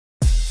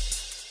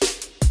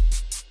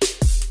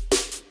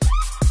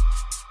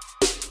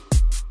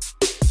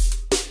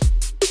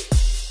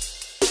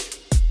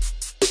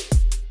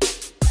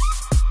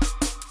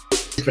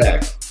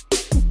Facts.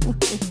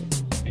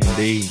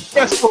 Indeed.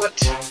 Guess what?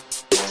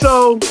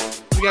 So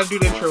we gotta do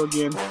the intro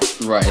again.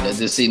 Right. I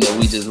just seen that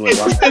we just went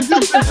live. So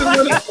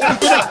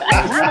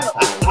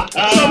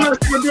I'm not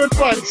gonna do it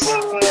twice.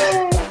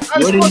 I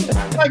just want to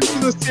like do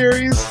this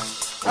series.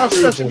 Our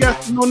special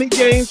guest Monique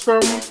Gaines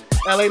from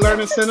LA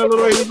Learning Center,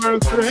 Little LA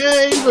Learning Center.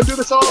 Hey, we're gonna do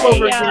this all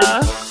over again.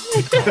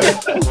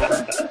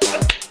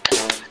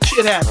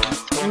 Shit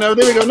happens. You know,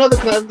 there we go. Another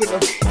clap.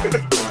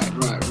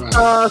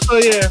 Right. So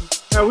yeah,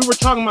 we were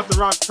talking about The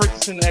Rock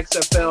purchasing the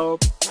XFL.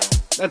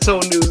 That's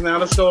old news now.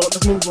 Let's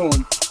move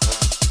on.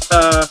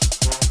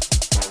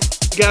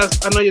 Guys,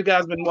 I know you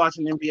guys been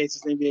watching the NBA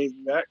since the NBA's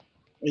been back.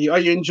 Are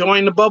you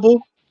enjoying the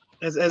bubble?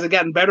 Has it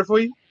gotten better for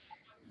you?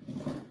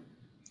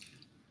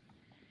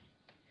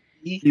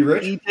 You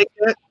rich? You take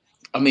that?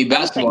 I mean,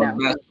 basketball is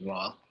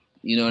basketball.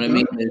 You know what I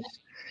mean?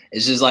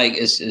 It's just like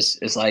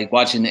it's like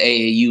watching the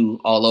AAU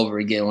all over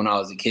again when I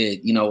was a kid.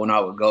 You know, when I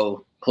would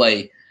go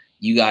play,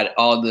 you got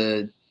all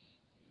the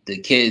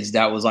kids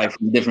that was like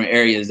from different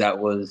areas that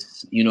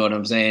was, you know what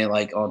I'm saying,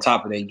 like on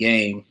top of their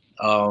game.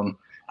 I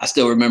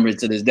still remember it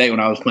to this day when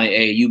I was playing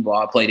AAU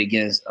ball. I played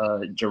against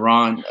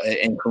Jerron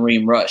and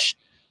Kareem Rush.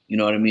 You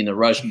know what I mean? The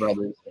Rush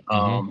brothers.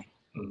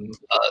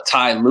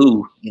 Ty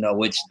Lue, you know,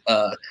 which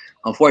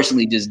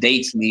unfortunately just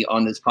dates me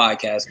on this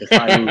podcast because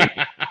Ty Lue is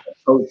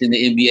coaching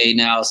the NBA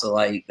now. So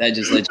like that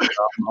just lets you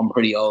know I'm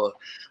pretty old.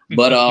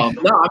 But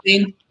no, I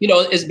mean, you know,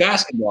 it's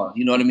basketball.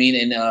 You know what I mean?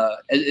 And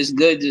it's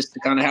good just to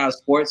kind of have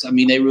sports. I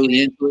mean, they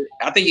really into it.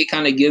 I think it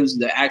kind of gives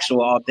the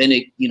actual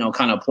authentic, you know,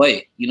 kind of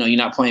play. You know, you're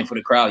not playing for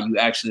the crowd. You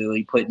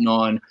actually putting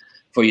on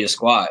for your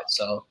squad.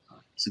 So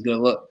it's a good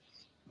look.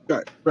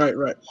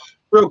 Right.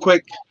 Real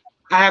quick,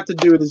 I have to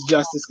do this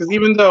justice because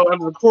even though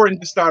I'm recording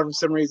this start for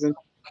some reason,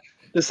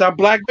 this is our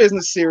Black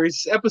Business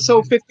Series,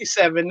 episode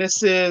 57.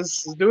 This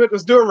is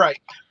let's do it right.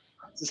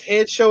 This is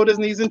Head, Shoulders,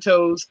 Knees, and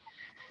Toes,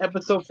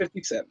 episode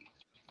 57.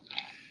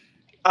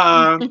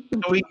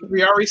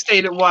 We already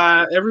stated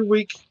why every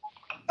week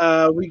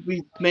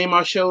we name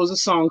our shows a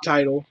song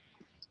title,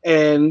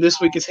 and this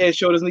week is Head,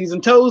 Shoulders, Knees,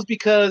 and Toes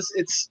because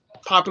it's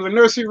popular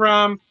nursery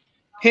rhyme.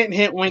 Hint,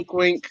 hint, wink,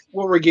 wink.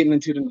 What we're getting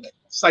into tonight.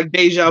 It's like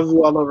deja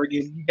vu all over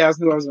again. You guys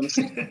knew I was going to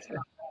say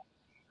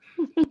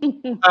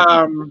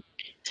that.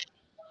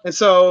 And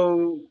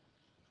so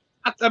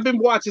I've been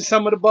watching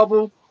some of the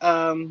bubble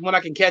when I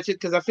can catch it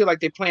because I feel like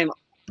they're playing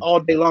all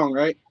day long,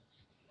 right?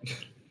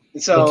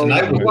 And so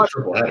tonight was a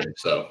triple header,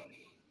 so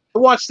I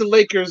watched the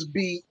Lakers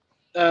beat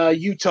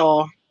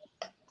Utah,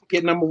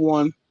 get number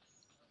one,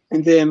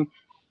 and then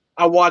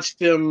I watched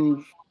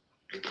them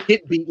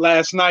get beat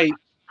last night.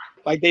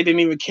 Like they didn't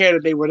even care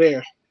that they were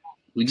there.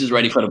 We just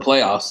ready for the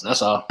playoffs.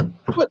 That's all.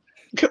 But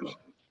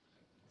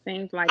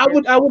seems like I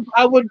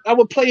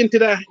would play into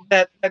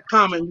that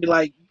comment and be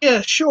like,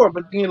 yeah, sure,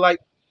 but then you're like,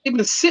 they've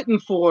been sitting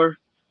for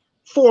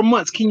 4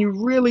 months. Can you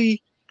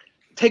really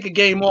take a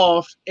game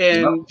off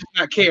and just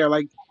not care?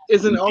 Like,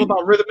 isn't it all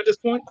about rhythm at this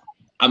point?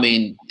 I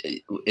mean,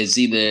 it's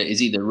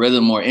either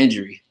rhythm or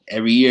injury.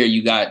 Every year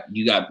you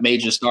got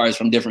major stars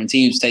from different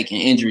teams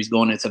taking injuries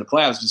going into the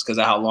playoffs just because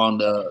of how long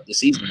the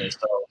season is.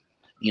 So,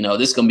 you know,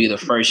 this is gonna be the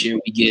first year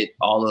we get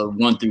all of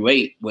 1 through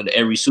 8 with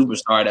every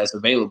superstar that's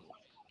available.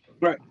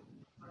 Right.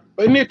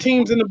 But isn't there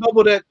teams in the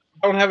bubble that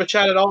don't have a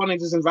shot at all and they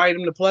just invite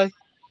them to play?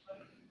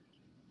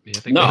 Yeah, I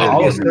think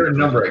there's a certain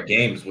number of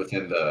games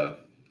within the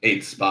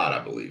 8th spot, I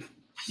believe.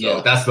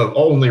 So that's the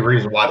only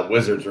reason why the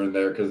Wizards are in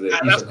there because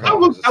that's where I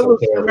was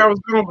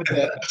going with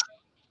that.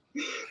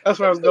 That's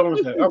where I was going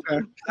with that. Okay,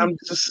 I'm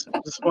just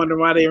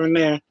wondering why they're in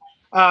there.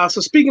 So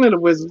speaking of the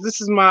Wizards,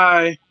 this is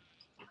my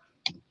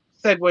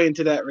segue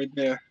into that right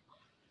there.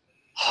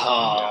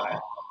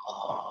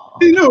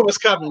 You knew it was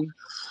coming.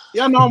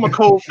 Y'all know I'm a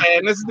Cole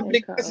fan. This is the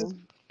big.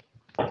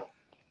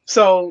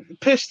 So the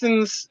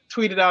Pistons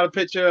tweeted out a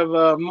picture of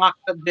a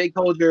mocked-up J.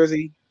 Cole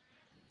jersey,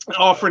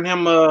 offering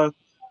him a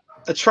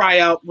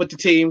tryout with the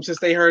team since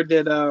they heard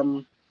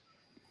that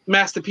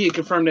Master P had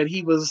confirmed that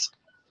he was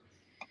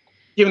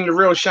given the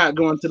real shot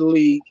going to the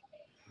league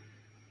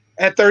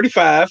at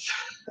 35,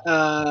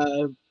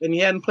 and he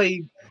hadn't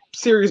played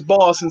serious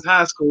ball since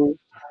high school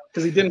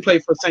because he didn't play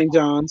for St.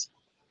 John's,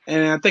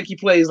 and I think he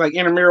plays like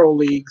intramural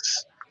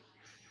leagues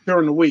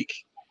during the week.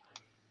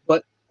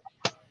 But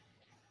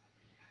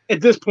at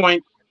this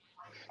point,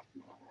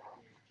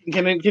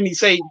 can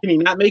he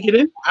not make it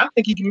in? I don't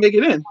think he can make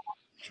it in.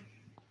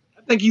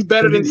 I think he's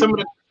better than some of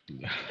the.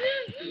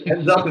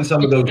 Ends up in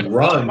some of those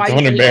runs.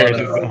 Don't embarrass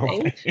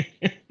yourself.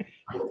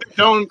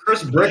 Don't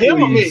Chris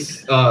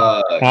Brickley's.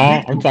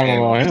 I'm talking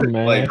about him,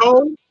 man. Like,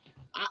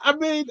 I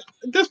mean,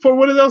 at this point,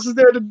 what else is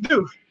there to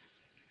do?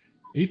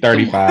 He's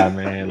 35,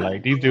 man.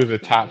 Like these dudes are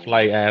top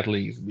flight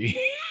athletes.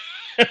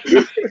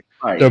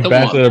 Right, the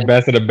best of the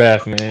best of the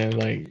best, man.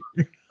 Like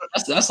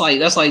that's like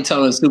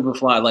telling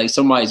Superfly like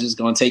somebody's just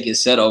gonna take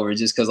his set over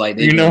just because like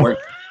they've been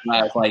working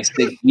like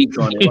 6 weeks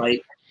on it.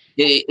 Like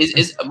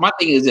it's my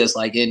thing is this,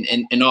 like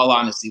in all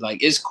honesty,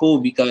 like it's cool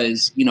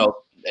because you know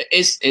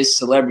it's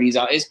celebrities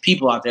out, it's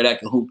people out there that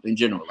can hoop in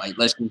general. Like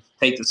let's just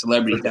take the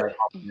celebrities that are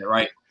out there,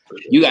 right?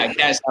 You got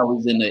cats that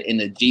was in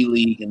the G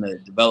League and the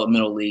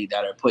developmental league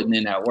that are putting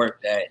in that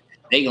work that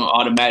they gonna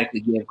automatically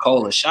give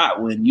Cole a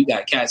shot when you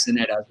got cats in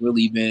there that's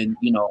really been,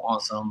 on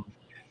some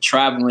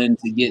traveling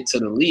to get to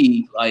the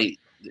league. Like,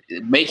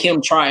 make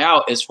him try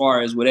out as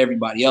far as what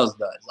everybody else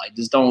does. Like,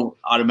 just don't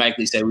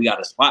automatically say we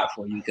got a spot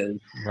for you because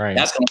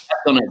that's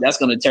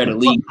gonna tear the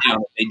league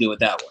down if they do it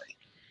that way.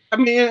 I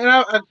mean, and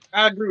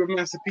I agree with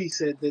Master P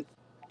said that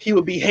he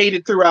would be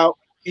hated throughout.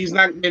 They're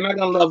not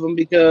gonna love him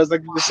because,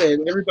 like you said,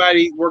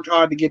 everybody worked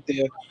hard to get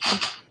there.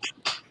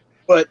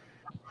 But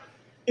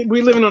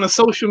we're living on a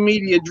social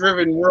media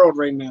driven world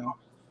right now.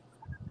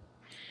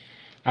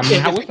 I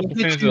mean, what's the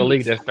percentage of the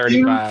league that's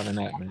 35 and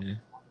up, man?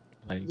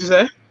 Like,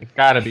 it's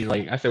got to be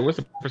like I said. What's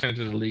the percentage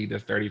of the league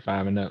that's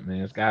 35 and up,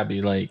 man? It's got to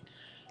be like,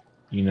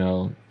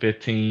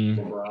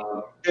 15.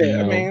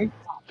 Yeah, I mean,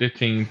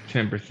 15,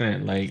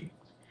 10%. Like,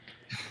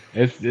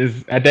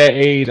 it's at that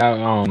age. I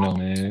don't know,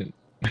 man.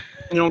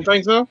 You don't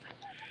think so?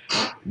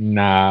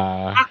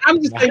 Nah.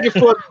 I'm just thinking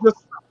for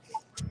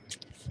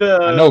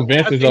I know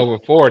Vince is over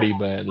 40,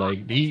 but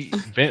like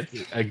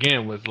Vince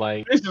again was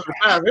like at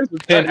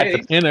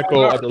the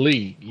pinnacle of the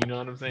league. You know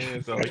what I'm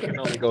saying? So it can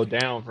only go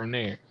down from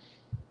there.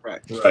 Right.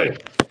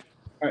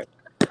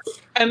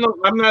 And look,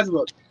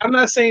 I'm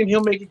not saying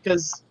he'll make it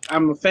because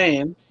I'm a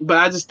fan, but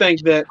I just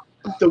think that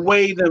the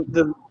way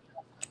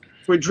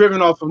we're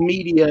driven off of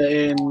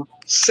media and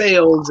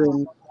sales,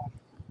 and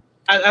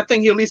I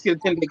think he'll at least get a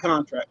 10-day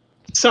contract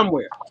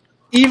somewhere,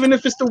 even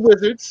if it's the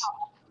Wizards,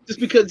 just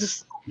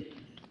because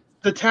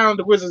the talent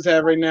the Wizards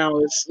have right now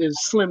is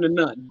slim to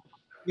none.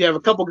 You have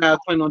a couple guys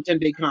playing on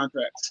 10-day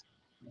contracts.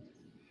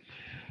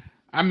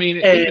 I mean,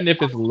 even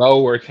if it's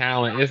lower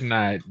talent, it's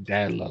not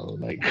that low.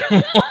 Like,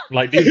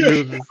 like these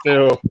dudes are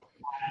still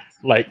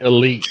like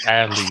elite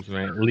athletes,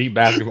 man. Elite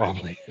basketball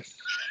players.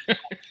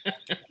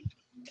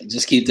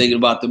 Just keep thinking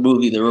about the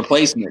movie, The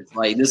Replacements.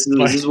 Like, this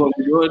is what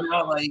we're doing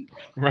now. Like,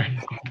 right.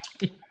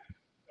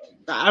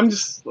 I'm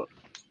just.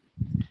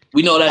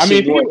 We know that. I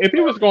mean, if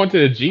he was going to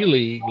the G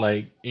League,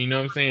 like, you know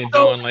what I'm saying,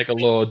 doing like a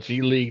little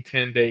G League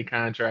 10-day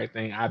contract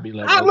thing, I'd be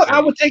like,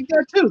 I would take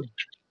that too.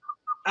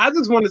 I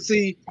just want to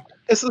see.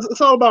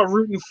 It's all about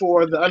rooting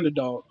for the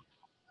underdog.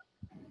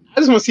 I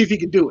just want to see if he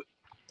can do it.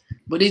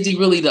 But is he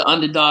really the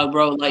underdog,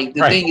 bro? Like,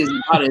 the thing is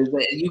about it is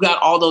that you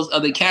got all those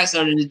other cats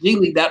that are in the G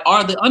League that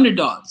are the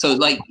underdog. So,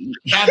 like,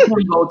 have him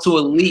go to a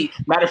league.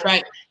 Matter of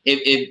fact,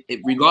 if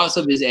regardless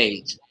of his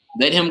age,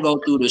 let him go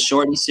through the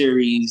shorty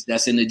series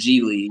that's in the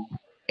G League.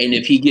 And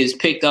if he gets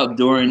picked up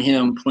during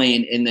him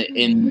playing in the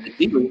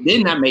G League,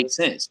 then that makes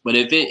sense. But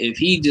if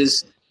he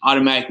just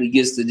automatically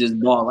gets to just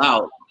ball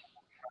out,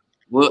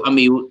 well, I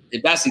mean,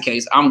 if that's the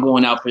case, I'm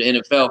going out for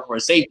the NFL for a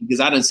safety because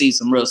I done see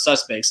some real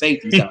suspect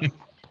safeties out.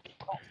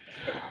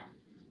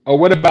 Or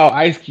what about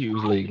Ice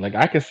Cube's league? Like,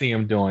 I could see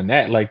him doing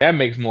that. Like, that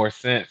makes more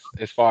sense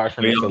as far as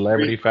from the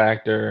celebrity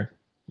factor.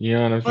 You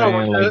know what I'm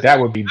saying? Like, that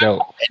would be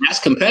dope. And that's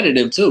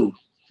competitive too.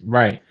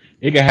 Right.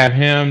 You could have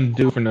him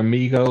do from the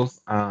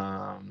Migos.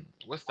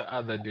 What's the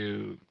other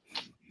dude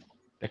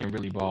that can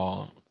really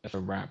ball? That's a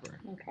rapper.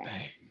 Okay.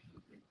 Dang.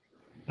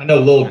 I know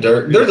Lil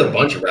Durk. There's a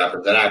bunch of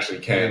rappers that actually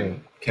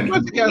can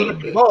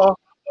ball.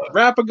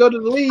 Rapper go to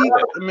the league.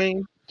 I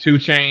mean, 2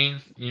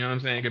 Chainz. You know what I'm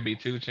saying? It could be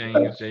 2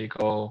 Chainz, J.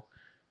 Cole,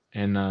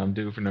 and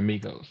dude from the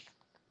Migos.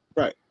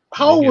 Right.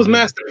 How old was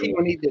Master P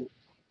when he did it?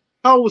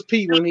 How old was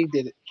P when he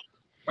did it?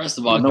 First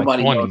of all,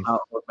 nobody knows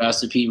what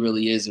Master P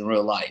really is in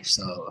real life.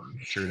 So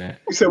true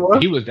that. You said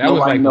what? That was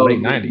like the late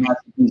 90s.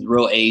 Master P's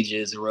real age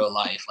is in real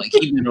life. Like,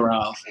 he's been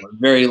around for a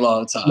very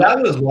long time.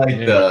 That was like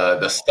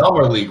the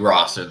Summer League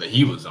roster that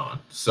he was on.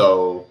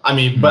 So I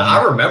mean, but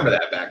I remember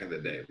that back in the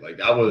day. Like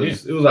that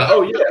was it was like,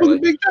 oh yeah, it was a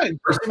big thing.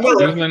 It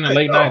was in the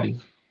late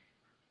 90s.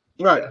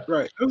 Right.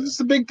 It was just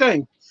a big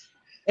thing.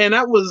 And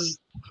that was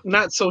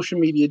not social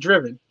media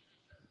driven.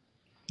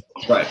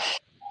 Right.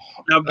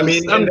 I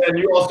mean, and then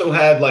you also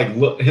had like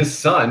his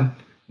son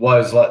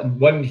was like,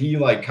 wasn't he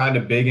like kind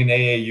of big in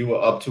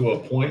AAU up to a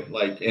point,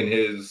 like in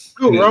his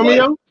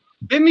Romeo? Life?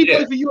 Didn't he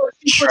play for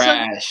USC?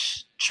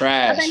 Trash.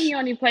 I think he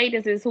only played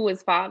this is who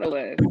his father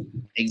was.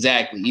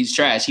 Exactly, he's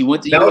trash. He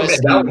went to USC.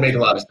 That would make a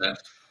lot of sense.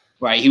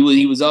 Right, he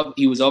was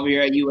over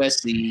here at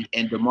USC,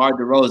 and DeMar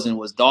DeRozan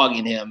was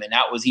dogging him, and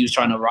he was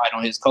trying to ride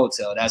on his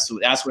coattail. That's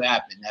what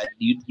happened.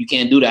 You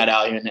can't do that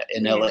out here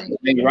in LA. You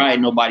can't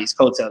ride nobody's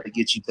coattail to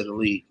get you to the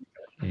league.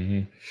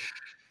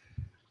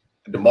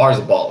 Mm-hmm. DeMar's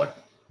a baller.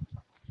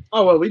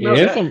 Oh well, we know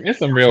that. It's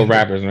some real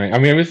rappers, man. I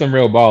mean, there's some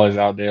real ballers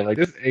out there. Like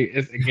this,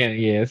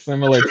 it's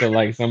similar to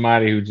like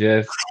somebody who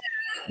just,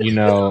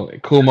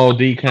 Kool Moe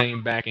Dee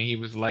came back and he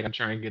was like, I'm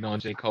trying to get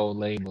on J. Cole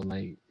label.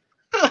 Like,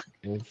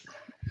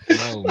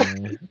 no,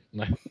 man.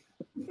 Like,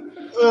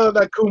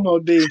 that Kool Moe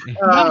Dee.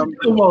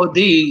 Kool Moe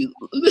Dee.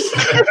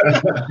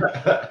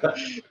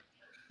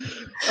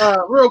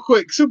 Real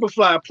quick,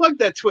 Superfly, plug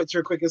that Twitch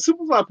real quick. And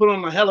Superfly put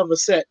on a hell of a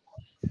set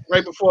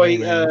right before he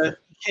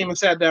came and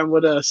sat down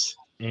with us.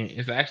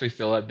 It's actually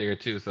still up there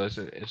too, so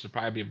it should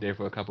probably be up there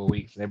for a couple of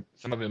weeks.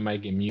 Some of it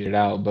might get muted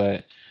out,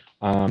 but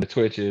The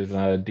Twitch is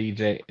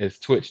DJ is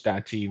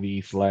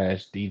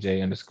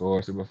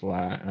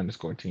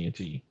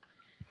twitch.tv/DJ_Superfly_TNT.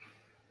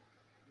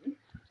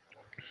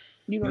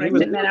 You gonna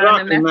send that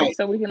out in a message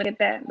so we can look at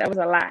that? That was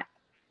a lot.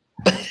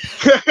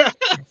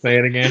 Say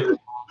it again.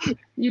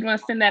 You gonna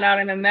send that out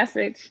in a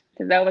message?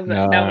 Because that was a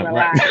lot.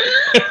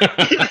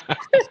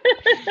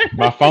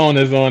 My phone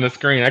is on the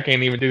screen. I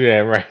can't even do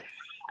that right.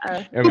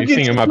 Every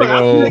seeing my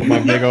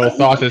big old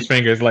sausage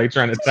fingers like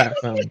trying to tap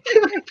something.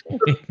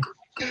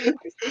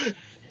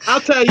 I'll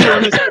tell you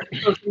on this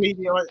social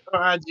media or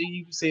IG,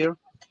 you can see him.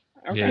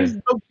 Okay. He's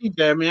a dope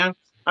DJ, man.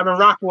 I've been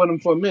rocking with him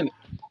for a minute.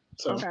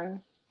 So okay.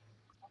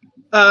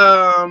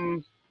 All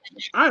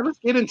right, let's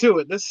get into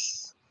it.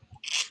 Let's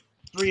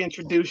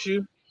reintroduce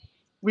you.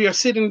 We are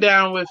sitting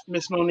down with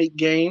Miss Monique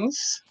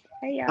Gaines,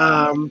 hey,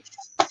 y'all.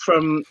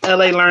 From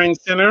LA Learning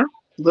Center,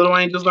 Little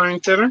Angels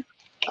Learning Center.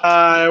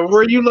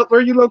 Where you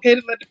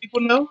located? Let the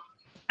people know.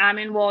 I'm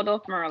in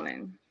Waldorf,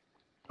 Maryland.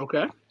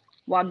 Okay.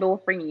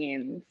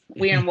 Waldorfians.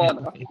 We're in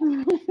Waldorf.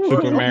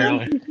 Super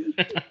Maryland.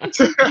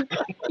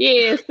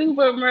 Yeah,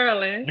 Super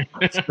Maryland.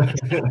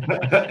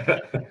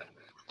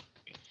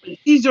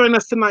 He's joining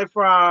us tonight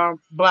for our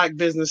Black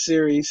Business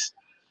Series.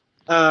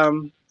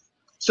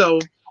 So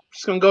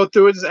just gonna go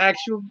through it, just ask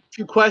you a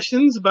few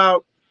questions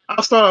about.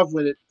 I'll start off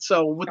with it.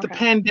 So with the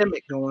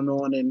pandemic going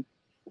on and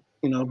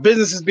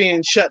businesses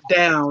being shut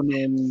down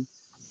and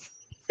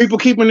people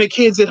keeping their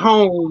kids at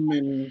home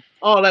and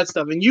all that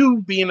stuff, and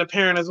you being a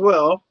parent as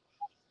well,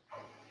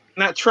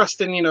 not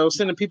trusting,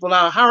 sending people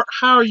out. How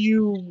are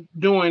you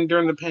doing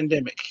during the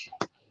pandemic?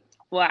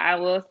 Well, I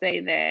will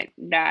say that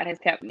God has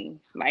kept me,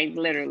 like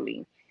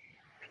literally.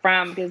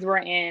 Because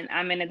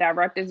I'm in a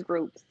directors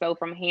group. So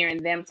from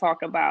hearing them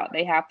talk about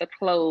they have to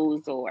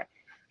close or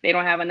they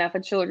don't have enough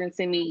of children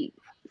to meet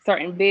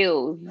certain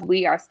bills,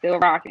 we are still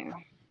rocking.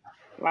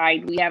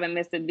 Like we haven't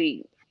missed a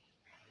beat.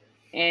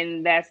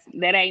 And that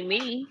ain't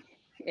me.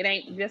 It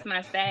ain't just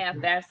my staff.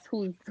 That's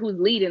who's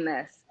leading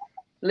us,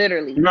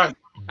 literally. Right.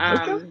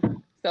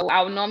 So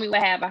I would normally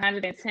have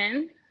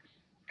 110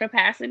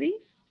 capacity.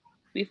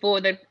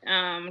 Before the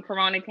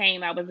corona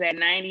came, I was at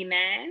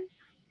 99.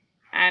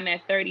 I'm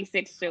at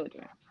 36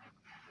 children.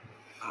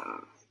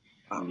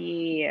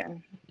 Yeah.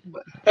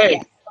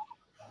 Hey,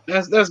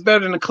 that's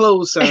better than a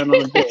closed sign on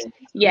the door.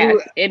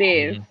 Yes, it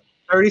is.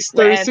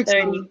 36.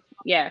 30,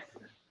 yes.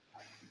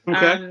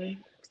 Okay.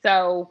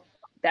 So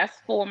that's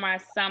for my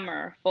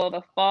summer. For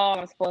the fall,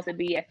 I'm supposed to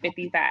be at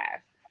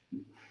 55,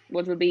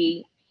 which would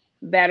be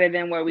better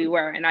than where we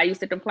were. And I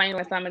used to complain in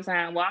the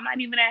summertime, well, I'm not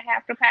even at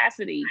half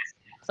capacity.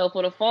 So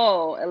for the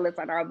fall, it looks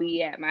like I'll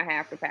be at my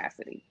half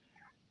capacity.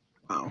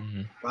 Wow.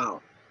 Mm-hmm.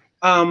 Wow.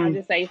 I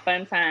just say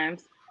fun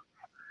times.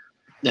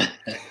 I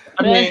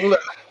mean,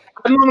 look,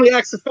 I normally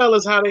ask the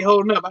fellas how they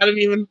holding up. I didn't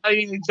even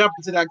jump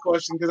into that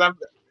question because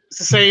it's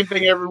the same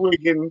thing every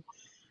week. And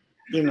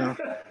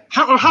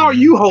how are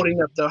you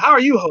holding up though? How are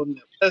you holding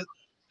up?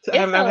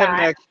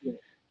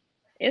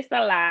 It's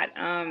a lot.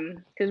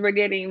 Because we're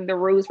getting the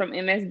rules from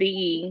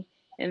MSDE,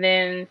 and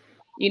then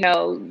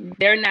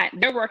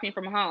they're working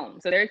from home,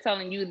 so they're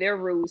telling you their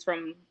rules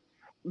from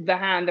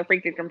behind the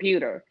freaking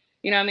computer.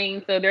 You know what I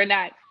mean? So they're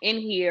not in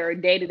here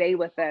day to day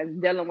with us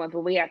dealing with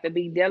what we have to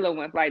be dealing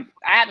with. Like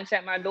I haven't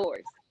shut my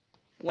doors.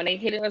 When they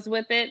hit us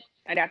with it,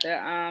 I got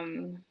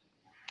the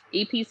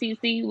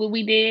EPCC what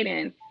we did,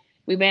 and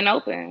we've been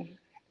open.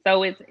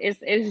 So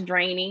it's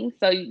draining.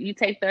 So you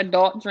take the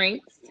adult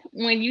drinks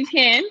when you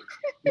can.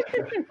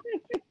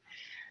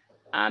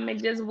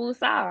 And just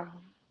woosah.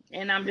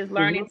 And I'm just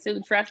learning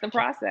to trust the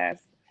process.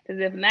 Because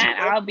if not,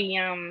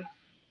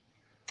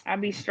 I'll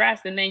be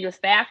stressed, and then your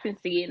staff can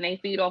see it and they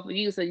feed off of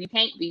you. So you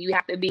can't be. You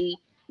have to be,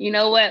 you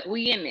know what,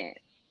 we in it.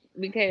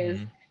 Because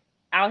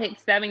I'll hit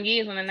 7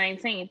 years on the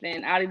 19th,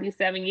 and out of these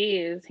 7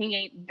 years,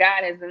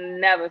 God has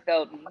never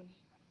failed me.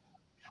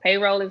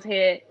 Payroll is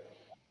hit,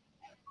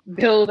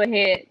 bills are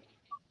hit,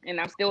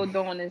 and I'm still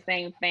doing the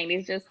same thing.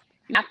 It's just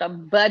you have to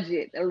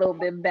budget a little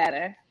bit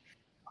better.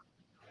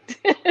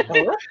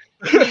 Needless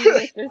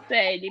to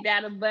say, you got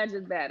to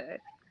budget better.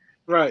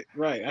 Right.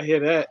 I hear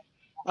that.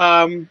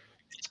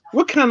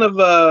 What kind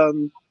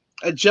of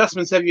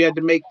adjustments have you had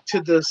to make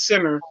to the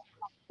center,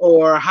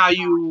 or how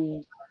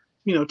you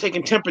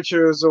taking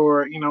temperatures,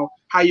 or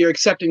how you're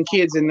accepting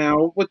kids in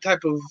now? What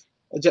type of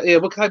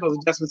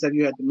adjustments have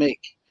you had to make?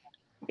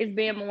 It's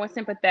being more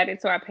sympathetic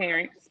to our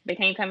parents. They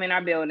can't come in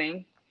our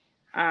building.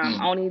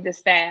 Only the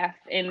staff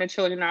and the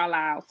children are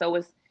allowed.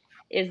 So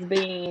it's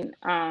being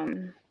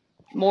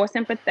more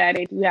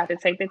sympathetic. You have to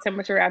take the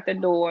temperature at the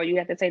door. You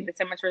have to take the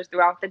temperatures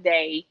throughout the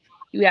day.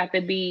 You have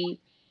to be,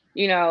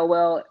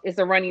 well, it's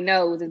a runny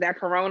nose. Is that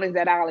corona? Is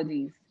that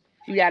allergies?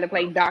 You got to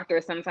play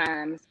doctor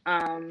sometimes.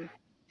 And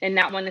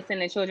not want to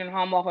send the children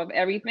home off of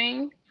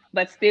everything,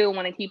 but still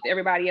want to keep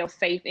everybody else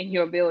safe in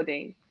your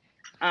building.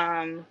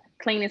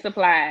 Cleaning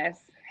supplies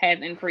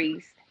has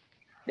increased.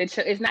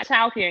 It's not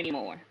childcare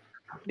anymore.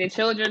 The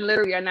children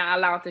literally are not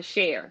allowed to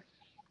share.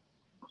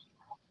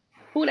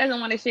 Who doesn't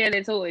want to share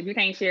their toys? You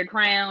can't share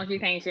crowns, you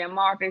can't share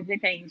markers, you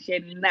can't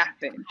share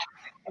nothing.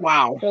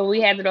 Wow. So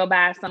we had to go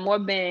buy some more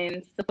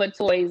bins to put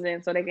toys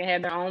in so they can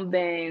have their own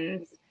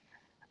bins.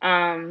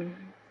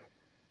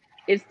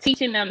 It's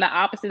teaching them the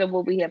opposite of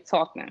what we have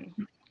taught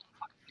them.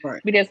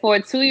 Right. Because for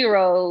a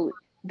 2-year-old,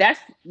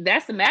 that's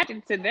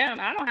magic to them.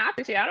 I don't have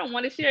to share. I don't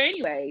want to share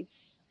anyway.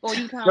 Or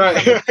you come from a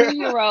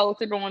 2-year-old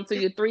to going to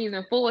your 3s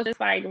and 4s. It's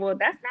like, well,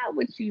 that's not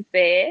what you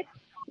said.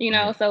 You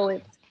know,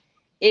 so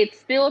it's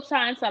still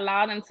trying to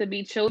allow them to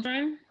be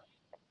children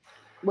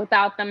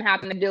without them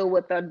having to deal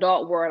with the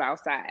adult world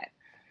outside.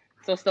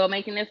 So still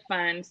making it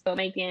fun, still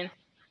making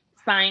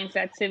science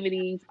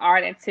activities,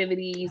 art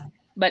activities,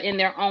 but in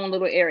their own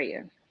little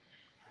area.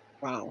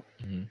 Wow.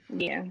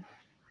 Yeah.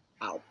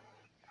 Wow.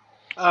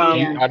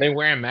 Are they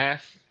wearing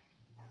masks?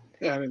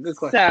 Yeah, good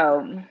question.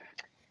 So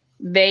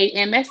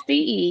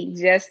MSDE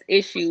just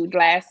issued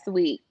last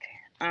week.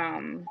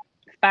 5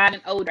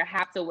 and older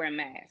have to wear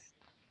masks.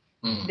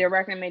 Their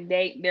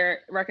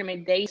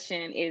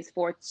recommendation is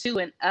for 2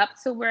 and up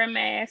to wear a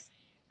mask.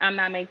 I'm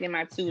not making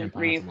my 2 and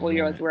 3 and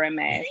 4-year-olds wear a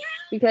mask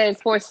because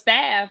for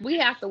staff, we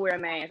have to wear a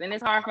mask, and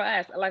it's hard for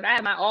us. Like I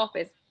have my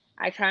office,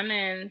 I come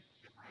in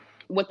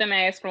with the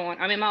mask on.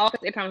 I'm in my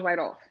office, it comes right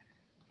off.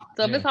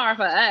 So if it's hard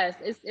for us,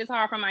 it's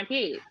hard for my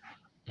kids.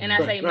 And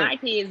I say my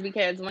kids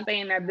because once they're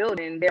in that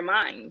building, they're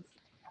mine.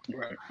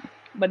 Right.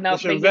 But no,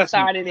 they just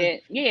started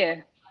it.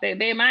 Yeah,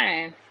 they're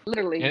mine,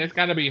 literally. And it's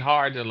got to be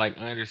hard to like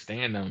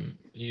understand them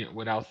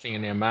without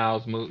seeing their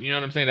mouths move. You know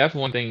what I'm saying? That's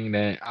one thing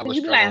that I was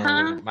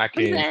struggling with my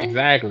kids.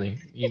 Exactly.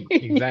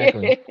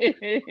 Exactly.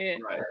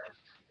 Right.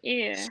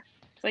 Yeah.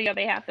 So yeah,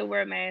 they have to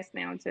wear masks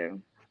now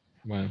too.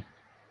 Wow.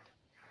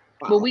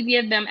 But we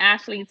give them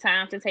actually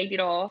time to take it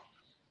off,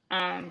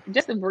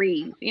 just to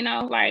breathe. You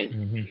know, like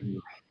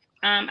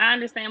I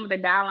understand what the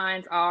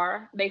guidelines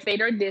are. They say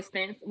they're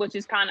distant, which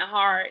is kind of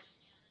hard.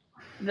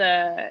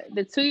 The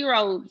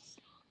 2-year-olds,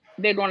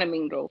 they're going to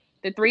mingle.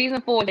 The 3s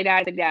and 4s, they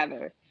die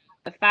together.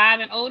 The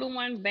 5 and older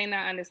ones, they're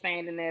not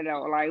understanding it at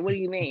all. Like, what do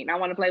you mean? I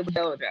want to play with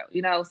Dojo,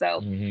 you know?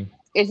 So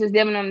it's just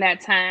giving them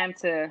that time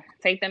to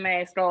take the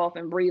mask off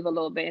and breathe a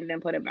little bit and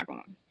then put it back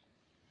on.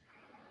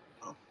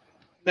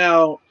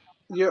 Now,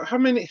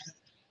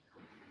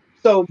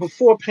 so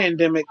before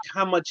pandemic,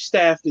 how much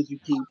staff did you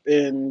keep?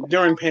 And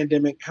during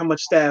pandemic, how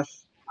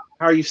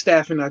are you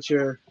staffing out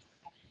your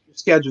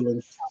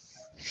scheduling?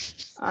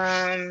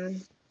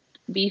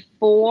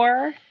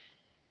 Before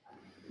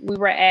we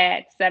were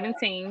at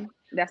 17,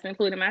 that's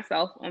including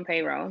myself on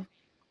payroll.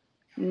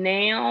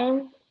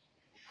 Now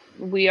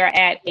we are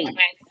at 8.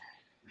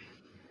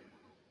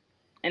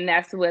 And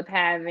that's with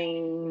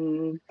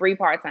having 3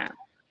 part-time.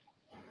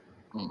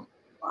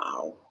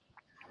 Wow.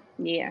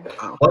 Yeah.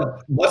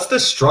 What's the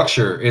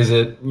structure? Is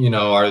it,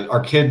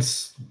 our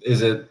kids,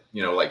 is it,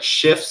 like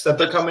shifts that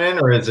they're coming in,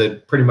 or is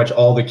it pretty much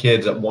all the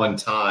kids at one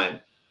time?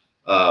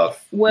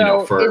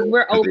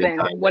 We're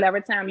open whatever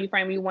time you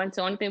frame you want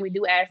to. Only thing we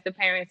do ask the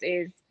parents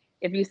is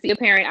if you see a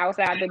parent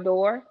outside the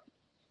door,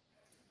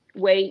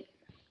 wait,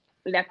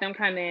 let them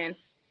come in.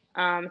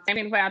 Same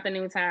thing for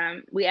afternoon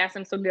time. We ask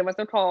them to give us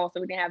a call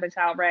so we can have the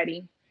child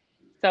ready.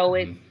 So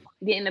it's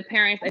getting the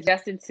parents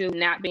adjusted to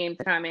not being able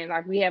to come in.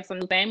 Like we have some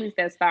new families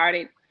that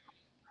started,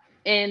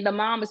 and the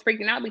mom was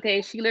freaking out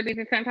because she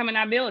literally couldn't come in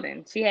our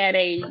building. She had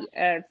a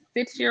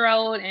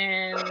 6-year-old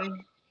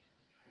and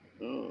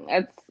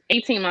a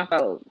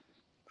 18-month-old.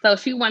 So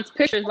she wants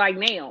pictures like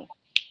now.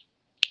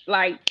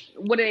 Like,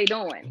 what are they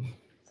doing?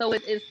 So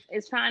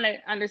it's trying to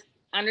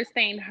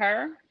understand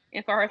her,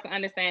 and for her to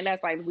understand us.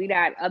 Like, we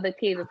got other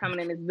kids are coming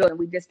in this building.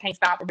 We just can't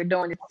stop what we're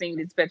doing to see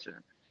this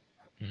picture.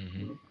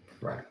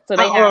 Right. So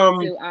they have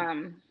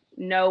to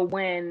know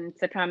when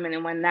to come in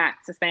and when not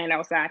to stand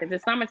outside. Because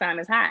it's summertime,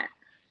 it's hot.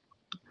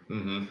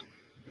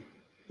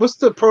 What's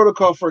the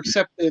protocol for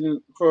accepting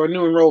for a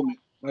new enrollment?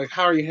 Like,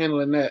 how are you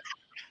handling that?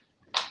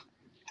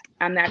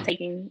 I'm not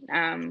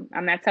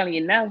telling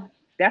you no.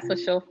 That's for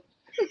sure.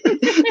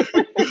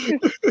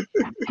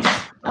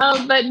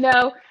 But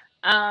no,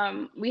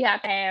 we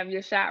have to have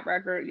your shot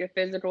record. Your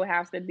physical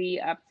has to be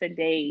up to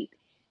date.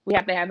 We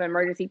have to have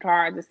emergency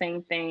cards, the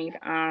same thing.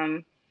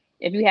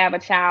 If you have a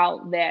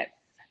child that,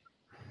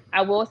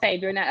 I will say,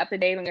 if you're not up to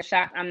date on your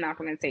shot, I'm not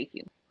going to take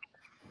you.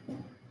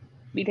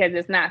 Because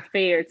it's not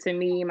fair to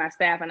me, my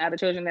staff, and other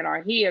children that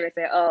are here to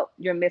say, oh,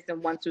 you're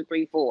missing 1, 2,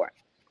 3, 4.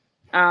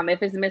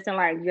 If it's missing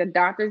like your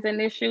doctor's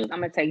initials,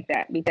 I'm gonna take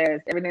that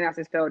because everything else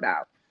is filled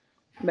out,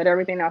 but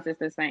everything else is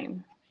the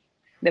same.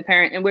 The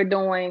parent, and we're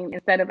doing,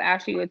 instead of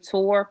actually a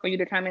tour for you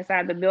to come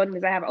inside the building,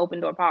 because I have an open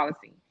door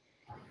policy.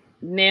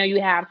 Now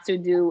you have to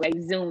do a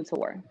Zoom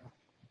tour.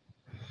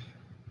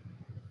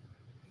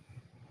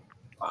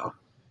 Wow.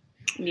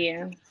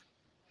 Yeah,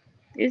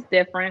 it's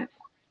different.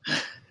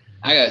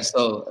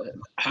 So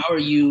how are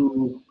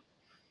you?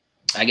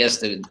 I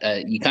guess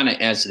you kind of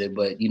answered it,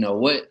 but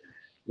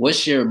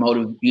what's your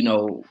motive?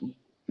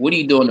 What are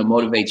you doing to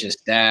motivate your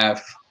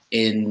staff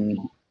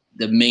in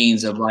the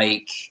means of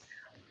like,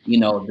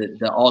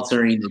 the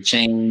altering, the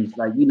change?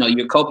 Like,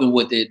 you're coping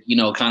with it,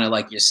 kind of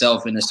like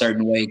yourself in a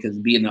certain way because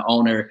being the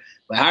owner,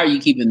 but how are you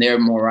keeping their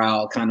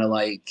morale kind of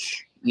like,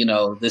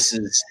 this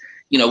is,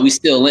 we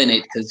still in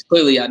it? Because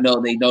clearly I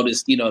know they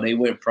noticed, they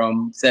went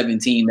from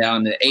 17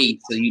 down to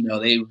 8. So,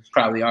 they was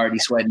probably already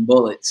sweating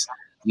bullets.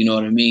 You know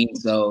what I mean?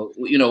 So,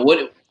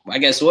 what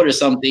are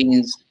some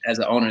things as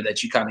an owner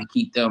that you kind of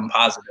keep them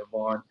positive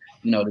on,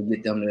 to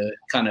get them to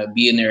kind of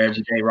be in there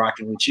every day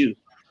rocking with you?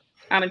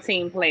 I'm a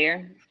team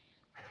player.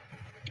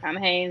 I'm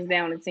hands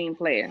down a team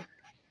player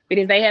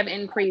because they have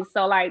increased.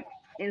 So like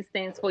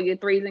instance for your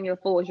 3s and your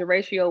 4s, your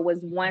ratio was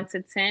 1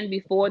 to 10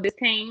 before this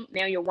came.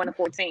 Now you're 1 to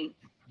 14.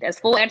 That's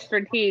 4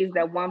 extra kids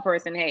that one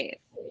person has.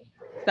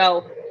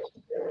 So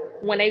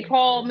when they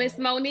call Miss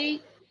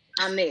Monique,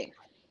 I'm there.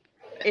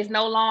 It's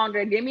no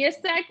longer, give me a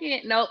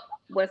second. Nope.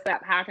 What's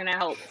up? How can I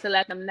help? To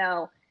let them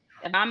know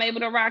if I'm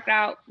able to rock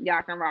out,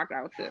 y'all can rock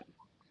out too.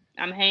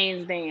 I'm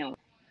hands down.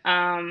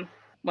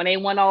 When they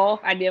went off,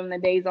 I give them the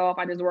days off.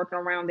 I just work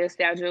around their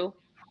schedule.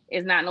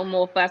 It's not no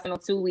more fussing on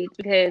 2 weeks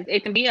because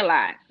it can be a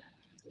lot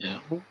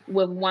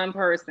with one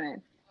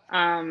person.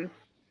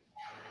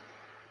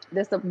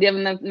 Just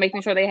giving them,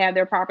 making sure they have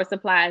their proper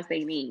supplies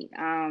they need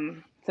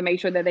to make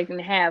sure that they can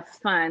have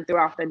fun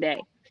throughout the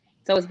day.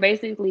 So it's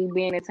basically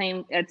being a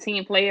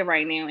team player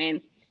right now,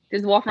 and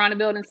just walk around the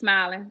building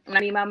smiling. When I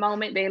need my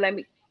moment, they let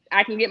me.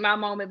 I can get my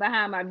moment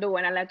behind my door,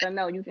 and I let them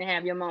know you can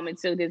have your moment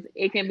too.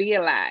 It can be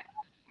a lot.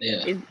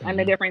 Yeah, it's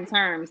under different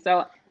terms.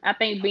 So I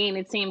think being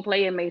a team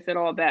player makes it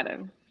all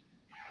better.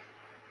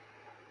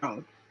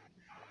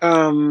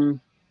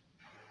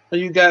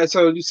 You guys.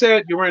 So you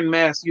said you're wearing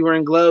masks. You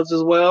wearing gloves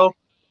as well.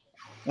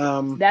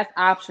 That's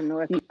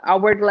optional. I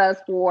wear gloves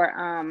for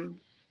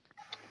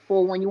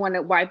when you want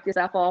to wipe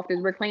yourself off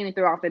because we're cleaning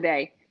throughout the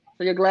day.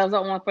 So your gloves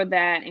are on for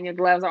that, and your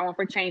gloves are on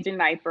for changing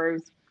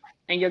diapers,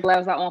 and your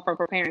gloves are on for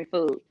preparing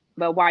food.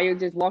 But while you're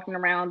just walking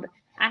around,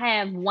 I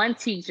have one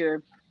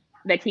teacher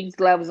that keeps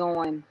gloves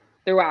on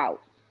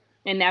throughout.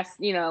 And that's,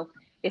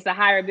 it's a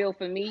higher bill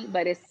for me,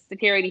 but it's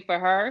security for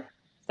her.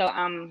 So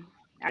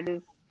I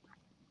just,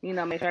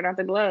 make sure I got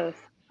the gloves.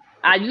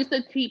 I used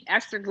to keep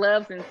extra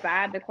gloves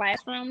inside the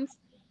classrooms,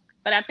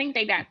 but I think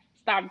they got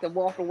started to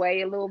walk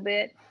away a little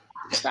bit.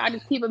 So I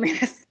just keep them in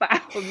a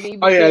spot for me.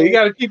 Oh yeah, you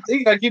gotta keep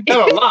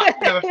that a lot.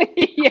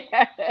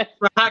 Yeah.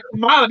 For hot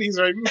commodities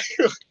right now.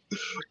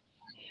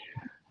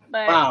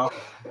 But, wow.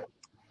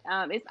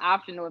 It's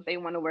optional if they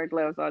want to wear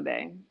gloves all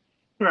day.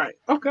 Right.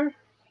 Okay.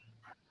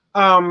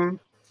 How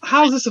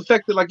has this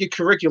affected like your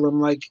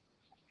curriculum? Like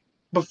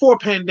before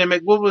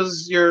pandemic, what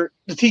was the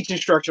teaching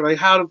structure? Like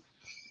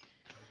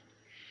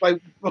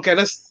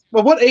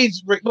what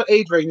age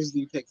ranges do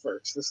you pick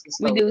first?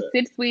 We do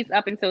 6 weeks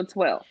up until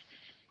 12.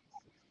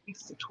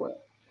 6 to 12.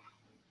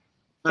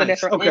 So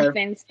that's for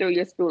infants through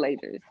your school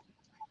ages.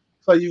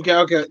 So you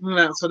got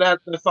so that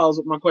follows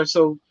up my question.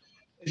 So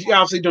you're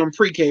obviously doing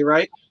pre-K,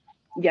 right?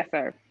 Yes,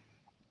 sir.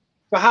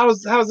 So how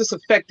has this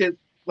affected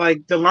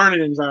like the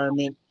learning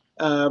environment?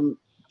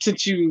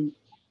 Since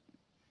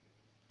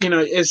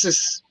it's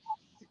just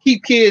to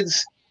keep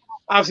kids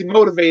obviously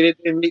motivated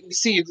and you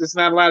see it's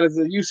not a lot as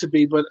it used to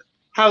be, but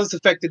how has this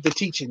affected the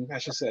teaching? I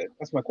should say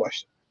that's my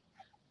question.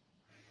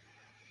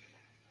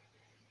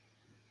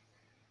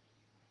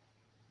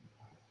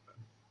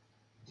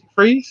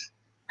 Freeze?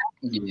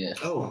 Yeah.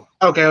 Oh.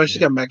 Okay, well, she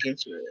got back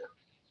into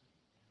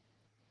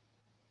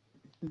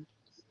it.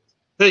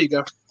 There you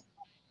go.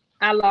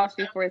 I lost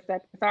you for a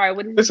second. Sorry,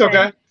 what did you say? It's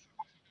okay.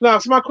 No,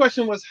 so my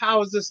question was, how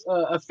has this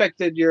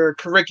affected your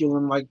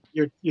curriculum, like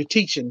your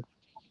teaching?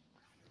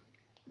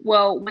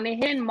 Well, when it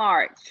hit in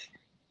March,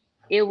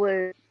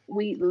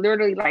 we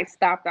literally like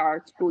stopped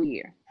our school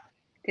year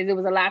because it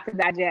was a lot to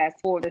digest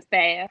for the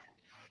staff,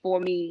 for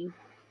me,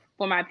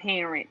 for my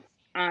parents.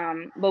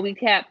 But we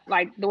kept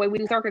like the way we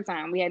do circle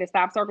time. We had to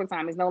stop circle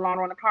time. It's no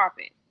longer on the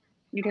carpet.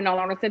 You can no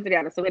longer sit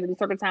together. So we had to do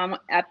circle time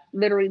at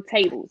literally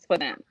tables for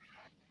them.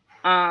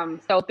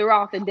 So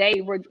throughout the day,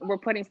 we're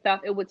putting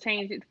stuff. It would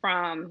change it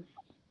from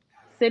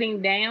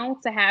sitting down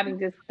to having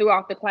just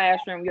throughout the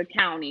classroom. You're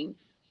counting.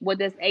 What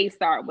does A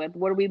start with?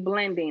 What are we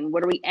blending?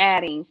 What are we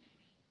adding?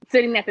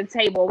 Sitting at the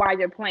table while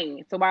you're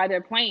playing. So while they're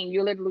playing,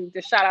 you literally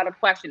just shout out a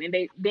question, and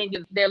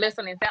they're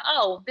listening and say,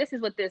 "Oh, this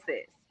is what this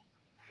is."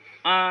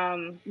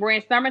 We're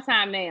in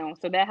summertime now,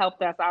 so that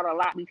helped us out a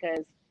lot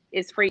because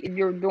it's free.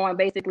 You're doing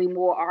basically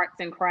more arts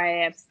and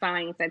crafts,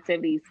 science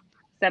activities.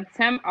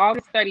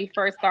 August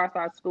 31st starts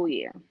our school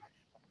year.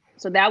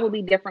 So that will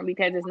be different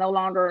because it's no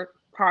longer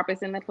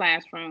carpets in the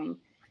classroom.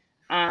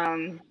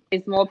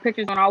 It's more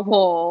pictures on our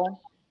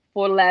wall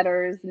for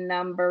letters,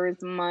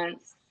 numbers,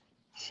 months,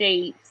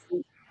 shapes,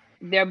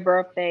 their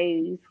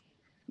birthdays,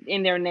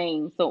 and their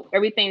names. So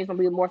everything is going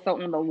to be more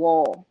so on the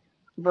wall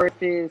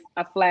versus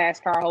a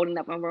flashcard holding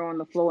up and we're on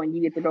the floor and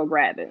you get to go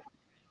grab it.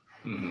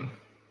 Mm-hmm.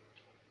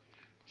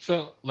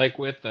 So like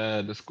with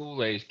the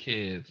school age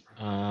kids,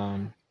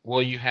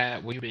 will you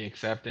be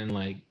accepting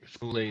like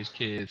school age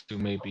kids who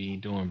may be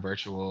doing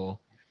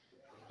virtual,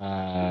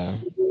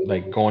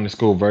 like going to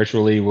school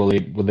virtually? Will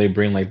they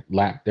bring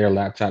like their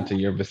laptop to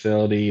your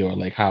facility, or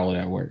like how will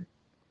that work?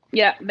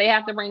 Yeah, they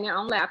have to bring their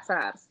own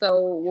laptops. So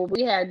what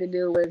we had to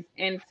do was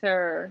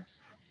enter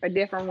a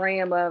different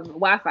realm of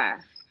Wi-Fi.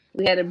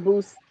 We had to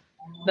boost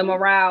the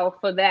morale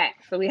for that.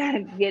 So we had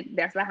to get,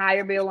 that's a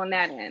higher bill on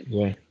that end.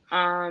 Yeah.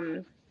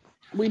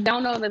 We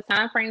don't know the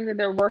time frames that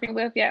they're working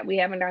with yet. We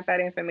haven't got that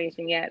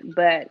information yet,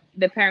 but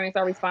the parents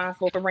are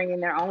responsible for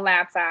bringing their own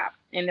laptop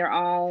and their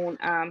own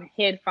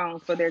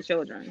headphones for their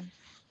children.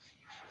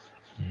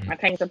 I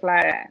can't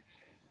supply that.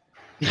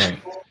 Right.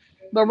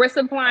 But we're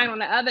supplying on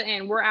the other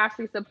end. We're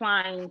actually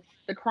supplying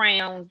the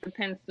crayons, the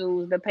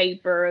pencils, the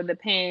paper, the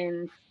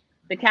pens,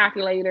 the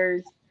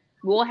calculators.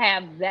 We'll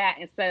have that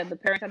instead of the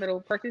parents having to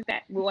purchase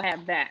that. We'll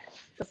have that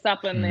to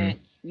supplement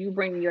you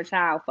bringing your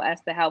child for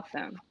us to help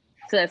them,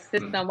 to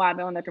assist them while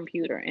they're on the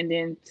computer, and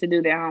then to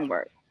do their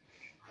homework.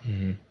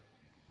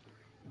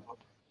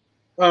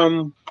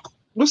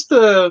 What's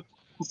the?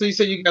 So you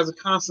said you guys are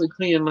constantly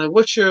cleaning. Like,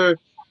 what's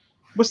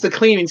the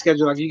cleaning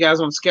schedule? Like, you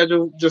guys on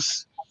schedule?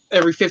 Just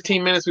every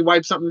 15 minutes we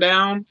wipe something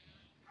down?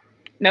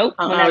 Nope.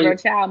 Whenever your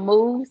child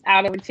moves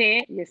out of a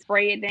chair, you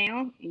spray it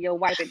down and you'll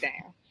wipe it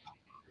down.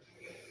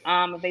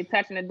 If they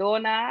touching the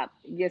doorknob,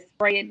 you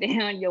spray it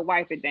down, you'll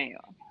wipe it down.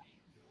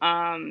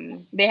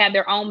 They have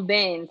their own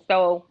bins,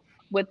 so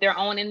with their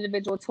own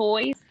individual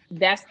toys,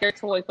 that's their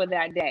toy for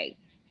that day.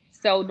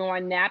 So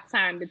during nap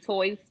time, the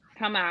toys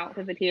come out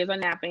because the kids are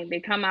napping.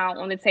 They come out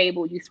on the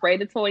table. You spray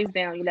the toys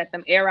down. You let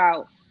them air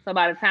out. So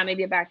by the time they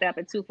get back up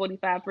at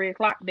 2:45, 3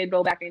 o'clock, they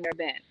go back in their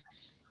bin.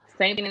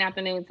 Same thing in the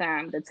afternoon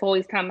time. The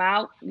toys come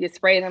out. You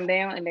spray them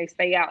down, and they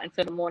stay out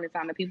until the morning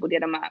time. The people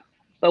get them up.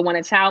 But when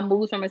a child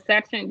moves from a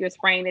section, you're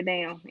spraying it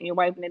down and you're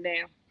wiping it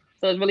down.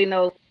 So it's really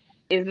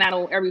it's not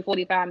every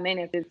 45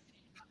 minutes. It's,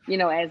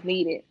 as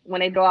needed.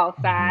 When they go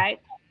outside,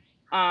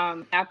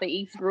 after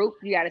each group,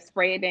 you got to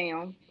spray it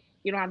down.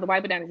 You don't have to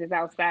wipe it down. It's just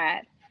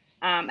outside.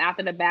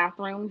 After the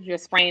bathrooms, you're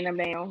spraying them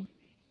down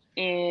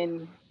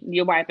and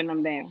you're wiping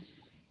them down.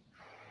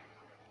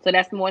 So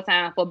that's more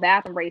time for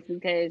bathroom breaks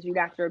because you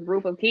got your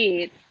group of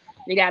kids.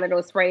 You got to go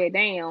spray it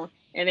down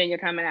and then you're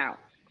coming out.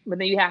 But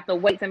then you have to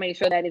wait to make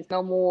sure that it's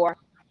no more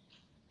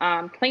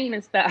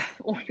cleaning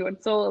stuff on your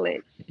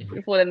toilet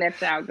before the next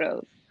child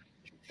goes.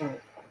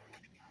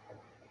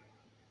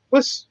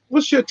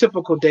 What's your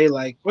typical day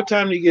like? What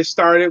time do you get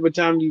started? What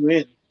time do you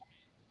end?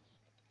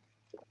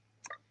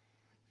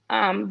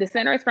 The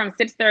center is from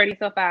 6:30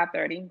 till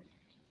 5:30.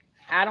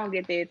 I don't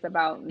get there. It's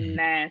about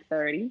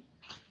 9:30.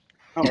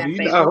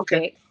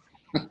 Okay.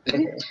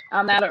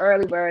 I'm not an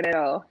early bird at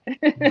all,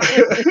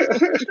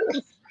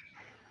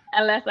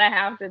 unless I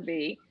have to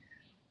be.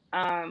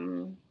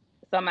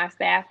 So my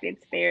staff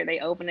gets there. They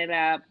open it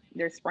up.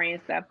 They're spraying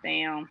stuff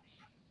down.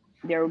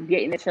 They're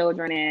getting the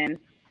children in.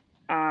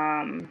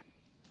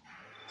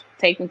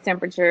 Taking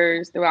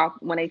temperatures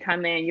throughout when they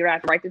come in. You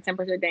have to write the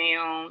temperature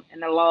down in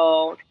the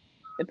log.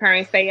 The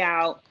parents stay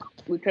out.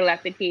 We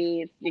collect the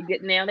kids.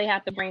 Now they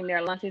have to bring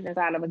their lunches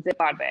inside of a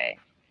Ziploc bag.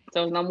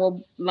 So there's no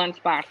more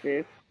lunch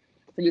boxes.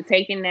 So you're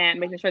taking that,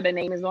 making sure the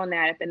name is on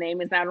that. If the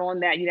name is not on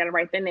that, you got to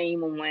write the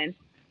name on one.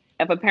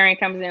 If a parent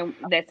comes in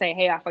that say,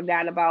 hey, I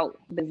forgot about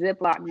the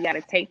Ziploc, you got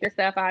to take the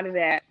stuff out of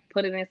that,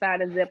 put it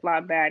inside a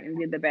Ziploc bag, and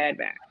give the bag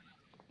back.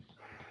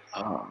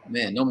 Oh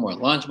man, no more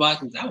lunch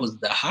boxes. That was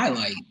the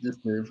highlight.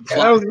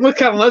 What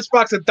kind of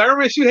lunchbox? A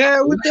thermos you had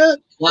with that?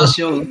 Plus,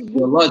 your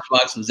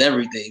lunchbox was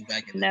everything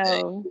back in the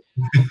day.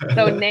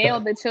 So now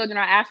the children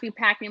are actually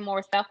packing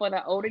more stuff for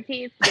the older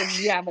kids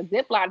because you have a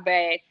Ziploc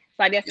bag.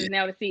 So I guess it's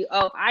now to see,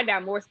 I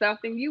got more stuff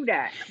than you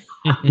got.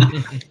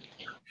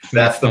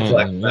 That's the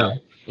flex now.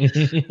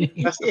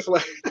 That's the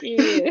flex.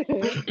 Yeah.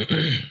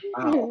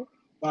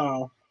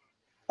 Wow.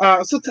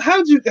 So how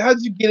did you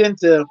get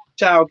into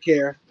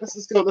childcare?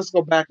 Let's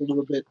go back a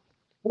little bit.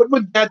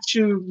 What got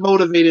you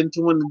motivated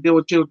to want to deal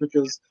with children?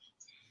 Because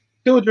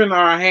children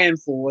are a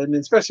handful, and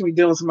especially when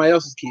dealing with somebody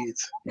else's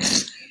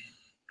kids.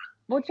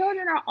 Well,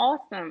 children are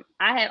awesome.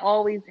 I had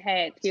always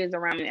had kids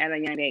around me at a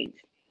young age,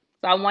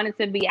 so I wanted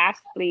to be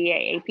actually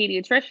a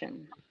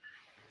pediatrician.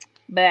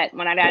 But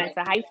when I got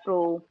into high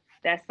school,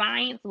 that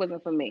science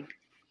wasn't for me.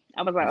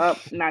 I was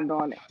like, not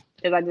doing it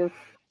because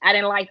I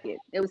didn't like it.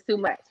 It was too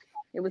much.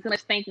 It was too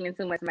much thinking and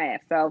too much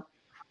math. So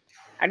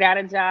I got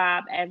a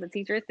job as a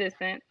teacher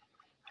assistant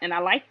and I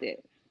liked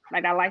it.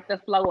 Like I liked the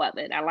flow of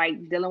it. I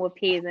liked dealing with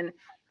kids. And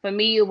for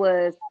me,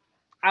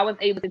 I was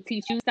able to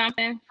teach you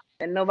something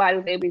that nobody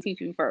was able to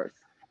teach you first.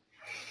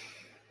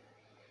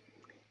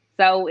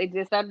 So it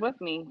just stuck with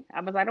me.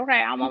 I was like,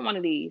 okay, I want one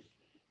of these.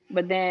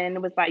 But then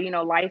it was like,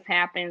 life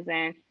happens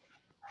and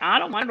I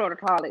don't want to go to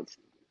college.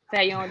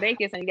 Say you're on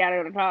daycare and you got to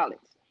go to college.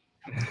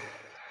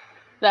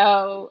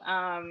 So,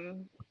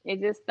 it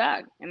just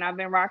stuck, and I've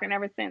been rocking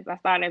ever since. I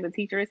started as a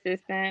teacher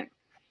assistant.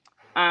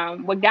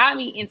 What got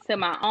me into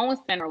my own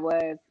center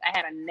was I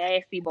had a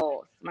nasty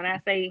boss. When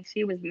I say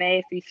she was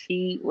nasty,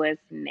 she was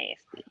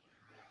nasty.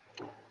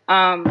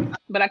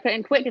 But I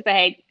couldn't quit because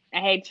I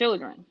had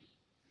children,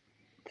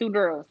 2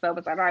 girls. So I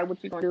was like, all right,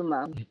 what you gonna do,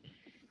 Mom?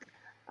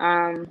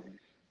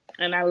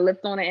 And I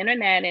looked on the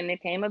internet, and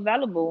it came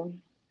available.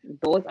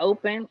 Doors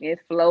open. It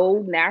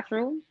flowed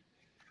natural.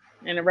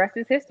 And the rest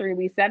is history. It'll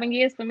be 7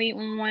 years for me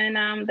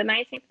on the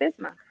 19th this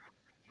month.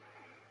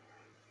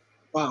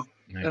 Wow.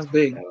 That's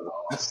big.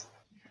 That's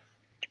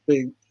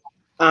big.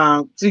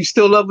 So you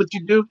still love what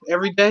you do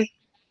every day?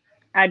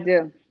 I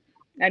do.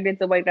 I get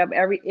to wake up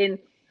in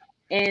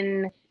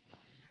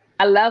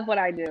I love what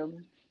I do.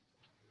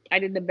 I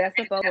did the best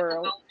of both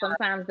worlds.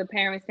 Sometimes the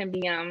parents can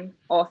be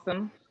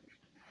awesome,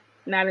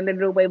 not in the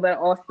good way, but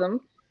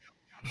awesome.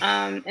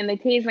 And the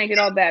kids make it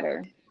all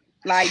better,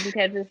 like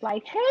because it's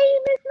like, hey,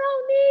 Miss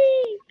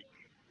Monique,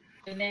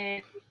 and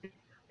then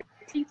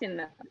teaching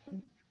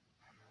them.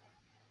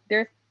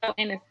 They're so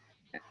innocent.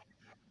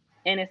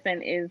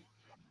 Innocent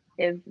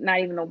is not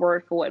even a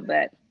word for it,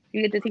 but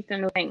you get to teach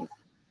them new things.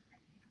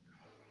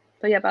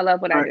 So yep, I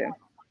love what I do.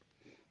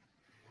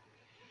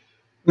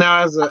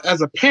 Now, as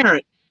a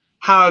parent,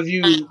 how have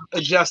you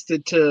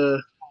adjusted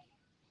to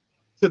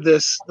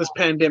this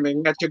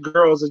pandemic? Got your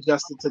girls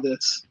adjusted to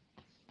this?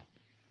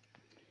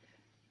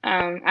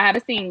 I have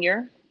a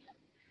senior.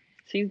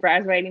 She's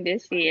graduating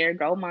this year.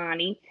 Go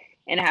Monty,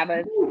 and I have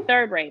a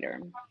third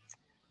grader.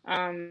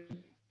 When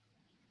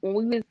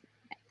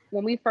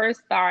we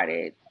first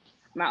started,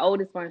 my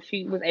oldest one,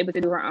 she was able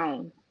to do her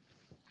own.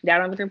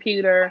 Got on the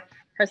computer.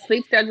 Her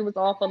sleep schedule was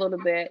off a little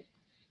bit,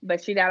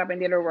 but she got up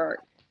and did her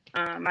work.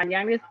 My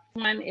youngest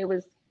one, it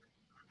was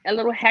a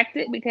little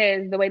hectic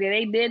because the way that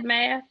they did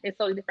math is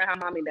totally different how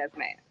mommy does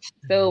math.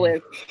 So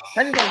if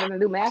Hunter's doesn't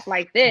do math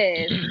like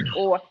this,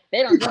 or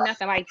they don't do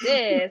nothing like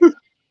this,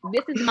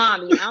 this is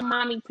mommy. I'm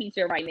mommy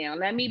teacher right now.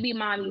 Let me be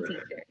mommy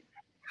teacher.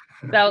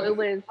 So it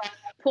was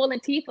pulling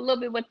teeth a little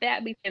bit with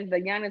that because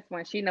the youngest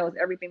one, she knows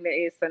everything there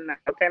is to know.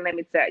 Okay, let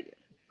me tell you.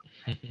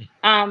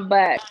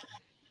 But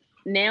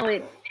now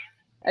it's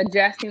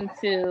adjusting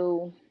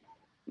to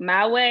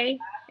my way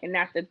and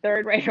not the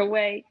third grader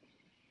way,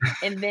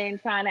 and then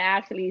trying to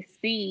actually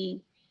see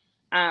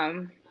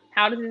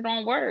how this is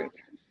going to work.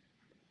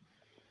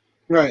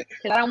 Right.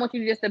 Because I don't want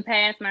you just to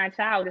pass my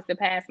child, just to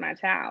pass my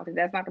child. Because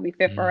that's not going to be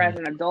fit for her as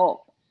an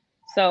adult.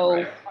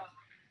 So,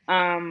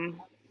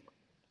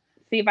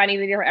 see if I need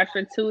to give her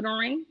extra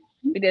tutoring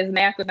because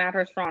math is not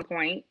her strong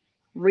point.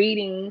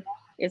 Reading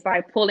is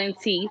like pulling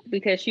teeth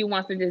because she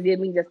wants to just give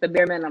me just the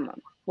bare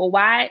minimum. Well,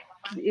 why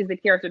is the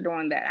character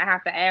doing that? I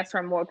have to ask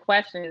her more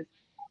questions.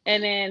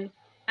 And then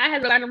I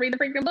have to learn to read the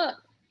freaking book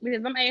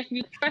because I'm asking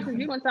you questions.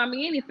 You don't tell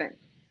me anything.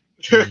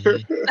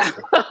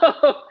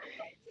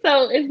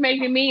 So it's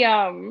making me,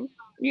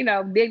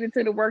 dig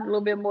into the work a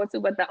little bit more too.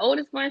 But the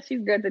oldest one,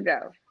 she's good to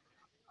go.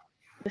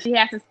 She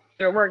has to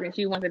start her work and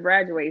she wants to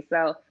graduate.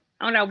 So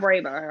I don't worry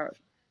about her.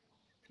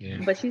 Yeah.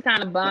 But she's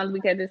kind of bummed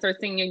because it's her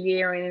senior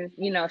year and,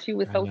 she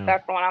was so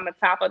stuck on I'm the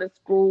top of the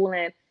school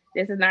and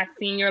this is not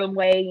senior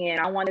way and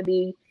I want to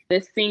be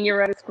the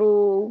senior of the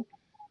school.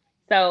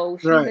 So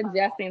she's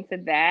adjusting to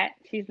that.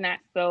 She's not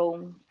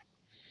so,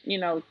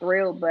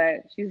 thrilled,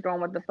 but she's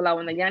going with the flow.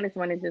 And the youngest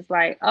one is just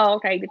like, oh,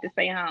 okay, get to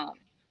stay home.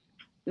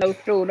 No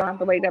school, don't have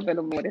to wake up in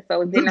the morning. So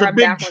it's getting her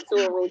back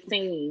into a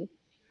routine.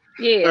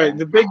 Yeah. Right.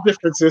 The big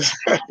difference is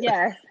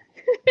yes.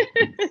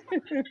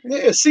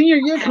 Yeah, senior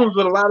year comes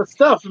with a lot of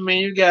stuff. I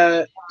mean, you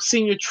got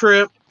senior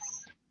trip,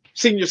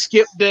 senior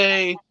skip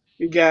day.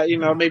 You got,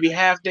 maybe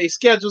half day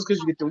schedules because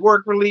you get the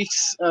work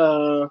release.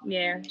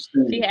 Yeah,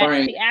 she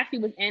actually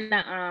was in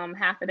the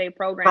half a day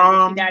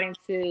program. She got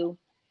into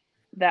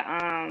the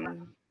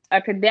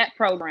a cadet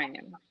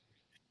program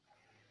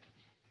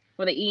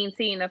for the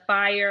EMT and the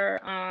fire,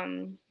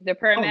 the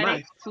paramedics. Oh,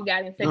 nice. She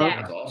got into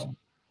that. Awesome.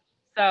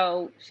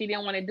 So she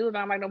didn't want to do it. But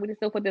I'm like, no, we can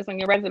still put this on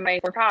your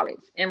resume for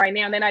college. And right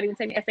now they're not even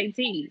taking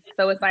SATs.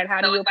 So it's like, how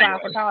do you apply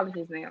for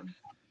colleges now?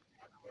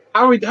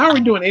 How are we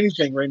doing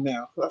anything right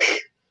now?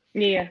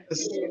 Yeah.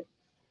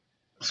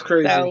 It's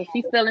crazy. So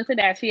she's still into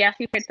that. She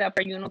actually picked up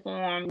her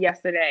uniform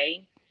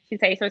yesterday. She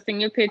takes her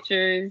senior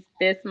pictures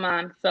this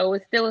month. So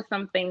it's still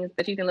some things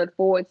that she can look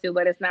forward to,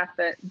 but it's not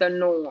the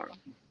norm.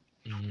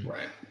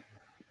 Right.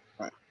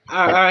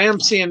 I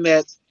am seeing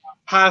that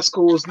high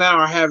schools now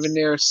are having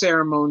their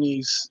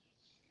ceremonies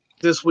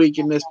this week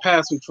and this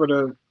past week for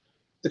the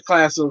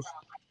class of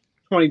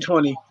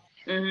 2020.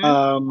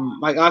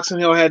 Like Oxon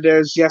Hill had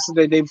theirs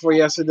yesterday, day before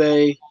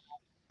yesterday.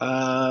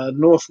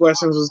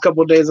 Northwestern's was a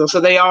couple of days ago. So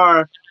they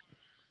are,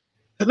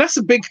 and that's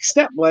a big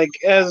step. Like,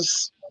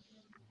 as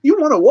you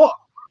want to walk.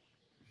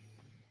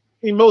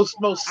 I mean, most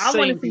I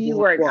want to see you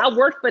work. I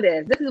work for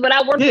this. This is what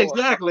I work for.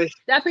 Exactly.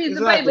 That piece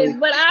of paper is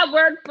what I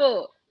work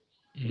for.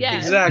 Yeah.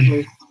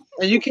 Exactly.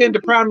 And you can't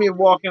deprive me of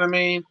walking. I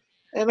mean,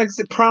 and like I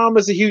said, prom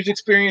is a huge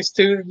experience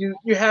too.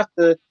 You have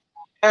to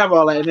have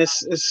all that, and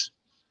it's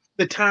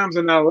the times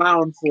are not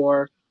allowing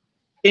for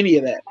any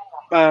of that.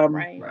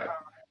 Right.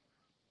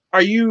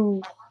 Are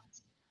you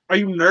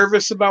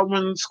nervous about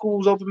when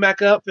schools open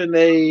back up and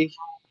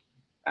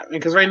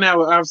because right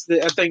now,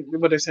 obviously, I think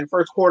what they're saying,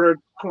 first quarter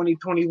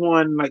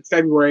 2021, like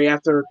February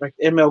after like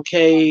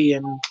MLK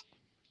and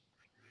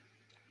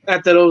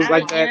after those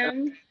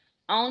that.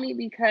 Only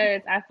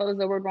because I feel as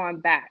though we're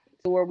going back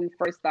to where we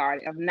first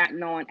started of not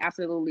knowing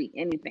absolutely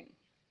anything.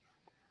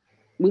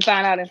 We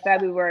found out in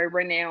February,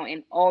 we're now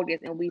in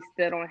August, and we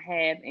still don't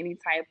have any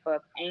type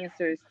of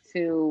answers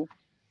to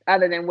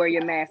other than wear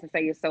your mask and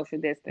say your social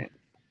distance.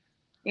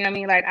 You know what I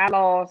mean? Like I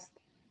lost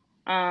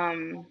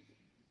I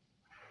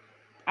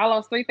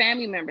lost 3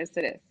 family members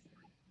to this.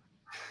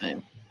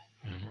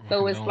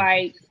 So it's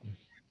like,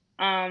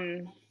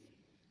 I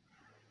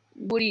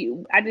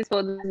just feel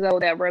as though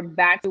that we're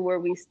back to where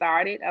we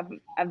started of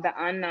the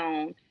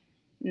unknown,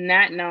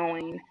 not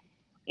knowing.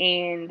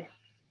 And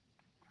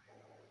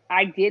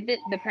I get that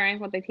the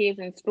parents want the kids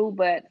in school,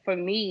 but for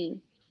me,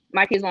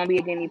 my kids won't be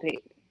a guinea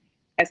pig.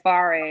 As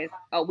far as,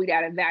 oh, we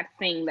got a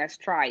vaccine, let's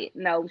try it.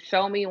 No,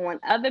 show me on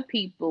other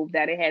people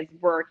that it has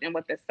worked and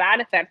what the side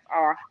effects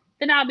are,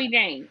 then I'll be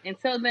game.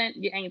 Until then,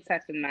 you ain't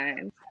touching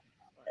mine.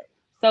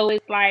 So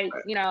it's like,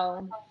 you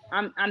know,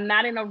 I'm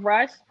not in a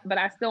rush, but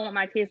I still want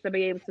my kids to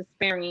be able to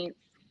experience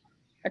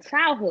a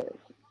childhood.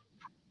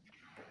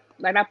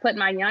 Like I put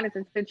my youngest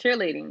into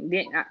cheerleading.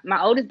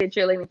 My oldest did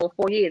cheerleading for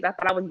 4 years. I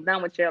thought I was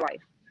done with cheer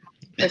life.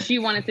 But she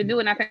wanted to do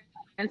it, and I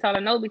couldn't tell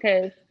her no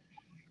because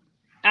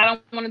I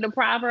don't want to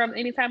deprive her of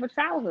any type of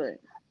childhood.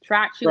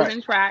 Track, she was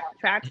in track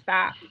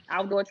stop,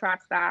 outdoor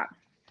track stop.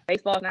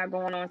 Baseball's not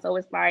going on. So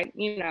it's like,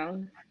 you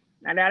know,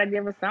 I got to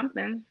give her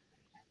something.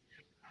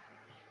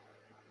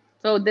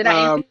 So did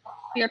I answer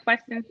your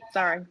question?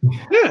 Sorry.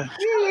 Yeah.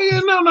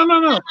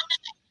 No.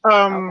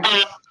 Okay.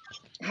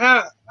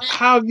 How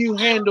have you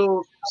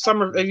handled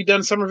summer? Have you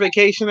done summer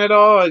vacation at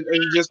all? Or have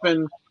you just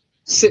been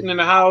sitting in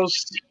the house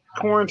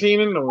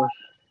quarantining, or?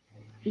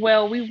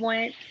 Well, we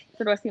went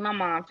to go see my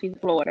mom. She's in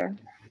Florida.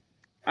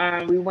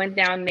 We went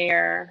down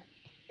there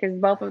because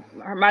both of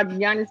my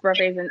youngest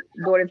birthdays and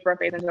daughter's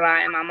birthdays in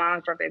July, and my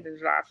mom's birthday's in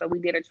July. So we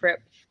did a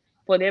trip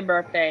for their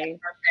birthday.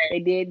 They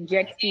did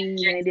jet ski and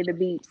they did the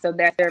beach. So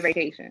that's their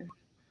vacation.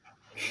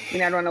 We're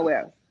not going nowhere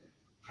else.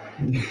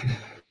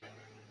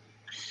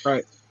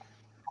 Right.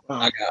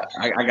 I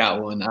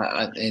got one.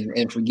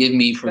 And forgive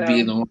me for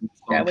being the one.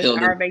 That was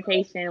our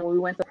vacation when we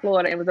went to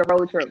Florida. It was a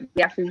road trip.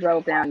 We actually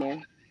drove down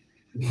there.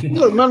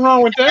 Look, nothing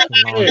wrong with that.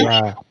 Nothing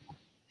wrong with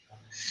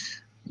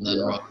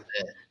that.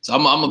 So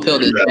I'm gonna peel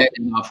this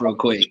off real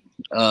quick,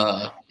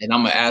 and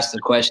I'm gonna ask the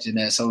question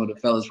that some of the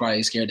fellas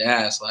probably scared to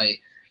ask.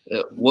 Like,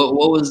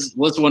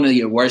 what's one of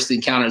your worst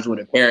encounters with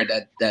a parent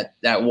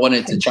that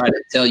wanted to try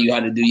to tell you how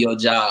to do your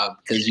job?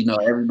 Because you know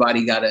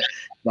everybody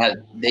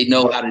they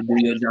know how to do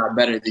your job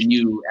better than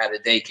you at a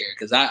daycare.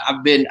 Because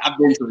I've been to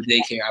a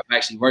daycare. I've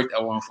actually worked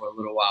at one for a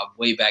little while,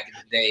 way back in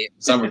the day, in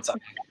the summertime.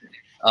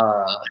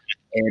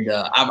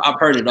 I've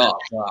heard it all.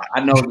 So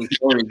I know the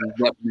story is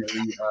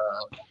definitely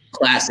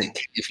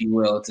classic, if you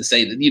will, to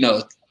say the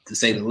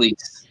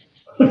least.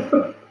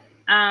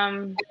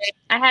 I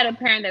had a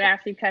parent that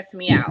actually cussed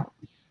me out.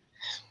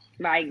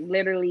 Like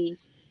literally,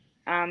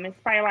 it's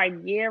probably like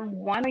year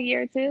 1 or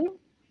year 2.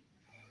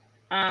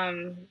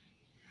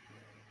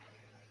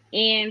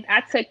 And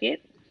I took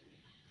it.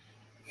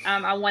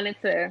 I wanted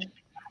to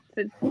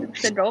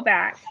go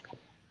back,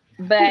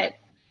 but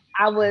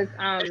I was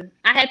I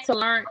had to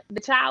learn.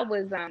 The child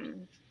was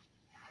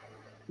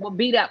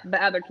beat up by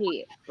other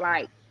kids.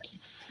 Like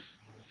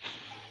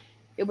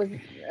it was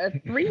a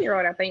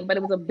 3-year-old, I think, but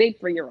it was a big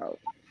 3-year-old.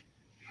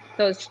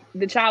 So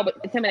the child would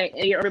intimidate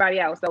everybody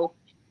else. So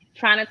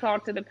trying to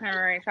talk to the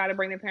parent, try to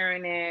bring the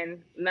parent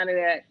in, none of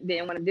that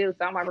didn't want to do.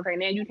 So I'm like, okay,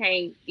 now you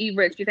can't eat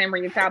rich. You can't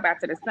bring your child back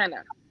to the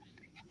center.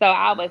 So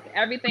I was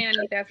everything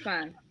underneath that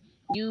sun.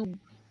 You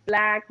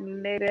black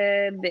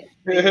nigga.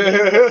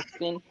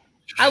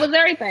 I was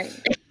everything,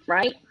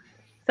 right?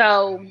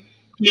 So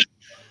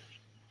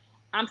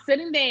I'm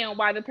sitting down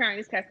while the parent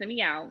is cussing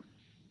me out.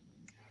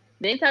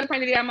 Then tell the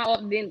parent to get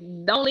out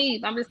then don't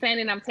leave. I'm just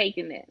standing, I'm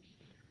taking it.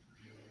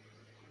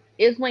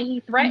 It's when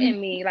he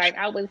threatened me, like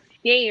I was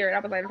scared. I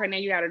was like, okay, now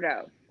you gotta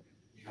go.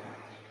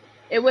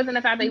 It wasn't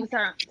the fact that he was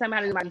telling me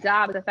how to do my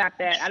job, it's the fact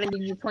that I didn't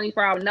give you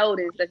 24-hour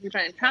notice that you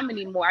couldn't come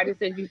anymore. I just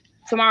said you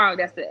tomorrow,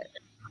 that's it.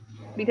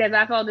 Because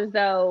I felt as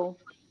though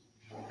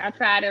I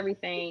tried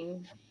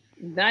everything,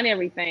 done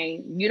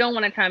everything. You don't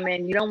want to come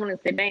in, you don't want to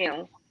sit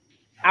down.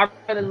 I'd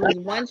rather lose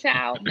one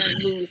child than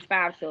lose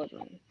 5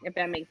 children, if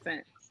that makes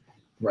sense.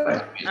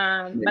 Right.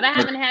 But I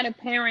haven't had a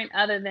parent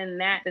other than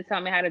that to tell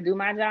me how to do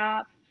my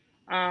job.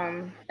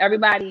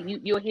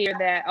 Everybody, you'll hear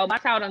that, oh, my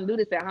child don't do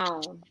this at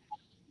home.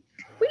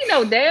 Well, you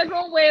know, they're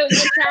going well,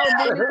 your child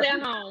do this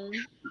at home.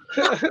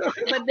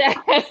 But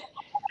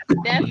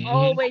that's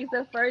always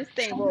the first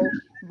thing. Well,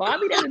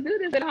 Bobby doesn't do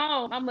this at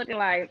home. I'm looking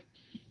like,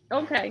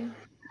 okay,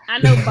 I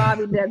know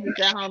Bobby does this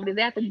at home.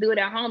 They have to do it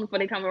at home before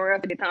they come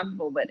around to get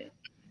comfortable with it.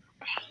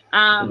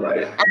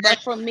 Right. But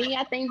for me,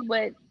 I think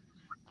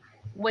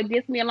what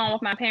gets me along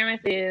with my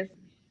parents is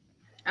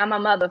I'm a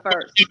mother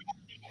first.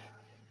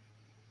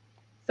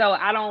 So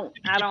I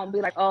don't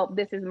be like, oh,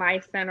 this is my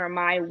center,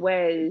 my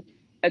way,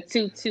 a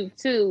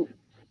 2-2-2.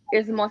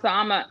 It's more so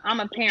I'm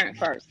a parent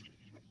first.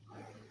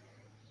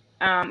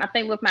 I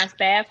think with my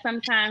staff,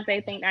 sometimes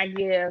they think I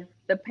give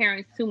the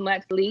parents too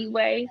much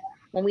leeway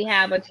when we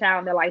have a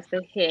child that likes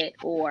to hit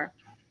or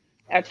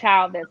a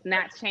child that's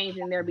not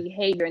changing their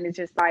behavior, and it's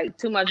just like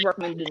too much work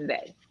for me to do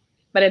today.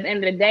 But at the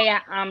end of the day,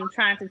 I'm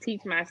trying to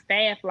teach my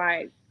staff,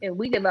 like, if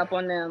we give up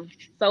on them,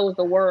 so is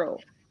the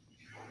world.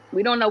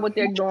 We don't know what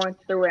they're going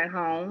through at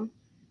home.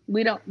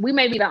 We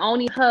may be the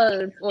only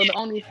hugs or the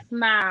only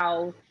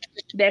smiles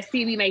that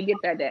CB may get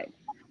that day.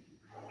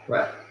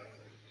 Right.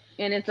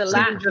 And it's a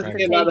lot to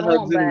take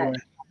on, but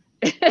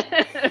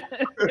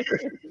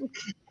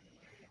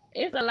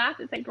it's a lot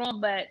to take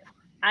on, but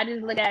I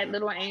just look at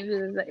Little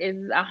Angels as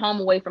a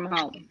home away from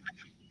home.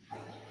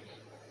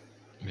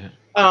 Yeah.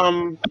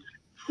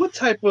 What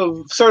type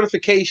of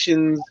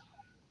certifications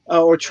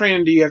or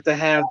training do you have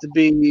to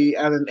be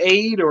as an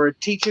aide or a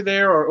teacher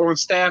there or on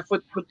staff?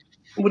 What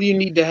do you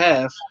need to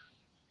have?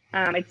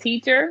 A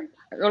teacher,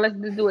 or let's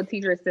just do a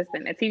teacher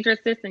assistant. A teacher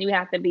assistant, you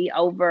have to be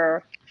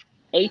over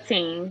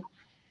 18.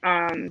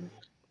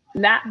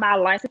 Not by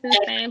licensing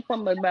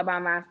standpoint, but by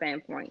my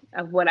standpoint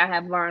of what I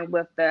have learned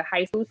with the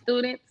high school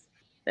students.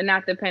 They're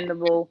not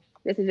dependable.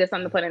 This is just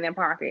something to put in their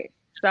pocket.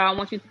 So I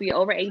want you to be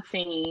over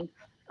 18.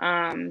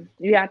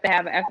 You have to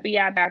have an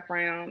FBI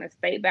background, a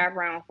state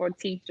background for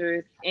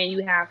teachers, and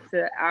you have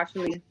to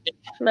actually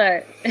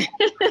look.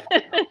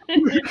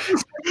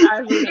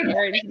 I was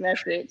heard this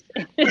message.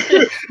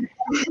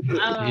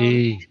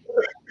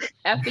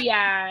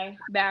 FBI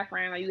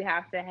background. You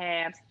have to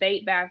have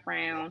state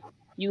background.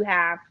 You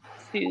have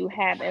to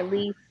have at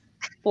least,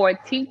 for a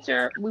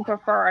teacher, we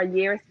prefer a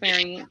year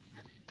experience.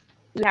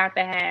 You have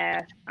to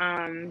have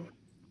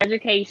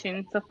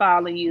education to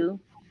follow you.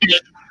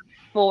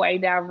 For a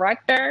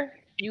director,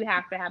 you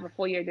have to have a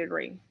 4-year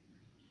degree.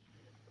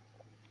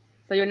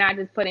 So you're not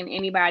just putting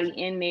anybody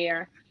in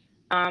there.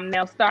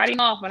 Now, starting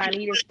off, when I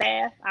needed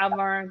staff, I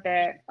learned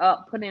that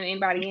putting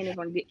anybody in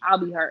I'll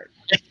be hurt.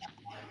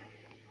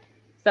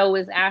 So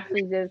it's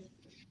actually just,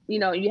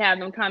 you have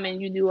them come in,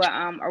 you do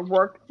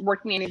a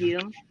working interview.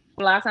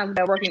 A lot of times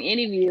that working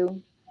interview,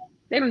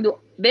 they're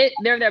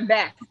their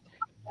best.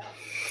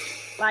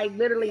 Like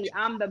literally,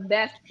 I'm the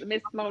best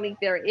Miss Monique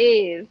there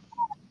is.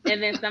 And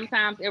then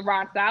sometimes it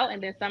rocks out,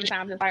 and then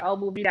sometimes it's like, oh,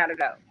 boo, you gotta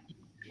go.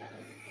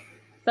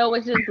 So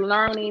it's just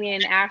learning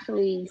and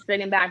actually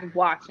sitting back and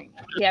watching.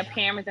 We have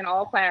cameras in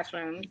all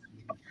classrooms.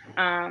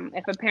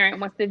 If a parent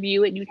wants to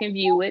view it, you can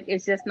view it.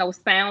 It's just no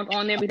sound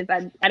on there because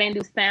I didn't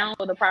do sound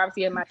for the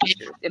privacy of my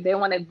teachers. If they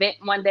want to vent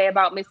one day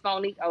about Miss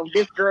Monique, oh,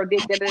 this girl did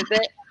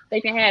that,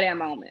 they can have that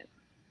moment.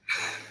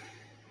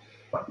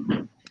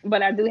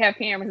 But I do have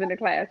cameras in the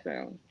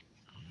classroom.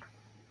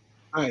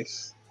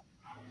 Nice.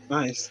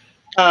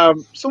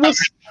 So what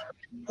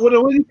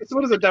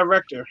is a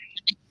director?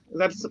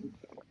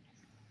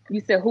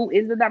 You said who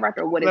is the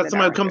director? What is that?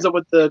 Somebody comes up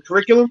with the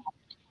curriculum.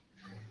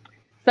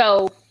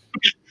 So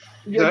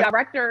your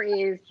director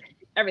is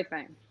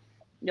everything: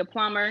 your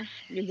plumber,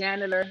 your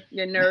janitor,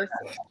 your nurse,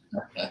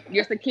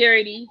 your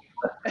security.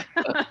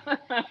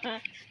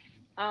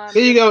 There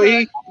you go,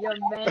 E. Your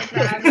van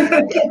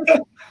driver.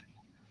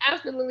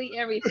 Absolutely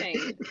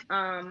everything.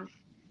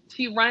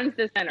 She runs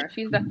the center.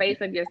 She's the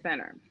face of your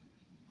center.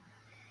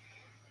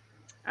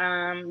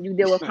 You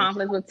deal with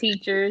conflicts with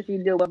teachers,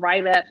 you deal with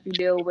write-ups, you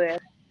deal with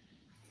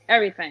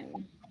everything.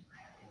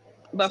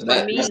 But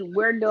for me,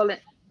 we're dealing.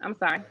 I'm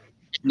sorry.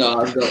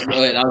 No, go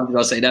ahead. I was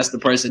gonna say that's the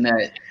person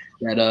that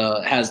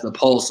has the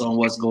pulse on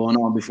what's going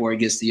on before it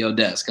gets to your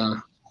desk, huh?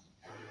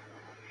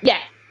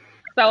 Yes.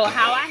 So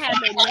how I have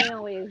it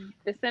now is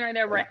the center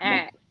that we're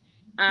at.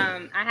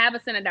 I have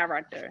a center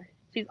director.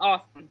 She's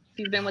awesome.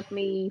 She's been with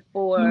me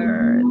for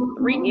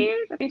 3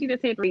 years. I think she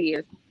just hit 3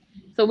 years.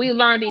 So we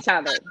learned each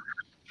other.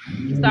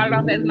 She started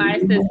off as my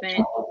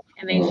assistant,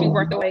 and then she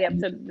worked her way up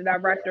to the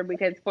director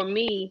because for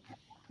me,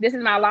 this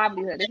is my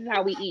livelihood. This is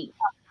how we eat.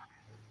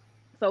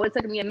 So it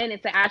took me a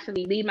minute to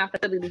actually leave my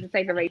facility to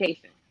take a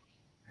vacation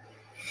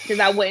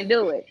because I wouldn't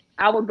do it.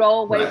 I would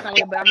go away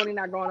somewhere, but I'm really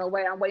not going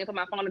away. I'm waiting for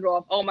my phone to go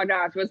off. Oh my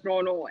gosh, what's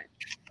going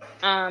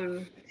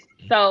on?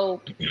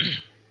 So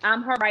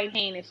I'm her right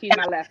hand and she's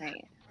my left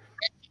hand.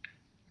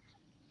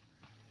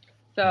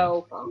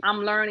 So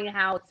I'm learning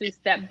how to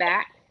step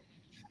back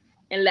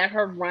and let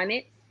her run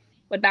it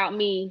without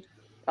me.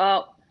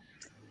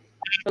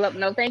 Philip,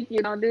 no, thank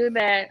you. Don't do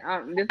that.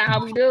 This is not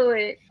how we do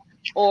it.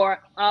 Or,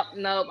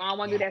 no, I don't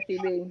want to do that,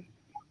 CB.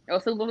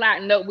 Or super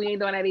flat. No, we ain't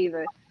doing that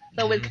either.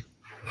 So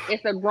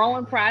it's a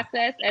growing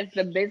process as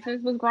the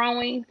business was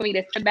growing for me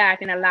to step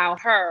back and allow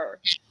her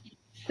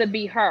to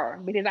be her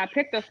because I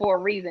picked her for a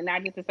reason,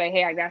 not just to say,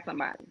 hey, I got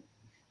somebody.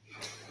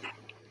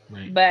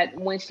 Right. But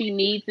when she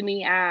needs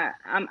me,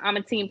 I'm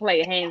a team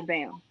player, hands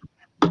down.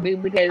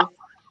 Because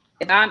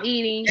if I'm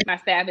eating, my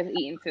staff is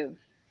eating too.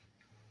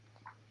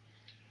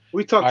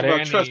 We talked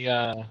about trust.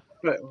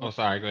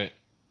 Sorry, go ahead.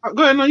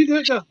 Go ahead. No, you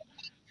good. Go.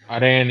 Are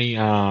there any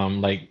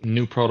like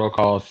new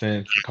protocols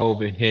since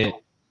COVID hit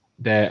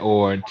that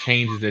or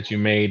changes that you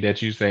made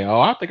that you say,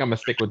 oh, I think I'm gonna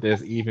stick with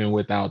this even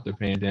without the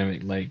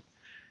pandemic? Like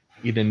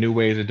either new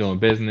ways of doing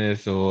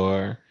business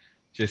or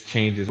just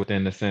changes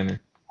within the center.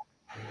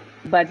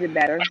 Budget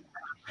better.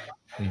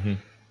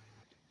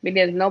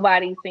 Because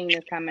nobody's seen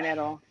this coming at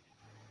all.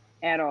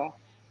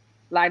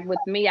 Like with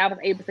me, I was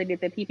able to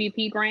get the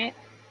PPP grant,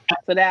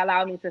 so that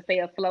allowed me to stay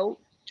afloat.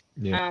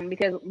 Yeah.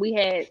 Because we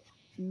had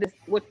this,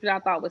 which I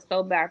thought was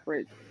so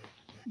backwards.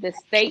 The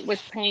state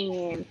was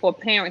paying for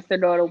parents to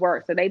go to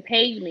work, so they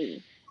paid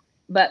me,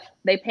 but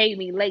they paid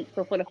me late.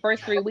 So for the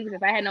first 3 weeks,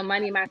 if I had no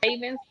money in my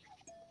savings,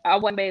 I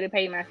wouldn't be able to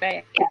pay my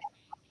staff.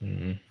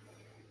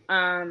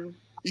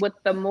 With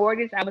the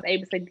mortgage, I was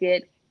able to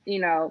get,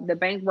 the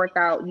bank worked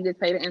out. You just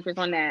pay the interest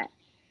on that.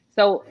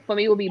 So for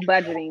me, it would be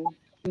budgeting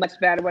much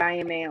better what I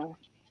am now.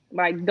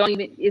 Like,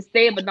 it's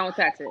there, but don't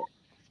touch it.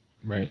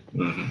 Right.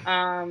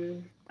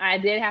 I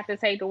did have to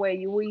take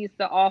away. We used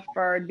to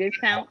offer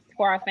discounts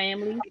for our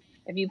families.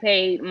 If you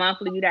paid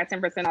monthly, you got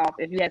 10% off.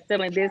 If you had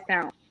sibling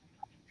discounts,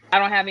 I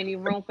don't have any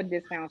room for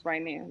discounts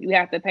right now. You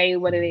have to pay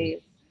what it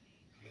is.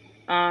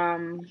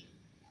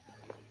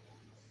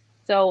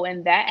 So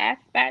in that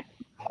aspect,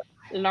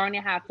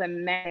 learning how to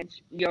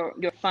manage your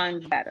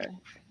funds better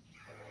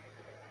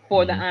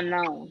for the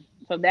unknown.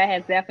 So that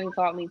has definitely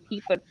taught me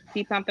keep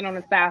something on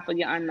the side for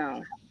your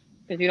unknown,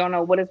 because you don't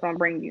know what it's going to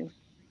bring you.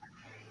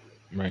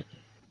 Right.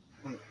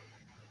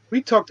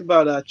 We talked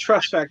about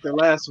trust factor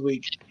last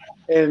week,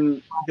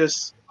 and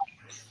just,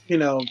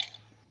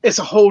 it's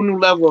a whole new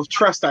level of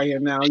trust out here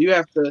now. You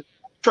have to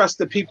trust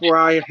the people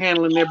out here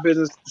handling their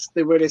business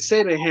the way they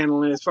say they're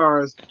handling it, as far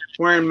as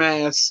wearing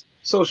masks,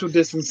 social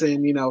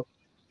distancing,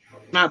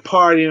 not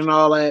partying and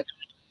all that.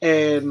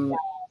 And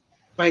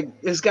like,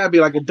 it's got to be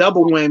like a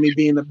double whammy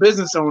being a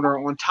business owner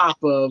on top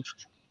of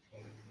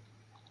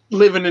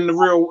living in the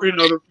real,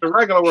 the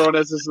regular world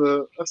as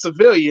a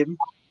civilian,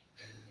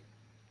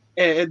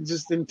 and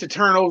to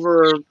turn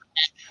over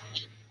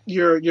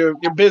your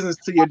business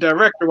to your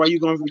director while you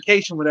go on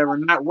vacation, whatever,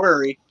 and not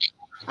worry.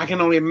 I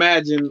can only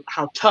imagine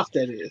how tough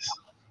that is.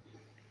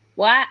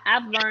 Well,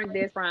 I've learned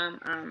this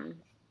from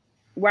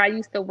where I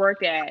used to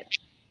work at.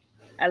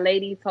 A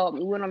lady told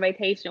me, we went on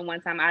vacation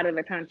one time out of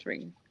the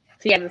country.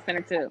 She has a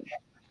center too.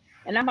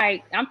 And I'm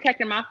like, I'm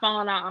checking my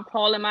phone out. I'm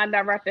calling my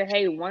director,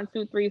 hey, 1,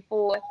 2, 3,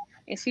 4.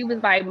 And she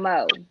was like,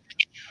 Mo,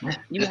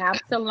 you have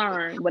to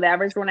learn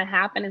whatever's going to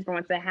happen is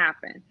going to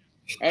happen.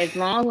 As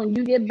long as when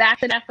you get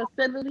back to that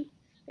facility,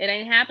 it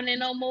ain't happening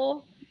no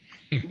more,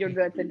 you're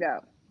good to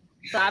go.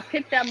 So I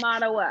picked that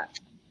motto up.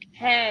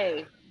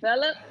 Hey,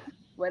 Philip,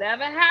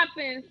 whatever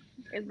happens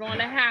is going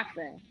to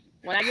happen.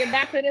 When I get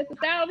back to this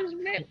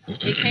establishment,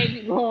 it can't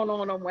be going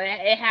on no more.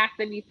 It has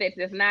to be fixed.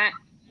 If not,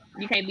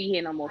 you can't be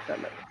here no more,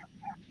 Philip.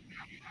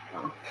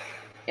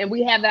 And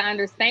we have that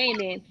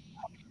understanding,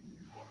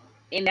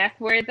 and that's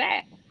where it's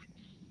at.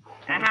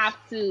 I have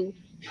to,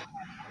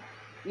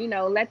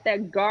 let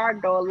that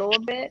guard go a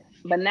little bit,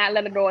 but not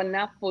let it go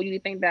enough for you to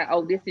think that,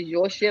 oh, this is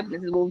your ship,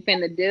 this is what we're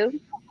finna do.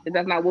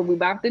 That's not what we're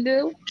about to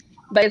do.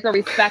 But it's a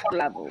respect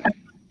level.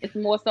 It's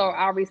more so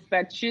I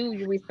respect you,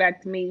 you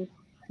respect me.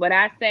 What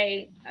I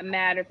say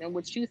matters and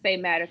what you say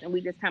matters, and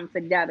we just come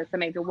together to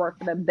make it work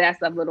for the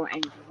best of Little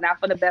Angels. Not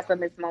for the best of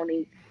Miss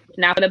Monique,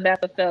 not for the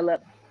best of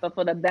Philip, but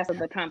for the best of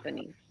the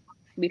company.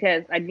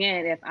 Because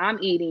again, if I'm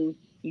eating,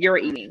 you're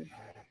eating.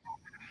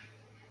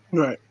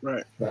 Right.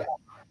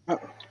 About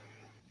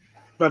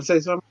to say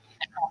something?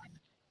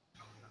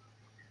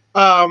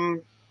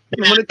 When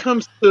it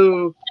comes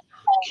to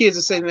kids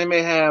that say they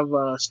may have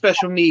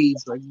special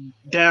needs, like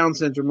Down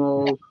syndrome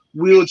or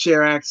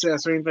wheelchair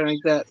access or anything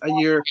like that, are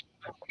your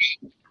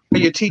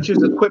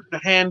teachers equipped to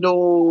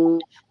handle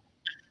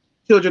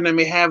children that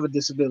may have a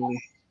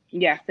disability?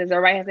 Yes, there's a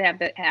right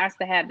has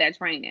to have that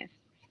training.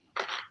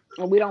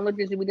 And we don't look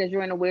at you because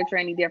you're in a wheelchair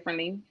any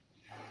differently.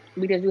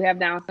 Because you have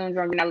Down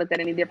syndrome, you're not looked at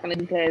any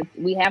differently, because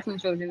we have some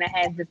children that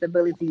have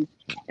disabilities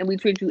and we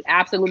treat you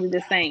absolutely the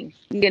same.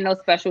 You get no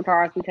special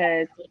cards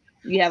because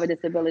you have a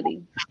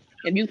disability.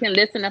 If you can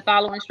listen and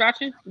follow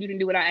instructions, you can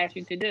do what I ask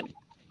you to do.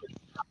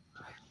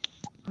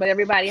 But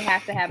everybody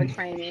has to have a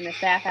training, and the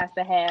staff has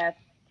to have a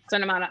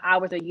certain amount of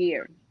hours a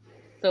year.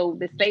 So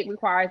the state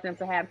requires them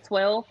to have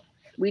 12.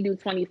 We do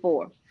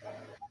 24.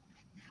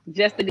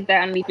 Just to get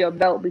that underneath your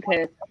belt,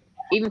 because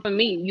even for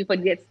me, you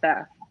forget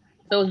stuff.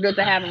 So it's good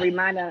to have a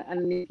reminder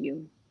underneath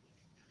you.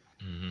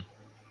 Mm-hmm.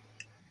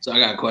 So I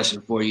got a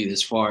question for you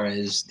as far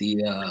as the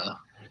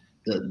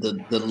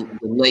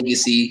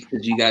legacy,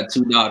 because you got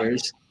 2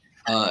 daughters.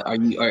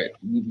 Do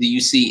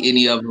you see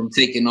any of them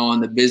taking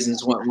on the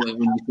business when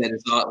you said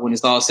when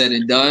it's all said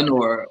and done,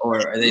 or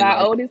are they?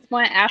 My oldest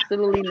one,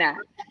 absolutely not.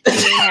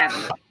 She ain't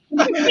having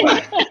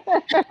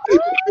it.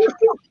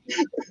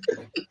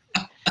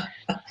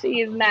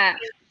 She is not.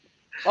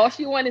 All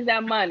she wants is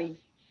that money.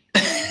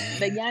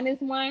 The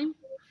youngest one,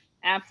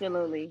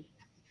 absolutely.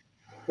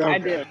 Okay. I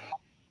do.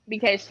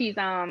 Because she's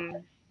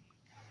a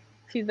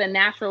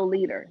natural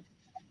leader.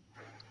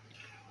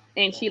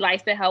 And she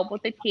likes to help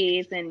with the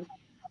kids, and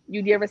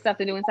you give her stuff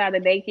to do inside the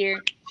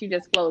daycare, she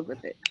just flows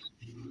with it.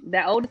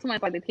 The oldest one,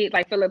 like the kids,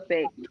 like Philip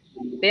said,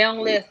 they don't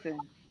listen.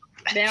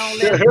 They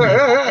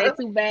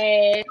too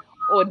bad.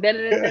 Or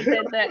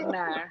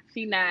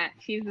Nah,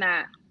 she's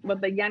not.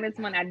 But the youngest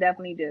one, I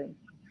definitely do.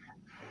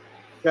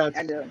 That's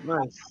I do.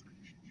 Nice.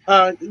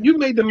 You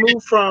made the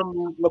move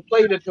from La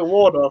Plata to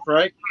Waldorf,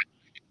 right?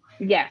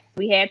 Yes,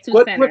 we had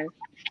 2 centers.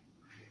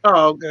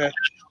 Okay.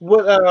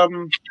 What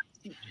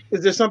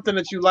is there something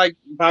that you like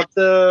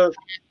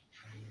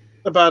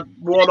about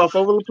Waldorf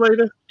over La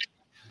Plata?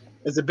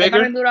 Is it bigger?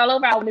 If I could do it all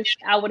over, I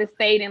would have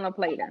stayed in La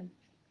Plata.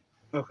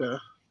 Okay.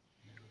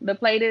 The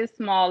plate is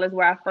small is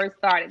where I first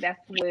started. That's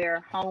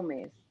where home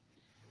is.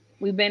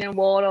 We've been in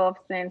Waldorf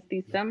since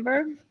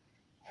December.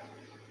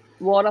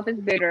 Waldorf is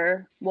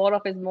bigger.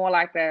 Waldorf is more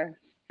like the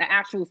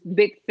actual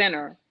big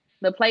center.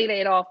 The plate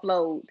it all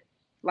flowed.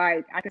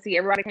 Like I could see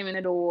everybody came in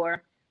the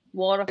door.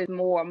 Waldorf is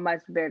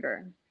much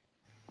bigger.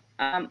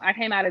 I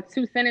came out of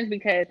 2 centers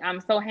because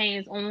I'm so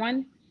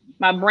hands-on.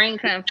 My brain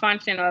couldn't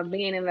function of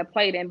being in the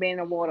plate and being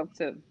in Waldorf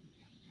too.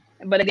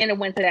 But again, it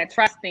went to that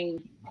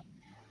trusting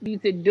you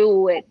to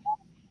do it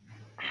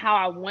how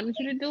I wanted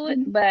you to do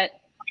it, but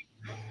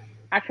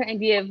I couldn't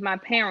give my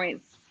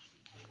parents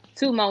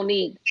 2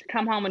 Monique to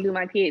come home and do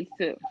my kids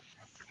too.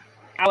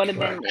 I would have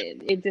been,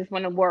 it just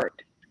wouldn't have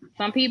worked.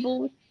 Some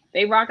people,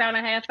 they rocked out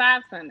and had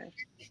 5 centers,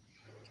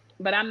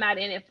 but I'm not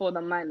in it for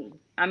the money.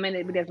 I'm in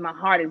it because my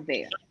heart is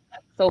there.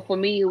 So for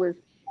me, it was,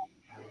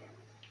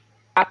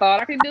 I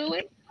thought I could do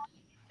it,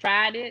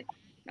 tried it.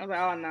 I was like,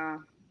 oh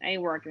no,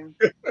 ain't working.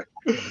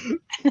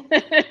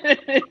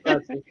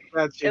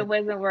 Gotcha. It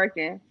wasn't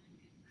working.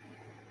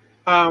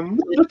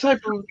 What type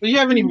of, do you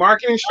have any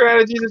marketing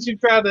strategies that you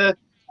try to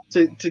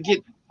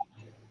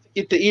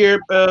get the ear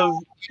of,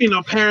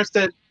 parents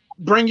that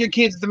bring your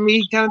kids to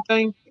me kind of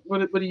thing?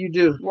 What do you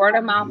do? Word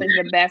of mouth is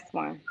the best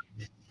one.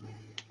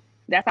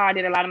 That's how I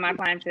did a lot of my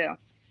clientele.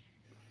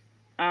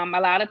 A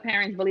lot of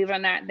parents, believe it or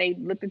not, they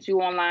look at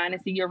you online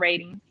and see your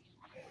ratings.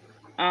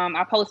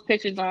 I post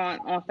pictures on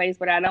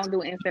Facebook. I don't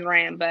do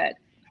Instagram, but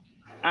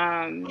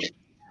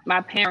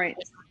my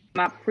parents,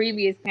 my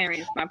previous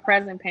parents, my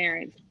present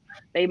parents,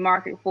 they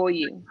market for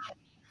you.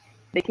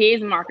 The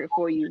kids market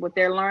for you, what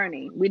they're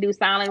learning. We do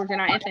sign language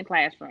in our infant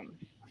classroom.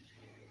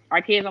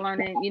 Our kids are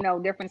learning,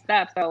 different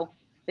stuff. So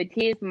the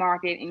kids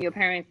market and your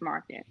parents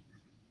market.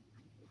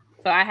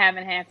 So I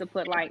haven't had to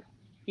put when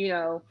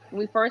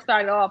we first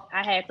started off,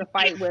 I had to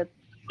fight with,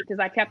 because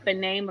I kept the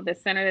name of the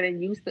center that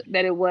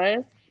it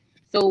was.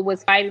 So it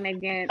was fighting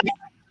against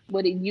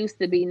what it used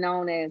to be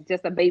known as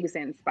just a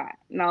babysitting spot.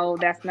 No,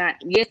 that's not.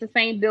 Yes, the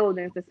same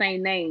building, it's the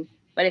same name,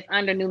 but it's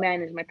under new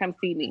management. Come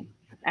see me.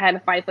 I had to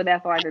fight for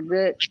that for like a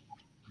good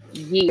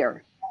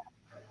year.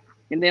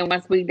 And then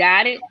once we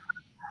got it,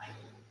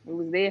 it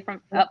was there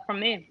from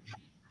there.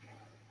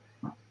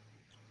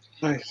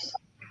 Nice.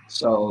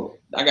 So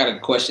I got a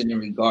question in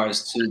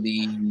regards to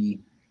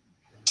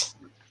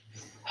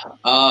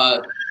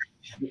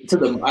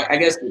I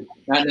guess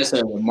not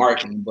necessarily the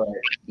marketing, but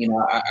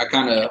I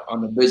kind of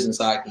on the business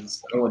side,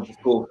 because I went to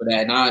school for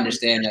that, and I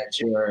understand that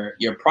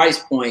your price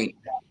point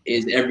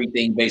is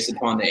everything based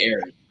upon the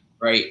area,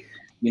 right?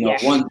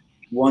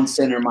 One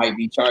center might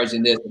be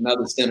charging this,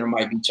 another center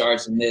might be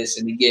charging this,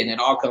 and again, it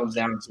all comes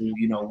down to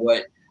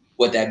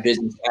what that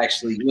business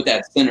what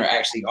that center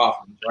actually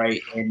offers,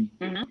 right? And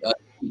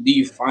do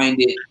you find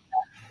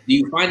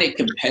it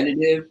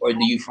competitive, or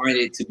do you find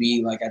it to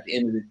be like at the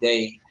end of the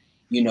day,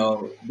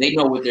 they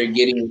know what they're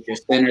getting with your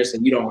center, so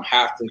you don't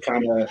have to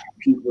kind of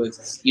compete with,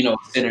 a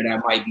center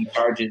that might be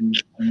charging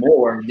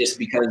more just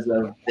because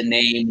of the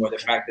name or the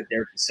fact that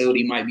their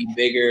facility might be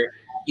bigger.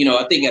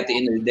 I think at the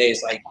end of the day,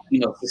 it's like,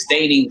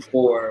 sustaining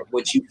for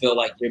what you feel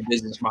like your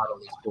business model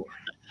is for.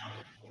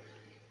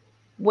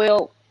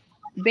 Well,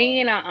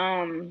 being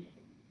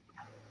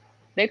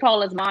they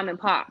call us mom and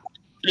pop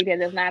because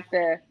it's not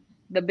the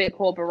big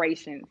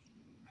corporations.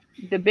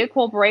 The big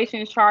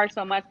corporations charge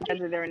so much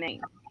because of their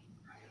name.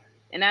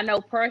 And I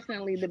know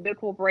personally, the big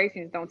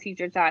corporations don't teach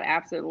your child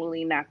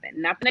absolutely nothing.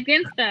 Nothing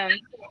against them.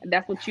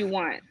 That's what you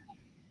want.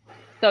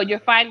 So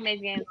you're fighting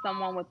against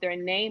someone with their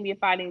name. You're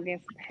fighting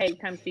against, hey,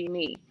 come see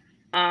me.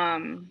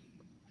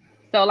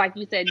 So like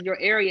you said, your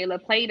area, La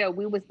Plata,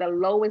 we was the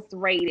lowest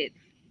rated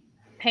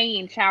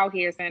paying child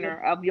care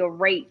center of your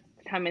rate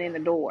coming in the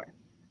door.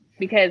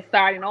 Because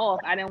starting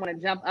off, I didn't want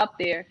to jump up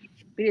there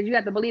because you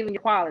have to believe in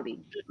your quality,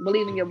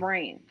 believe in your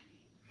brand.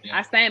 Yeah.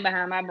 I stand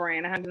behind my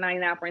brand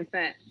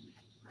 199%.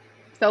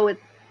 So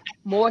it's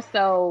more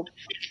so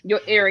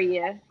your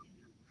area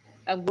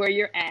of where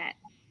you're at.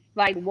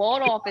 Like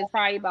Waldorf is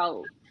probably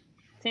about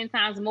 10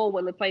 times more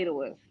what La Plata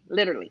was,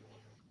 literally.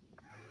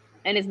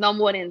 And it's no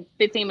more than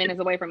 15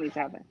 minutes away from each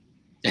other.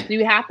 So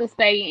you have to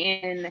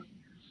stay in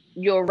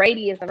your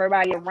radius of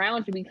everybody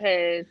around you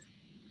because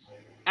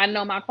I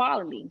know my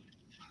quality.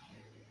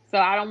 So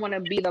I don't want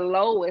to be the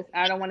lowest.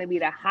 I don't want to be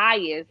the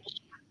highest.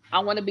 I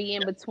want to be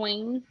in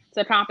between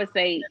to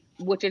compensate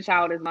what your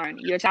child is learning.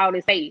 Your child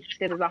is safe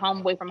because it's a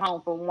home away from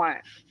home for one.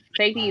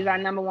 Safety is our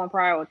number one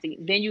priority.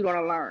 Then you're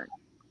going to learn.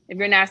 If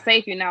you're not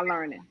safe, you're not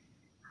learning.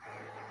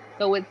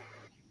 So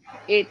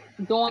it's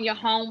doing your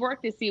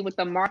homework to see what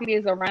the market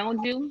is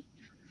around you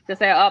to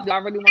say, oh, do I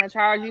really want to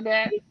charge you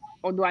that?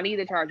 Or do I need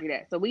to charge you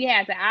that? So we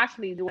had to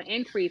actually do an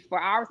increase for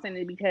our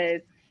center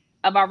because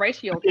of our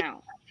ratio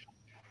count.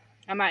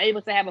 I'm not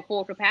able to have a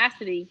full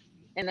capacity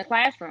in the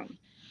classroom.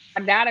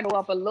 I got to go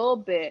up a little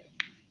bit.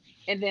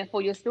 And then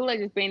for your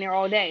students just being there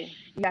all day,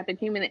 you got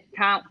to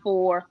count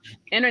for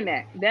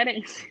internet.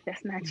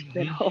 That's not cheap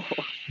at all.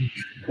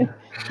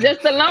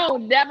 Just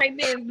alone, that right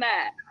there is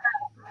not.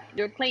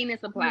 Your cleaning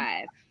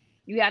supplies,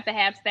 You have to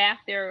have staff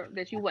there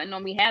that you wouldn't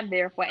normally have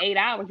there for 8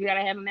 hours. You got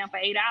to have them there for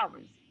 8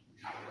 hours.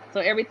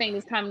 So everything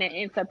is coming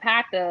into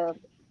pack of,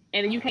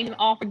 and you can't even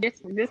offer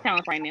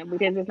discounts right now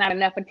because there's not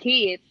enough for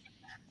kids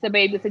to be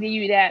able to give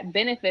you that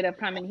benefit of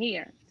coming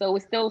here. So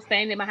it's still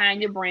standing behind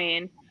your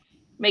brand,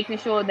 making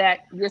sure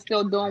that you're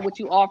still doing what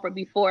you offered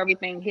before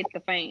everything hit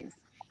the fans.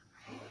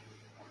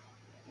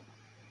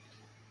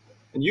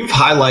 And you've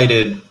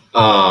highlighted,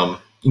 a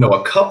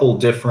couple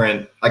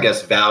different, I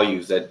guess,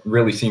 values that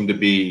really seem to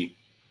be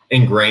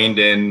ingrained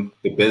in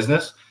the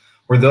business.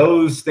 Were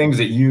those things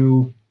that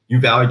you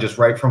value just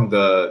right from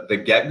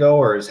the get-go,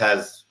 or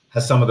has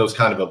some of those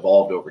kind of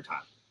evolved over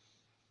time?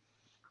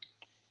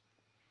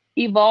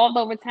 Evolved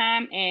over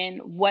time,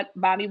 and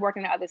by me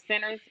working at other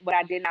centers, what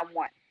I did not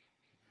want.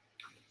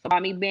 So by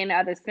me being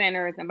at other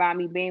centers and by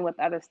me being with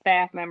other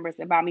staff members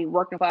and by me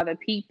working for other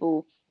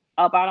people,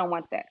 I don't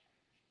want that.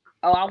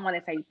 I want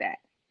to take that.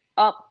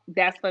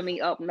 That's for me.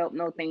 Nope,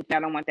 no thanks. I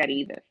don't want that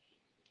either.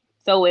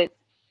 So it's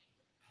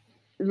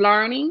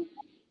learning,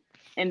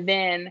 and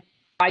then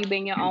by you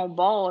being your own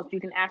boss, you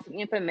can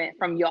actually implement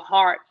from your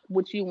heart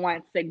what you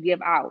want to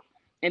give out.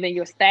 And then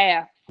your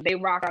staff, they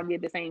rock out,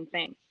 give the same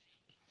thing.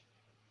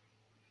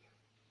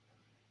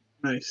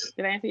 Nice.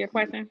 Did I answer your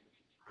question?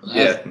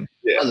 Yeah.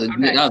 That was a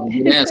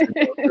good answer.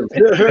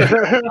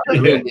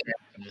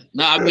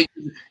 No, I mean,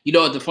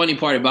 the funny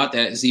part about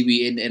that,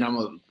 CB,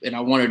 and I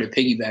wanted to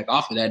piggyback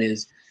off of that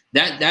is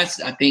that's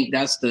I think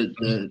that's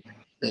the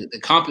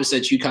compass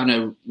that you kind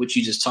of what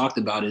you just talked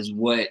about is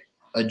what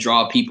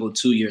draw people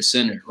to your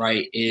center,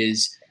 right?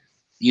 Is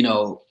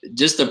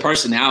just the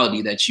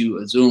personality that you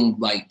assume,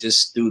 like,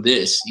 just through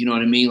this, you know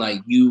what I mean?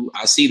 Like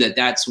I see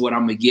that's what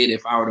I'm gonna get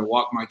if I were to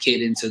walk my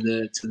kid into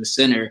the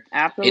center.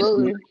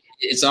 Absolutely.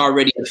 It's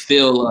already a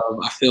feel of,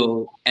 I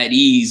feel at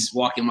ease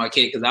walking my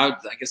kid. Cause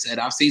like I said,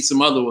 I've seen some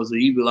other ones where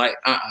you'd be like,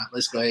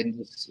 let's go ahead and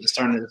let's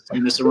turn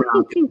this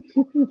around. I don't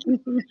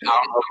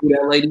know who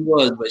that lady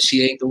was, but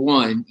she ain't the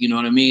one, you know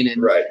what I mean? And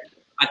right.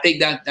 I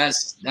think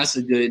that's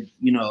a good,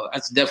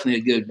 that's definitely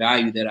a good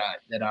value that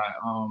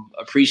I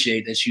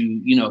appreciate that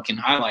you can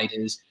highlight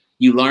is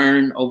you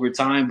learn over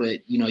time, but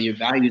your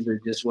values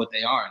are just what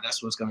they are.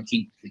 That's what's going to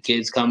keep the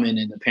kids coming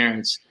and the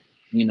parents,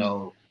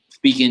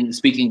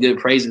 speaking good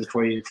praises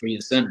for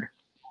your center.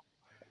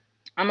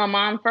 I'm a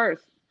mom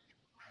first.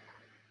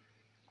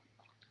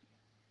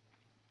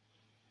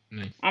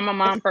 Nice. I'm a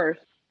mom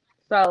first.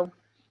 So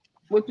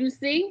what you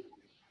see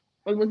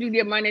is what you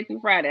get Monday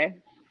through Friday.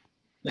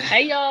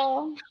 Hey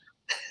y'all,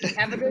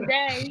 have a good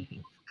day.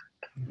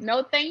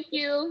 No, thank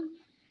you.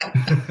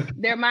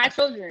 They're my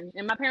children,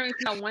 and my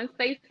parents know once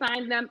they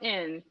sign them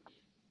in,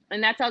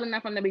 and I tell them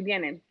that from the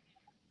beginning.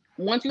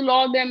 Once you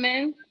log them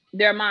in,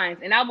 they're mine,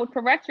 and I will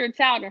correct your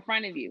child in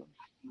front of you.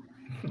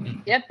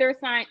 If they're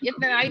not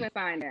even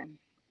signed in,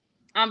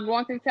 I'm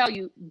going to tell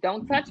you,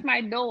 don't touch my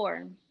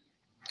door.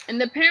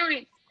 And the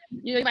parents,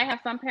 you might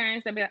have some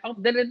parents that be like, oh,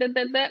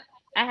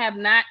 I have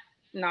not,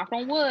 knock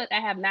on wood,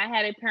 I have not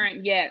had a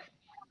parent yet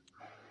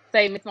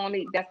say, Miss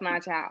Monique, that's my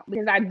child,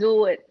 because I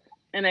do it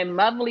in a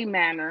motherly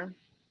manner,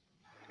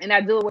 and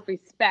I do it with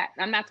respect.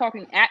 I'm not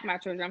talking at my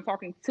children, I'm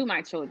talking to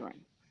my children.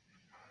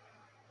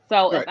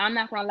 So right. If I'm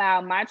not going to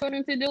allow my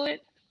children to do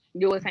it,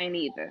 yours ain't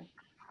either.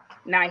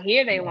 Now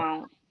here they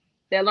won't.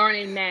 They're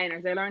learning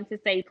manners. They're learning to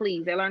say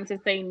please. They're learning to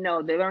say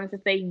no. They're learning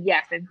to say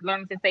yes. They're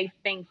learning to say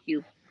thank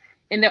you.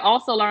 And they're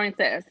also learning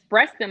to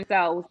express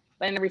themselves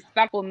in a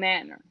respectful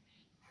manner.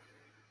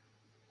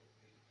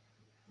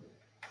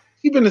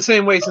 You've been the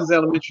same way since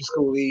elementary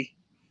school, E.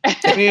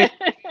 You've been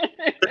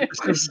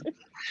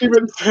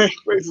the same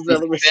way since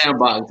elementary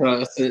school.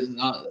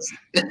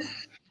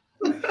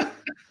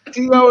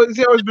 He's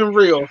always been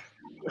real.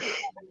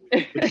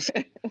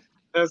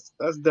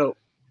 That's dope.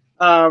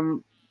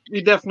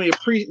 You definitely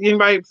appreciate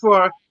anybody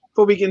before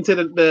we get into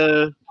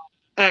the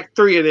act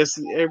 3 of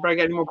this. Everybody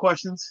got any more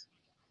questions?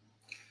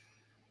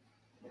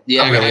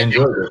 Yeah, I really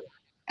enjoyed it.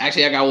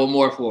 Actually, I got one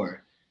more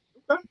for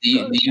her.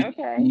 Do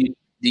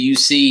you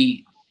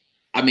see?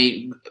 I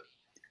mean,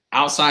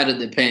 outside of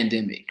the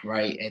pandemic,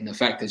 right, and the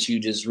fact that you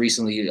just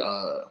recently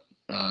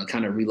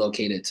kind of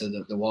relocated to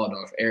the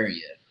Waldorf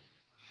area,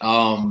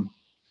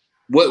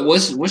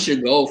 what's your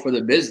goal for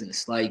the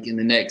business? Like in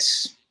the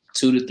next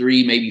 2 to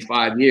 3, maybe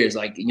 5 years,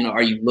 like,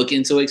 are you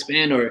looking to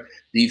expand, or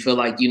do you feel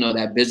like,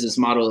 that business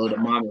model of the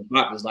mom and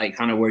pop is like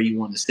kind of where you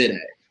want to sit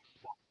at?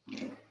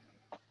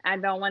 I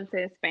don't want to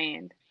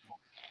expand.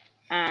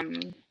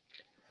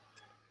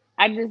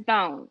 I just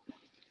don't,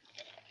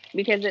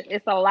 because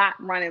it's a lot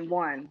running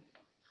 1,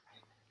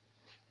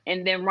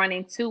 and then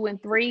running 2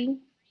 and 3.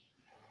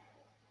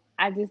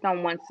 I just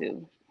don't want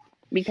to,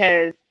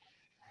 because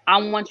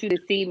I want you to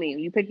see me.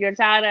 You pick your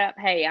child up,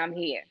 hey, I'm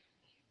here.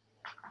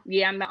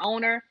 Yeah, I'm the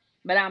owner,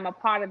 but I'm a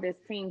part of this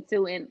team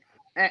too. And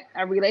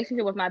a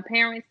relationship with my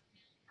parents,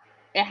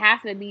 it has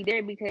to be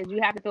there because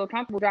you have to feel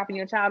comfortable dropping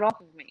your child off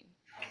of me.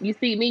 You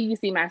see me, you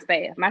see my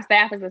staff. My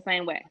staff is the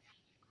same way.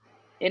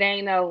 It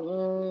ain't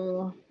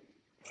no,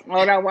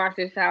 I watch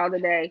this child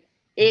today.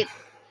 It's,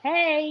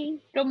 hey,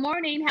 good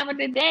morning, have a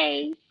good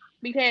day.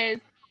 Because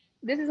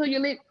this is who you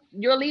live.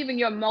 you're leaving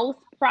your most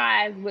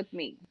prize with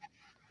me.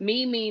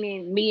 Me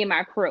meaning me and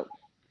my crew.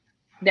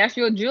 That's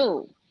your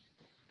jewel.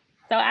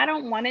 So I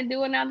don't want to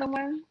do another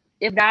one.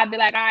 If God be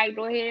like, all right,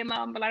 go ahead,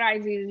 Mom, but like, all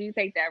right, Jesus, you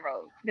take that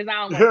road. Because I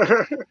don't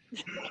want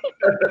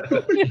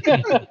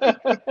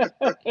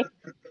to.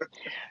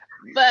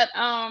 But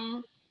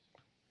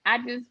I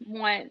just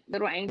want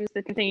Little Angels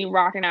to continue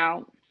rocking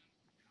out,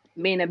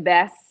 being the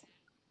best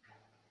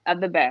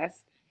of the best,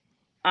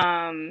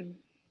 and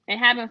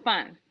having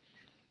fun.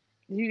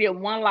 You get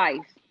one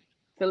life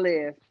to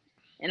live,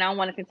 and I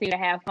want to continue to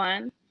have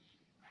fun.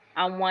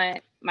 I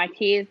want my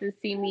kids to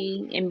see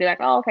me and be like,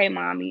 "Oh, okay,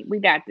 mommy, we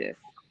got this."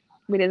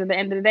 Because at the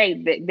end of the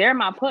day, they're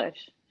my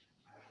push.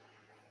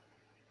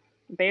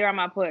 They are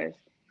my push.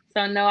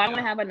 So no, I want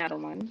to have another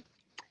one.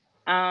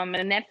 In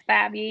the next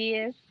 5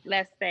 years,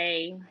 let's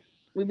say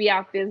we be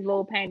out this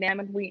little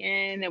pandemic we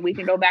in, and we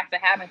can go back to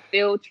having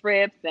field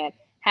trips and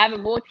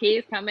having more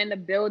kids come in the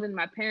building.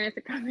 My parents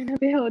to come in the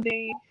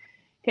building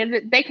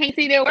because they can't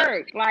see their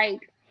work.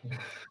 Like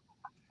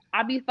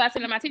I be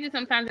fussing at my teachers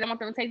sometimes, and I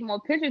want them to take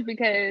more pictures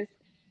because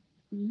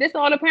this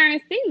all the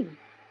parents see.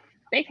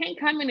 They can't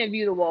come in and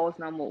view the walls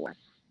no more.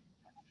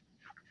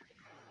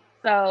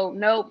 So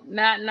nope,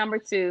 not number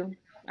 2.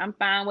 I'm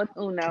fine with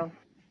Uno.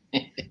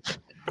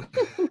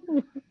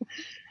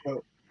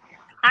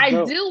 I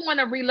do want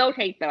to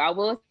relocate though. I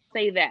will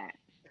say that.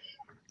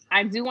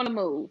 I do want to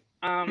move.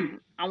 I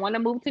want to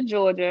move to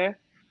Georgia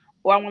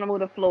or I want to move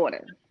to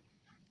Florida.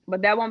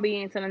 But that won't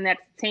be until the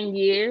next 10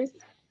 years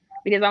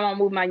because I won't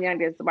move my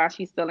youngest while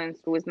she's still in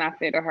school. It's not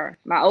fair to her.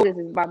 My oldest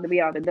is about to be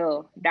out the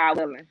door, God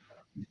willing.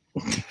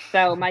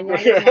 So my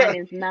youngest one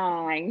is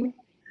 9.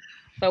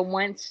 So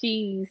once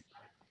she's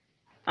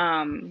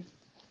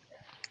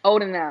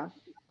old enough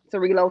to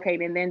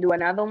relocate and then do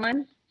another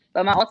one.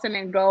 But my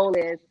ultimate goal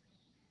is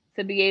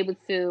to be able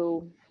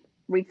to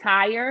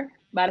retire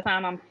by the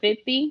time I'm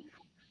 50.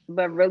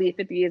 But really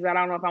 50 years, I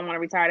don't know if I want to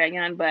retire that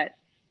young, but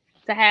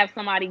to have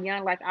somebody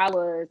young like I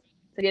was,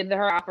 to give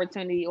her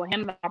opportunity or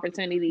him the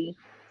opportunity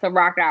to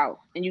rock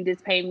out. And you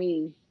just pay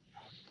me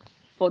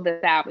for the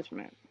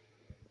establishment.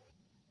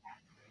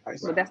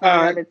 So that's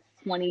another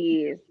 20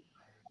 years.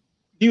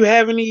 Do you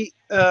have any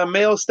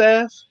male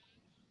staff?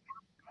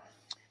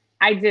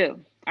 I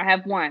do. I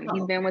have one.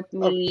 He's been with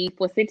me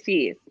for 6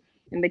 years,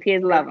 and the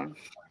kids love him.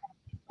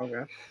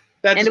 Okay.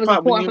 And it was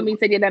important for me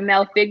to get a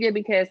male figure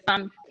because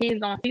some kids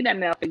don't see that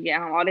male figure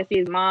at home. All they see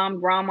is mom,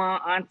 grandma,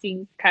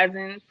 aunties,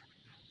 cousins.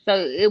 So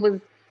it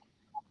was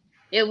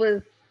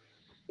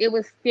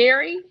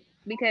scary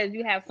because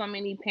you have so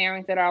many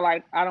parents that are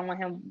like, I don't want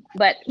him,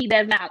 but he's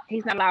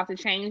not allowed to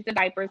change the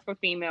diapers for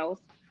females.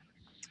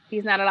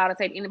 He's not allowed to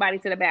take anybody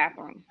to the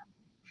bathroom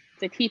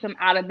to keep him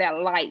out of that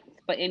light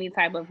for any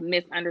type of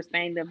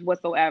misunderstanding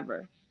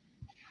whatsoever.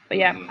 But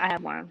yeah, I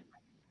have one.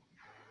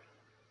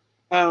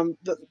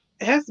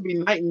 It has to be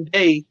night and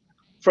day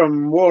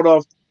from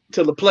Waldorf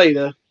to La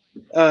Plata.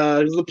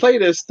 La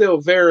Plata is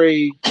still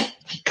very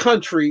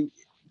country,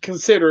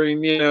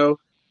 considering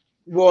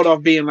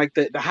Waldorf being like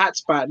the hot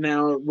spot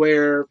now,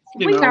 where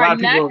a lot of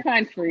people not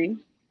country.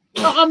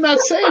 No, I'm not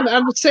saying that.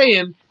 I'm just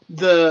saying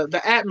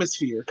the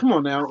atmosphere. Come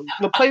on now,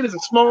 La Plata is a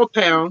small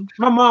town.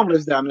 My mom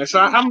lives down there, so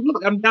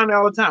I'm down there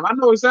all the time. I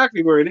know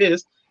exactly where it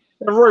is.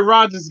 Roy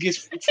Rogers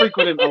gets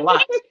frequented a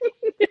lot,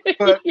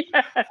 but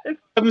yes.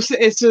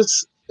 It's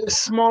just a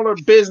smaller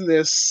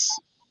business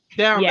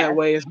down that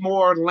way. It's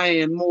more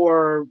land,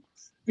 more.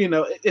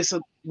 It's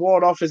a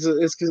Waldorf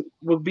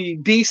would be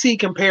DC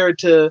compared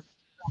to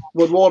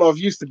what Waldorf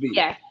used to be.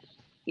 Yeah.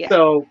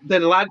 So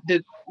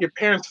did your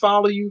parents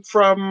follow you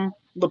from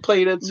La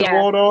Plata to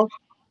Waldorf?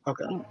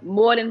 Okay.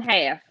 More than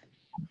half.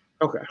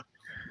 Okay.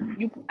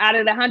 Out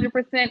of the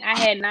 100%, I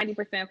had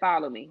 90%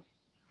 follow me.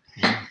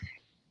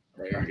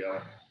 There you go.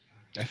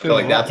 I feel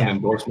like that's an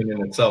endorsement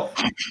in itself.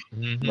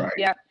 Mm-hmm. Right.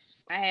 Yep.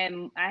 I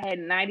had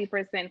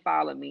 90%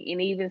 follow me,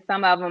 and even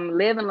some of them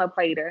live in La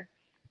Plata,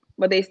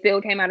 but they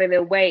still came out of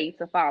their way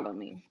to follow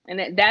me,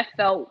 and that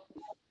felt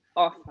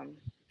awesome.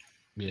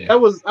 Yeah. I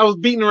was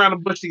beating around the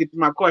bush to get to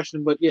my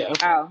question, but yeah.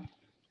 Oh.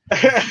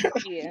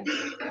 Yeah.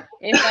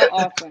 It felt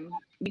awesome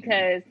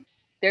because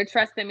they're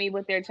trusting me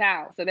with their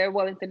child, so they're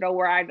willing to go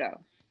where I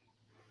go.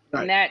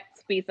 Right. And that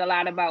speaks a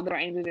lot about Little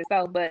Angels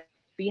itself. But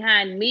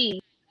behind me,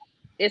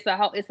 it's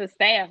a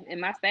staff, and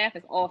my staff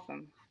is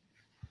awesome.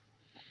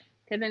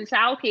 Because in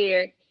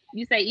childcare,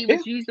 you say you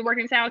used to work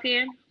in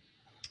childcare?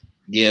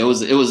 Yeah, it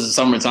was a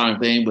summertime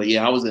thing, but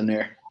yeah, I was in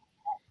there.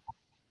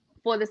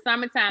 For the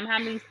summertime, how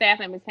many staff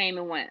members came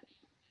and went?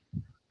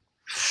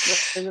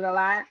 Was it a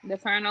lot? The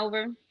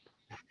turnover?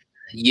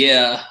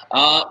 Yeah.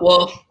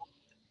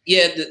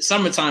 The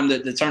summertime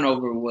the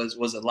turnover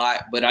was a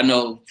lot, but I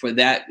know for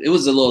that it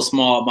was a little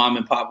small mom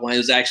and pop one. It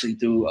was actually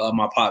through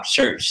my pop's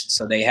church,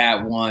 so they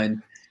had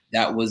one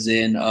that was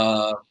in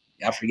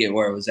I forget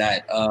where it was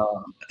at. I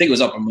think it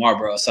was up in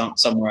Marlboro,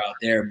 somewhere out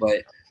there.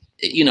 But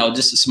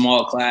just a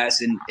small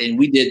class, and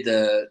we did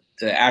the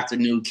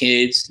afternoon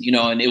kids,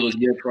 and it was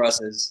good for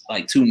us as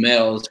like 2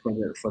 males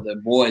for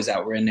the boys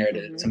that were in there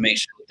to make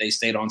sure that they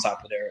stayed on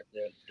top of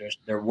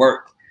their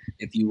work.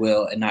 if you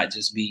will, and not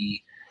just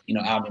be,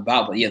 out and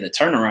about. But yeah, the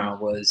turnaround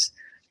was,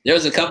 there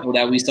was a couple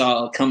that we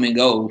saw come and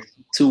go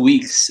 2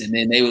 weeks, and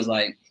then they was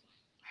like,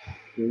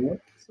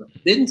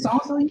 didn't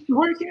so-and-so used to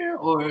work here?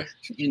 Or,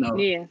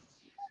 Yeah.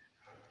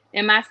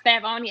 And my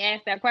staff only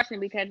asked that question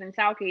because in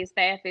childcare,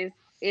 staff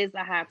is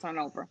a high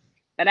turnover.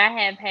 But I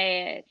have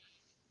had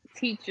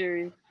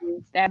teachers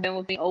that have been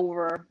with me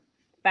over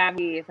 5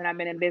 years, and I've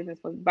been in business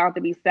for about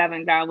to be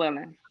 7, God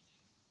willing.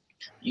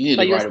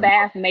 So your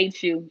staff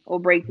makes you or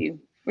break you.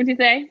 What'd you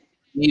say?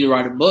 You need to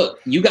write a book.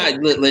 You got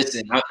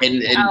listen, and like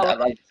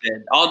I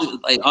said,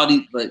 all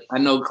these. But I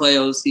know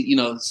Cleo's,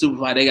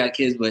 Superfly, they got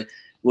kids, but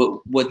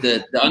what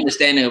the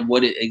understanding of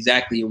what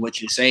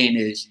you're saying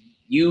is,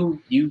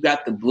 you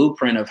got the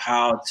blueprint of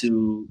how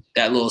to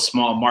that little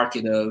small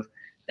market of.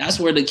 That's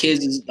where the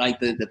kids is like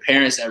the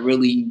parents that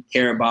really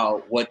care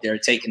about what they're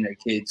taking their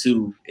kid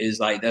to is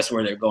like, that's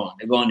where they're going.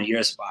 They're going to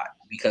your spot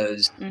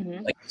because, like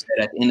you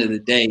said, at the end of the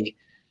day,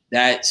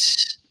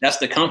 that's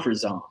the comfort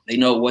zone. They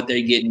know what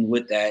they're getting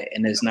with that,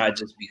 and it's not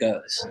just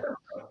because.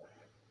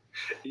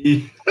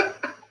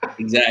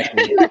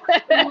 Exactly.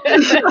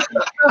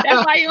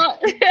 That's why you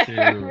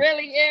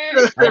really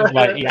is. I was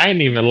like, I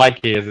didn't even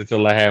like kids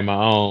until I had my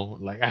own.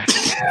 Like,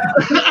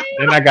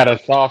 then I got a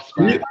soft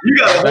spot.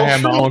 I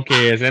had my own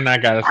kids, and I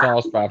got a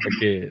soft spot for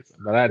kids.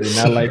 But I did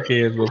not like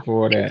kids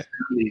before that.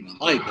 They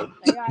are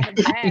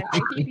the best.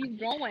 They keep you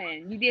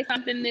going. You did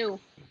something new.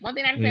 One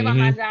thing I can say about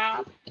my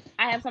job,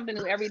 I have something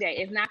new every day.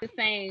 It's not the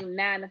same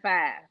 9 to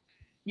 5.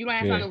 You don't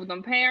have something with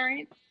them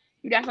parents.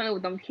 You got something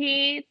with them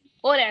kids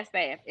or that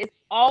staff. It's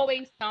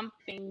always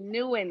something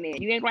new in there.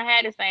 You ain't gonna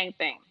have the same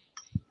thing.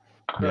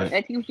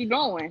 That keeps you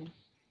going.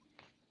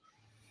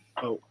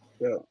 Oh,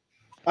 yeah.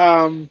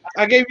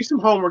 I gave you some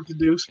homework to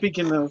do.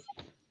 Speaking of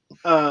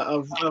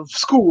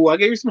school, I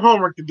gave you some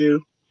homework to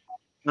do.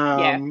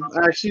 I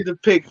asked you to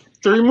pick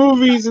 3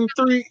 movies and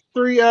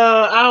three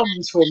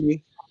albums for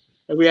me.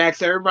 And we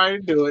asked everybody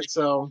to do it.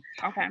 So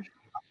okay.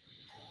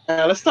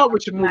 Let's start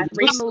with your movies.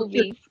 My 3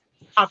 movies.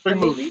 Top 3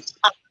 movies.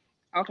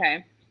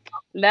 Okay.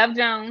 Love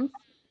Jones,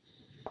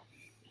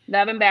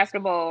 Love and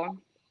Basketball,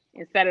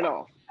 and Set It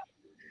Off.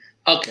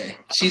 Okay,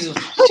 she's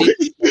good.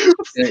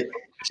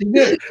 She's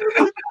good.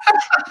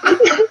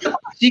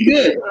 She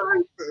good.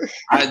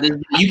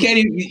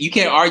 You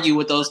can't argue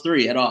with those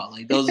 3 at all.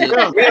 Like those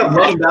are. We have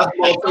Love and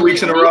Basketball 2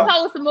 weeks in a row. You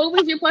post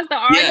movies, you're supposed to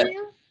argue. Yeah.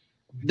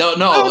 No.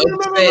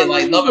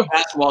 Love and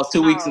Basketball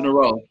 2 weeks in a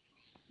row.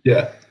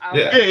 Yeah.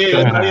 Yeah.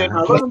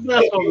 Love and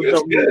Basketball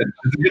is good.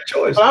 It's a good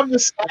choice. But I'm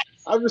just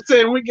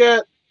saying we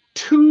got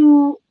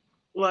 2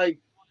 like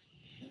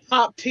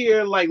top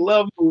tier like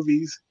love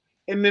movies,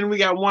 and then we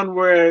got one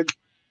where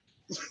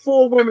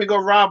 4 women go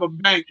rob a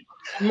bank,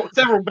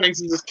 several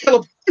banks, and just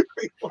kill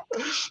people.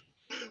 But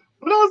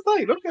I was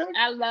like, okay.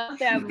 I love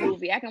that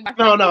movie. I can watch.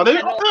 No,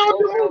 they're all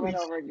over and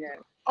over again.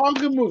 All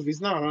good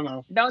movies.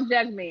 No. Don't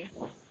judge me.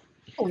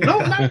 Oh, no.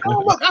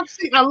 Look,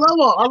 I love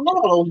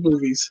all those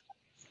movies.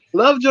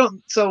 Love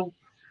Jones. So,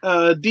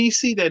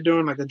 DC, they're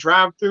doing like a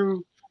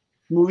drive-through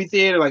movie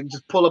theater, like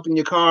just pull up in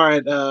your car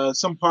at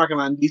some parking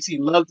lot in DC.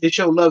 They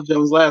showed Love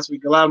Jones last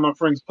week. A lot of my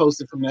friends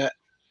posted from that.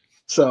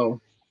 So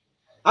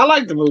I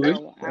like the movie.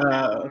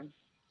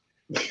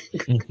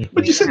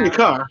 But you sit in your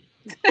car.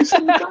 You sit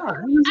in your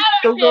car.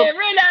 I don't care.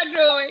 We're not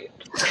doing.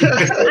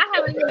 I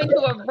haven't even been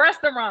to a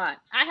restaurant.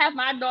 I have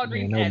my daughter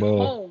at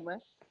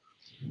home.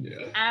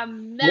 Yeah.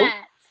 I'm not.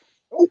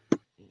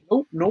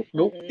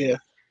 Nope. Yeah.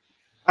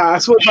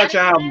 So what about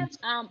your albums?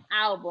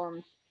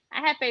 Albums.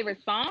 I have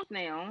favorite songs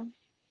now.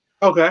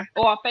 Okay.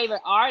 Or a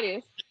favorite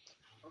artist.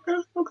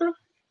 Okay.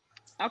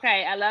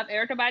 Okay, I love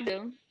Erykah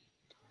Badu.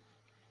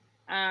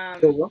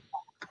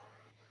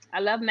 I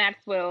love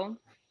Maxwell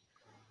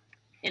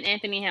and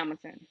Anthony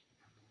Hamilton.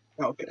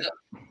 Okay.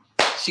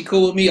 She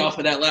cool with me off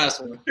of that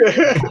last one.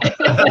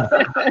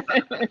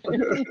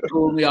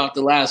 Cool with me off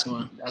the last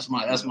one. That's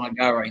my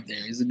guy right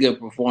there. He's a good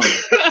performer.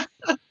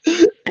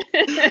 He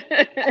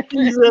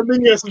said,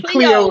 "Then you some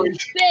Cleo."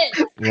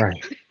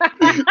 Right.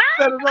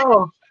 Set it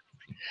off.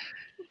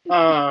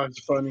 It's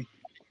funny.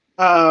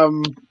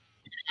 All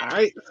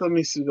right, so let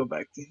me see. Go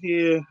back to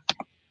here.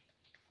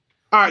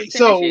 All right,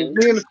 so me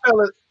and the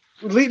fellas,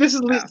 this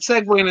is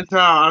segueing into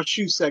our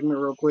shoe segment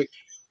real quick.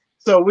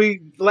 So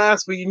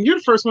last week, and you're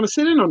the first one to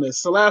sit in on this.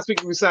 So last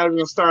week we decided we're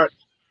gonna start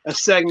a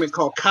segment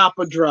called Cop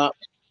or Drop.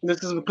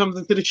 This is what comes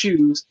into the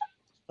shoes.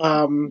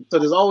 So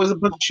there's always a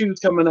bunch of shoes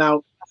coming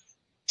out,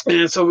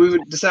 and so we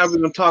would decide we're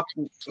gonna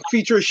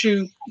feature a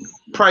shoe,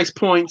 price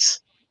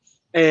points,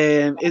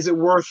 and is it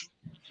worth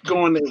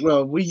going to,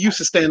 well, we used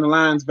to stand in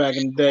lines back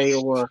in the day,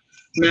 or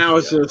now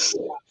it's just,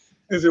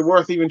 is it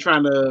worth even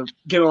trying to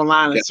get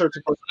online and search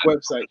for the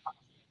website?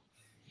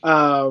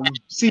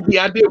 CB,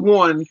 I did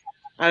one.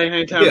 I didn't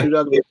have time to do the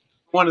other one.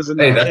 One is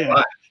enough. Hey, that's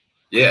fine.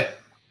 Yeah.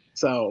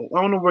 So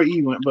I don't know where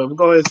E went, but we'll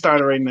go ahead and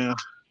start it right now.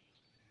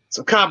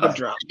 So Cop or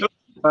Drop.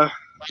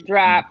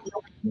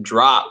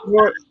 Drop.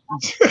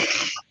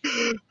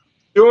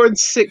 Jordan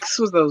 6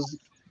 was those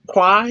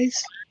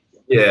Quais?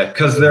 Yeah,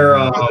 because they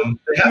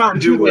have to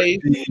do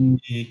with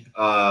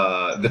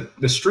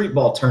the street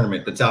ball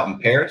tournament that's out in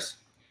Paris.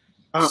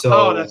 That's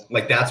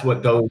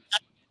what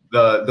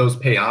those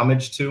pay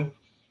homage to.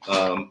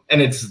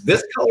 And it's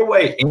this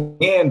colorway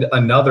and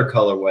another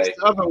colorway.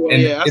 I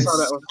saw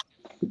that one.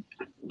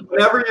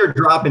 Whenever you're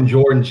dropping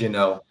Jordans, you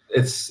know,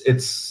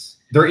 it's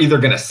they're either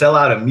going to sell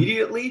out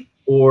immediately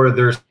or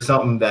there's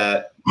something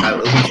that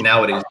at least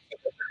nowadays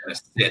they're going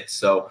to sit.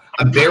 So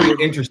I'm very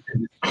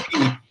interested to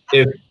see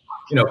if,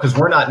 you know, because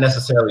we're not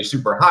necessarily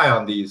super high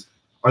on these.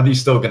 Are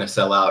these still going to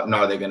sell out, and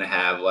are they going to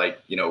have,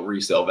 like, you know,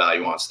 resale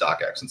value on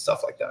StockX and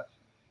stuff like that?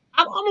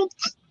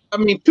 I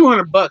mean,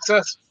 $200.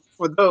 That's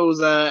for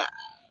those.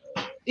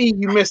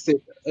 You missed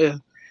it.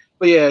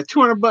 But yeah,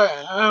 $200.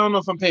 I don't know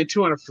if I'm paying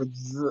 $200 for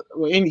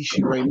any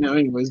shoe right now,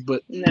 anyways.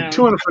 But no.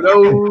 $200 for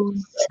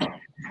those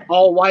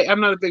all white.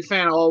 I'm not a big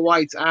fan of all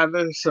whites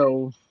either.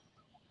 So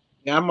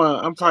yeah, I'm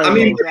probably. I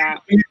mean, when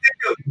you think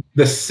of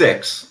the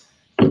 6,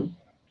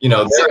 you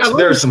know,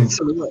 there's some.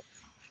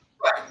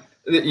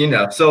 You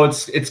know, so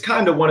it's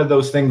kind of one of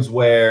those things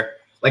where,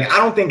 like, I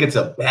don't think it's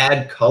a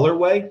bad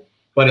colorway,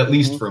 but at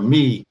least for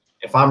me,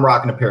 if I'm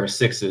rocking a pair of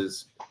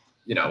 6s,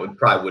 you know, it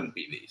probably wouldn't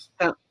be these.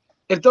 Now,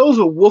 if those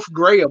were wolf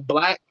gray or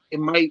black, it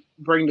might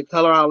bring the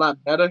color out a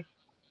lot better.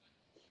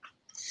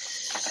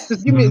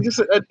 Just give me just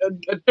a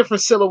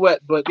different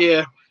silhouette, but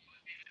yeah.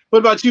 What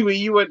about you?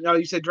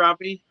 You said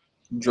drop E?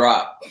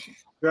 Drop.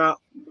 All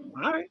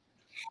right.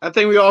 I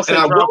think we all said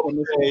drop on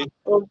this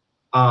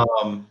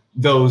one.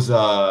 Those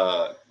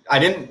I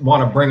didn't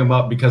want to bring them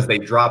up because they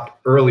dropped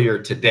earlier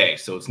today,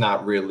 so it's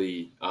not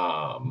really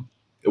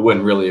it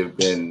wouldn't really have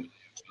been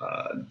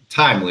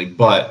timely,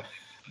 but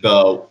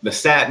the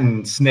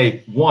satin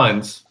snake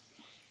ones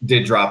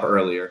did drop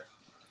earlier,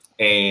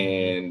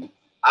 and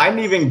I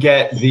didn't even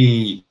get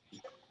the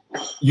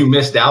you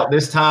missed out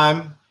this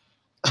time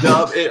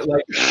dub. It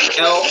was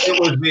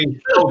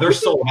they're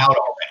sold out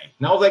already,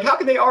 and I was like, how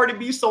can they already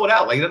be sold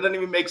out? Like, that doesn't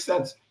even make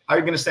sense. How are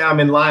you gonna say I'm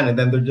in line and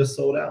then they're just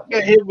sold out?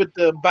 Get hit with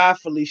the bye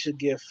Felicia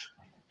gift.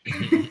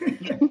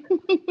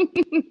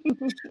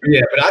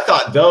 Yeah, but I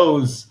thought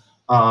those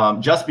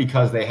just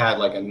because they had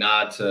like a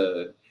nod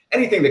to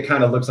anything that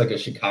kind of looks like a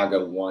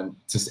Chicago one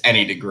to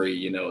any degree,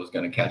 you know, is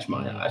going to catch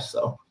my eye.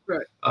 So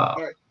right.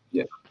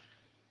 Yeah.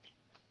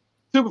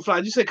 Superfly,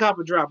 did you say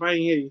copper drop? I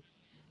didn't hear you.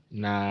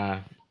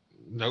 Nah.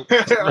 Nope. We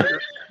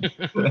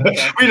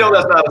know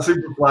that's not a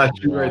Superfly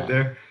shoe right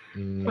there.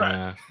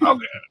 Nah. Right.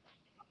 Okay.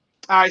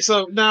 All right,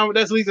 so now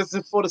that leads us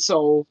to For the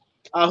Soul.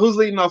 Who's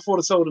leading off For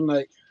the Soul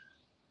tonight?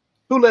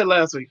 Who led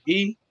last week?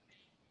 E?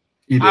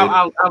 He did.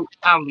 I'll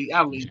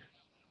lead.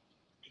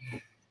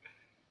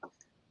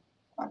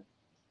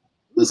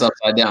 It's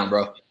upside down,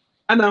 bro.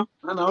 I know.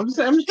 I'm just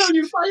showing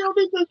you the fire.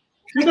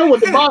 You know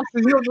what the box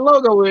is, you know what the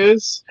logo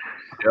is.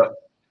 Yep.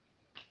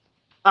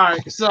 All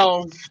right,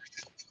 so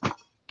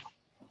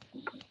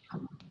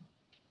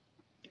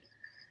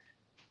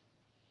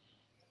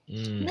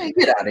Man,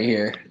 get out of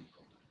here.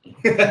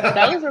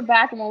 Those were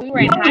back when we were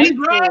in high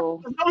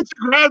school. Is that what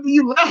you grabbed and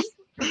you left?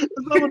 Is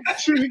that what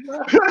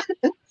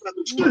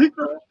the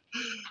grabbed?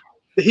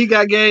 He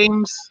got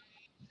games.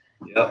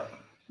 Yep.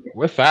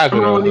 What size are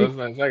those?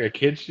 It's like a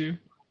kid's shoe?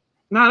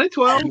 Nah, they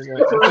 12.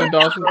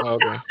 Dawson? Oh,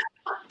 okay.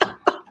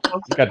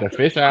 You got the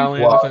fish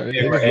island. Wow.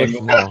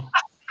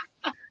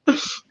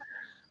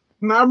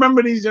 No, I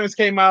remember these joints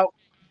came out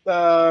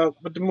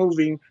with the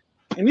movie,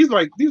 and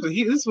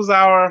this was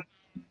our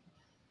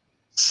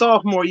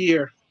sophomore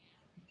year.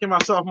 Came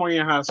out sophomore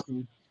year in high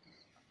school.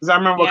 Because I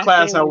remember what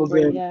class I was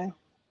in.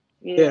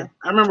 Yeah,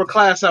 I remember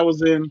class I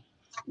was in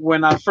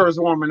when I first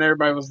wore them, and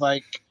everybody was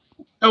like,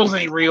 "Those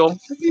ain't real." What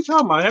are you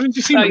talking about? Haven't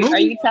you seen the movie? Are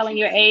you telling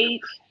your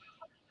age?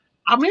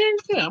 I mean,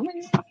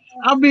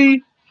 I'll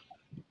be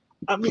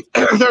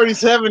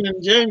 37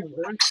 in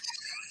January.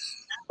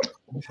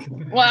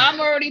 Well, I'm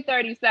already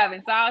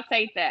 37, so I'll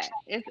take that.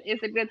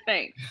 It's a good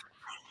thing.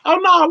 Oh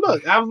no,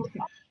 look,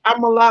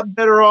 I'm a lot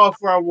better off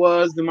where I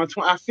was than my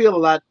 20s. I feel a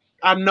lot.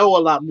 I know a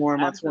lot more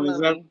in my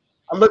 20s.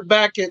 I look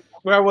back at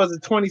where I was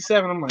at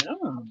 27. I'm like, oh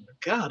my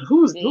God,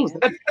 who's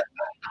that?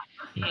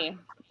 Yeah,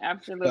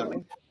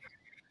 absolutely.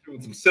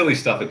 Doing some silly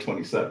stuff at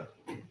 27.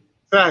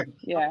 Exactly.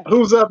 Yeah.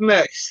 Who's up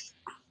next?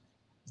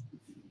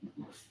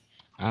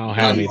 I don't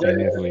have anything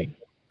this week.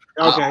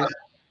 Okay.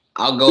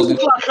 I'll go.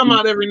 Before I come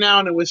out every now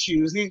and then with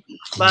shoes.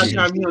 Last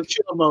time he on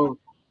chill mode.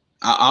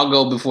 I'll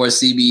go before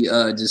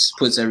CB just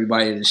puts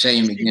everybody to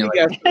shame again.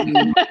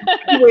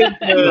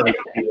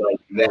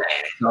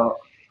 So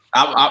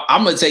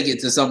I'm gonna take it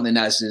to something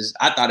that's just.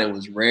 I thought it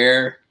was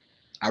rare.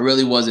 I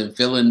really wasn't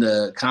feeling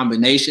the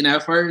combination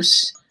at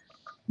first,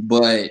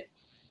 but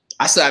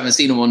I still haven't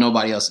seen them on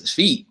nobody else's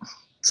feet.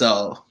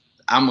 So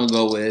I'm gonna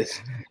go with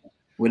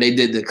when they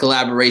did the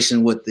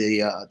collaboration with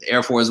the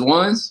Air Force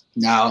Ones.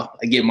 Now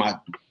again, my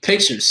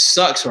picture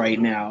sucks right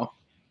now.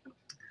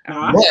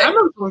 I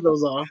know what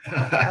those are.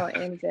 Oh,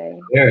 MJ.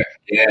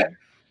 Yeah.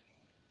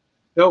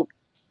 Dope.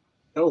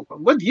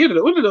 What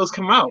year when did those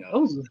come out?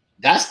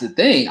 That's the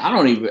thing. I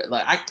don't even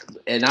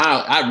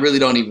I really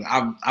don't even.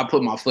 I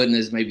put my foot in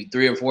this maybe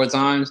 3 or 4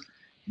 times,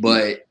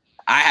 but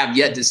I have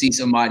yet to see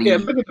somebody. Yeah,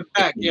 look at the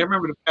pack. Yeah, I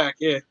remember the pack.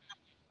 Yeah.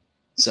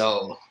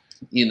 So,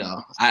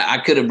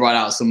 I could have brought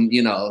out some,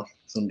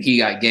 some He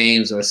Got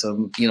Games or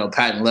some,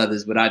 patent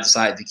leathers, but I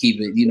decided to keep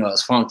it,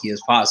 as funky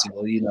as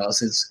possible,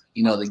 since,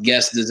 the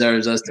guest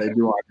deserves us to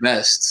do our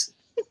best.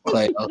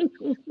 Right.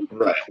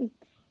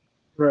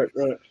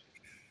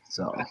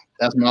 So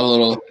that's my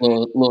little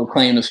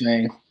claim to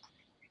fame.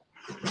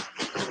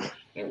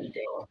 There we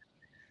go.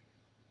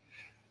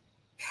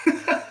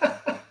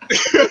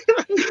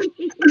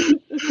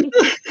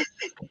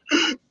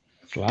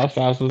 Slouch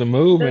socks was a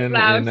move in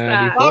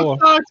 '94.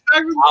 I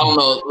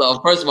don't know.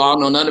 First of all, I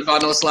don't know nothing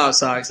about no slouch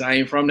socks. I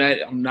ain't from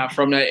that. I'm not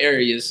from that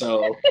area,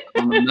 so I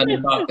don't know nothing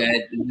about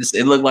that.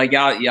 It looked like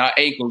y'all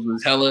ankles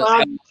was hella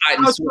tight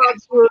and sweaty.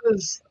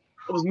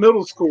 It was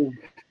middle school.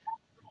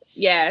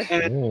 Yes.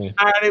 And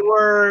how they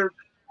were,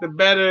 the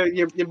better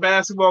your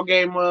basketball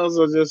game was,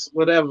 or just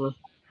whatever.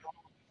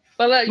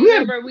 But look, you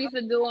remember we used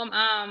to do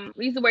them.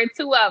 We used to wear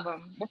two of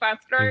them with our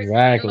skirts.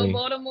 Exactly. In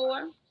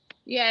Baltimore.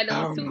 Yeah,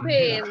 those two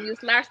pairs. You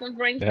slash them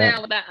drinks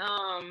down with that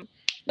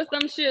with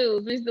some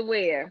shoes we used to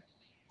wear.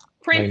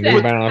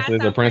 Princess.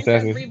 The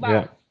princesses.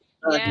 Yeah.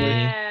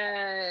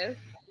 Yes.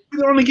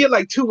 You only get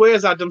like 2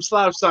 wears out them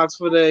slouch socks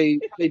for they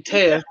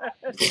tear.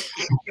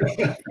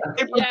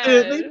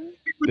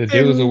 The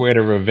dudes who wear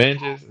the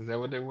Revenges, is that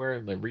what they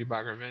wear? Like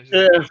Reebok Revenges?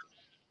 Yeah.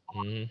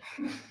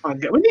 Mm-hmm. Oh,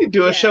 we need to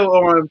do a show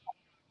on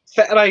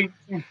like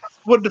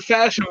what the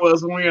fashion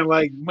was when we were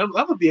like,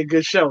 that would be a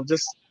good show.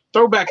 Just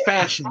throwback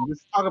fashion.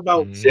 Just talk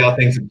about see how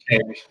things have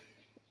changed.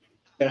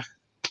 Yeah.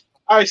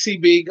 All right,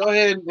 CB, go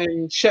ahead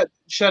and shut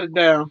it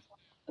down.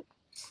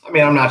 I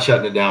mean, I'm not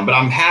shutting it down, but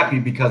I'm happy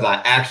because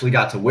I actually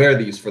got to wear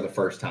these for the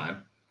first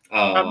time.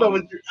 I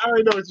already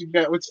know what you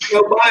got.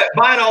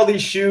 Buying all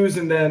these shoes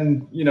and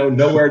then,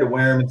 nowhere to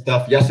wear them and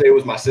stuff. Yesterday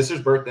was my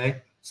sister's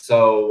birthday,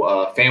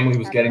 so family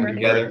was getting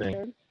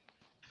together.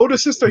 Older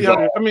sister,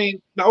 younger. I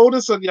mean, the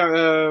oldest of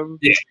young.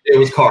 Yeah, it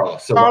was Carla.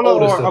 So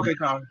Carla,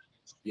 Carla.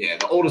 Yeah,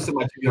 the oldest of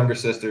my 2 younger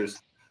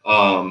sisters.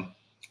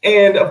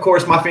 And of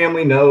course, my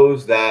family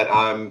knows that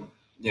I'm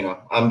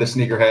the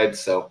sneakerhead.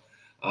 So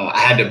I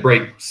had to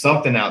break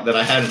something out that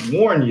I hadn't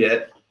worn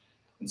yet.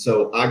 And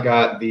so I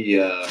got these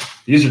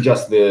are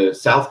just the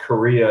South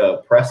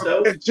Korea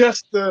Presto. It's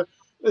just the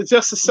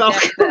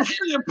South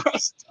Korea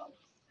Presto.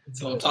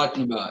 That's what I'm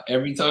talking about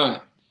every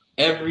time.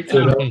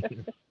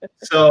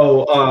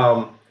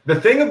 So the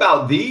thing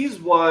about these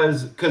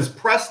was because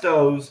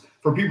Prestos,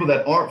 for people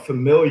that aren't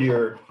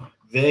familiar,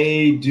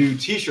 they do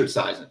t-shirt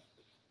sizing.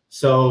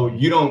 So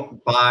you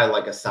don't buy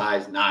like a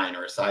size 9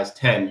 or a size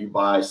 10. You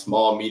buy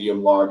small,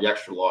 medium, large,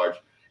 extra large.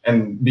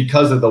 And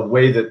because of the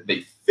way that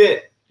they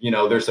fit,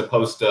 they're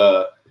supposed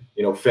to,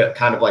 fit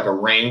kind of like a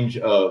range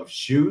of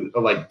shoes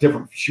or like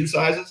different shoe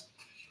sizes.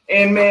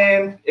 And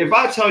man, if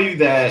I tell you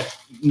that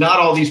not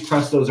all these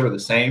Prestos are the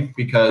same,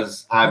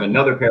 because I have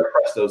another pair of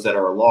Prestos that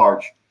are a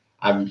large,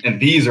 and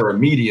these are a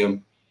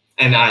medium,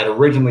 and I had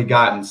originally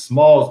gotten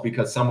smalls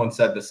because someone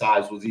said the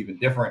size was even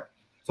different.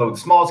 So the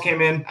smalls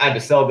came in, I had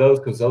to sell those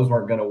because those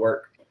weren't going to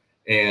work.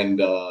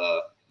 And,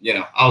 I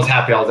was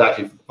happy I was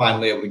actually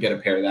finally able to get a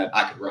pair that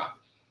I could rock.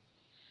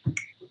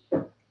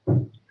 There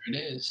it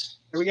is.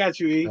 We got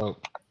you, E.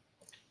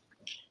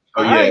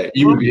 Oh yeah, right.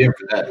 You would be in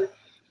for that.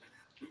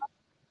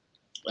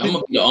 I'm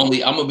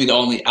gonna be the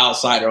only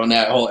outsider on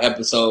that whole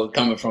episode,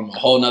 coming from a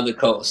whole nother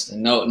coast,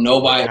 and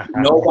nobody had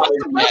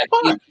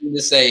anything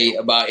to say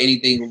about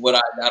anything of what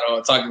I got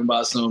on. Talking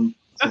about some.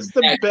 That's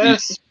the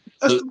best.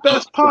 That's the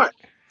best part.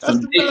 That's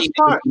the best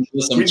part.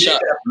 With some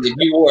Chuck. If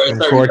you wore a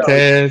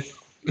Cortez.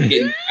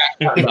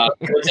 About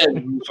Cortez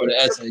for the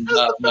essay.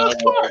 That's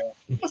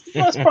the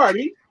best part.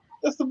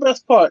 That's the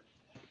best part.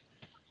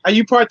 Are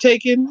you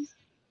partaking,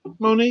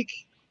 Monique?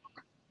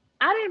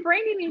 I didn't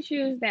bring any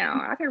shoes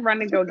down. I can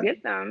run and go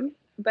get them,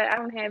 but I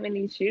don't have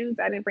any shoes.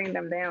 I didn't bring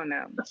them down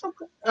though. That's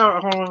okay. Oh,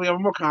 hold on, we have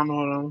more comment.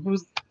 Hold on.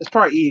 It's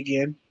part E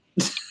again.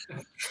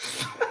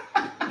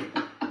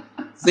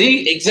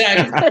 See,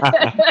 exactly.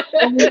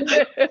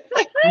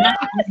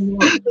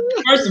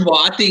 First of all,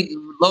 I think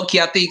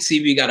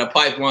CB got a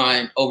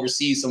pipeline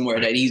overseas somewhere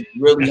that he's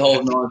really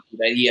holding on to,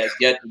 that he has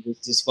yet to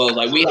disclose.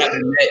 Like, we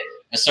haven't met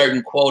a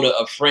certain quota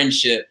of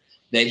friendship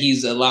that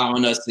he's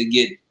allowing us to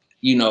get,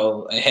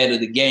 ahead of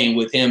the game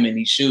with him in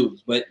these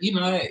shoes. But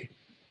hey,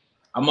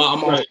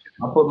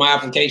 I'll put my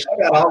application.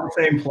 I got all the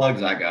same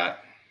plugs I got.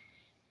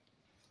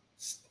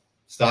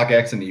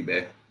 StockX and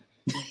eBay.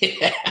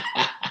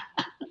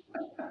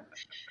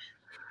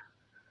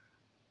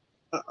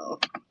 Uh-oh.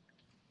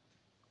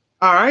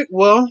 All right.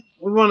 Well,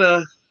 we want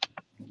to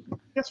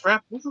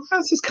wrap.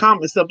 How's his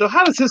comment stuff though?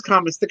 How does his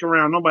comment stick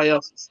around? Nobody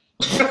else's.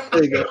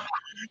 There you go.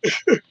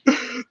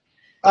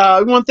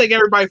 We want to thank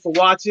everybody for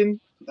watching.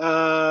 We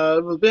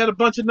had a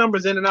bunch of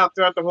numbers in and out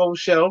throughout the whole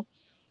show.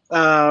 We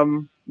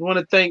want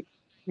to thank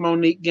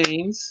Monique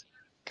Gaines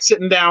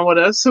sitting down with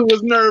us, who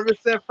was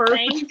nervous at first.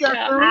 Thank but you got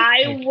you.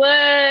 I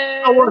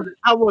was.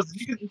 How was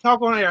it? You can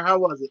talk on air. How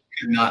was it?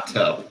 Could not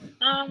tell.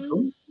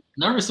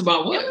 Nervous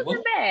about what? It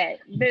wasn't bad.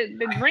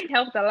 The drink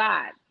helped a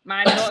lot.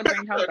 My adult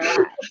drink helped a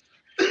lot.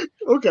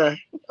 Okay.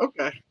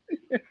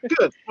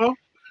 Good. Well, I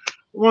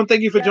want to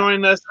thank you for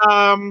joining us.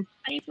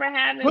 Thanks for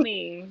having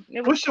me.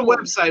 What's your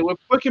website?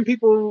 Where can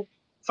people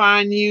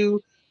find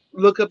you?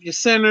 Look up your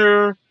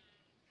center,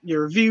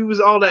 your reviews,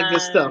 all that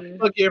good stuff.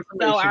 Plug your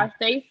information. So our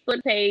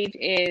Facebook page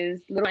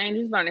is Little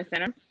Angels Learning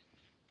Center.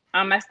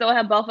 I still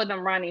have both of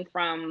them running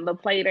from La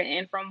Plata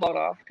and from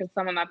Waldorf because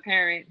some of my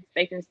parents,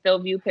 they can still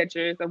view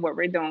pictures of what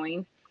we're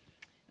doing.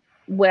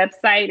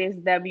 Website is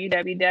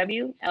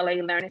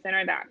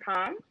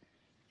www.lalearningcenter.com.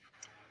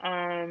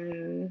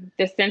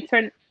 The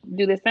center,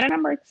 do the center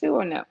number too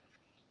or no?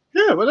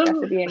 Yeah,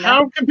 whatever.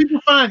 How can people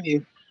find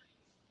you?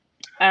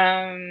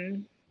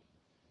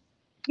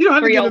 You don't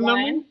have to get a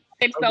number.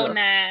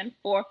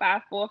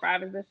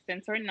 609-4545 is the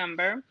center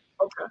number.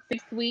 Okay.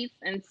 6 weeks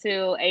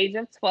until age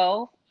of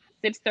 12,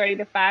 6:30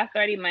 to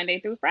 5:30,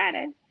 Monday through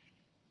Friday.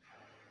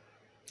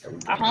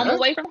 A home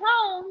away from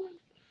home.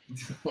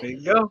 There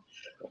you go.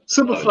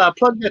 Superfly,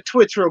 plug your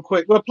Twitch real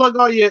quick. Well, plug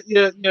all your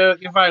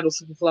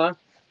vitals, Superfly.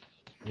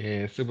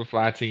 Yeah,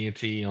 Superfly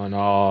TNT on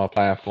all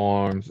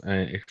platforms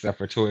except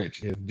for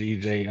Twitch. It's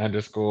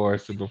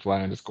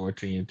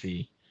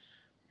DJ_Superfly_TNT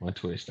on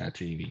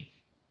Twitch.tv.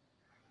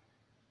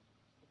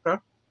 Okay.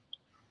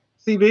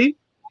 CB?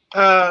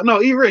 No,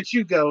 E-Rich,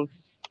 you go.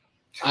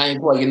 I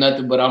ain't plugging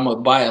nothing, but I'm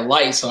gonna buy a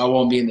light so I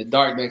won't be in the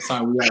dark next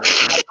time we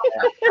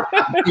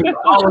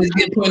always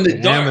get put in the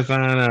dark.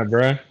 Amazon,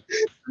 bro.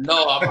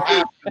 No, I'm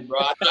happy, bro.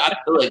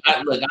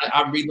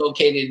 I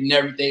relocated and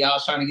everything. I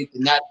was trying to get the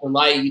natural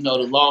light, the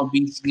Long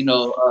Beach,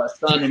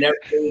 sun and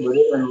everything, but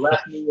it done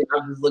left me, and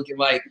I'm just looking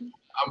like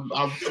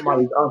I'm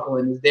somebody's uncle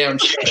in this damn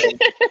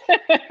shit.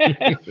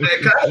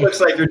 It kind of looks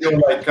like you're doing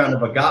like kind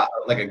of a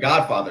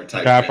Godfather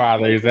type.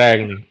 Godfather, thing.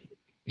 Exactly.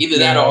 Either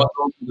that or I was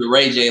going to the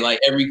Ray J. Like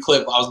every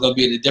clip, I was going to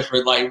be in a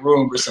different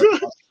room or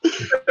something.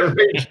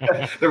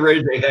 the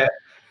Ray J hat.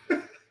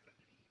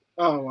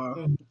 Oh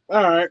wow!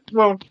 All right.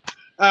 Well,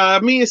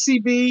 me and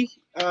CB,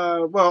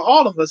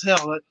 all of us.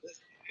 Hell,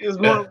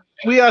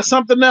 we are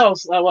something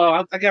else.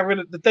 I got rid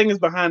of the thing is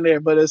behind there,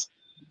 but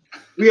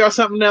we are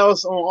something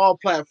else on all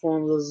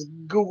platforms. It's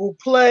Google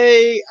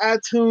Play,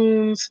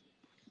 iTunes,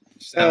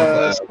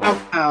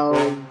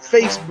 SoundCloud,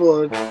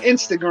 Facebook,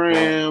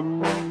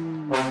 Instagram.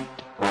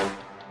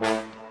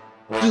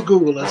 Just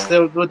Google us.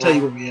 They'll tell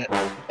you where we at.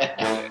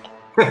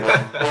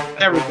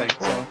 Everything.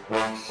 So,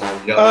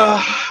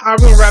 I'm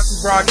gonna wrap the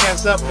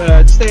broadcast up.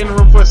 Just stay in the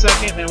room for a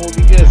second, and we'll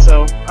be good.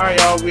 So, all right,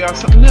 y'all. We are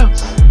something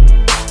else.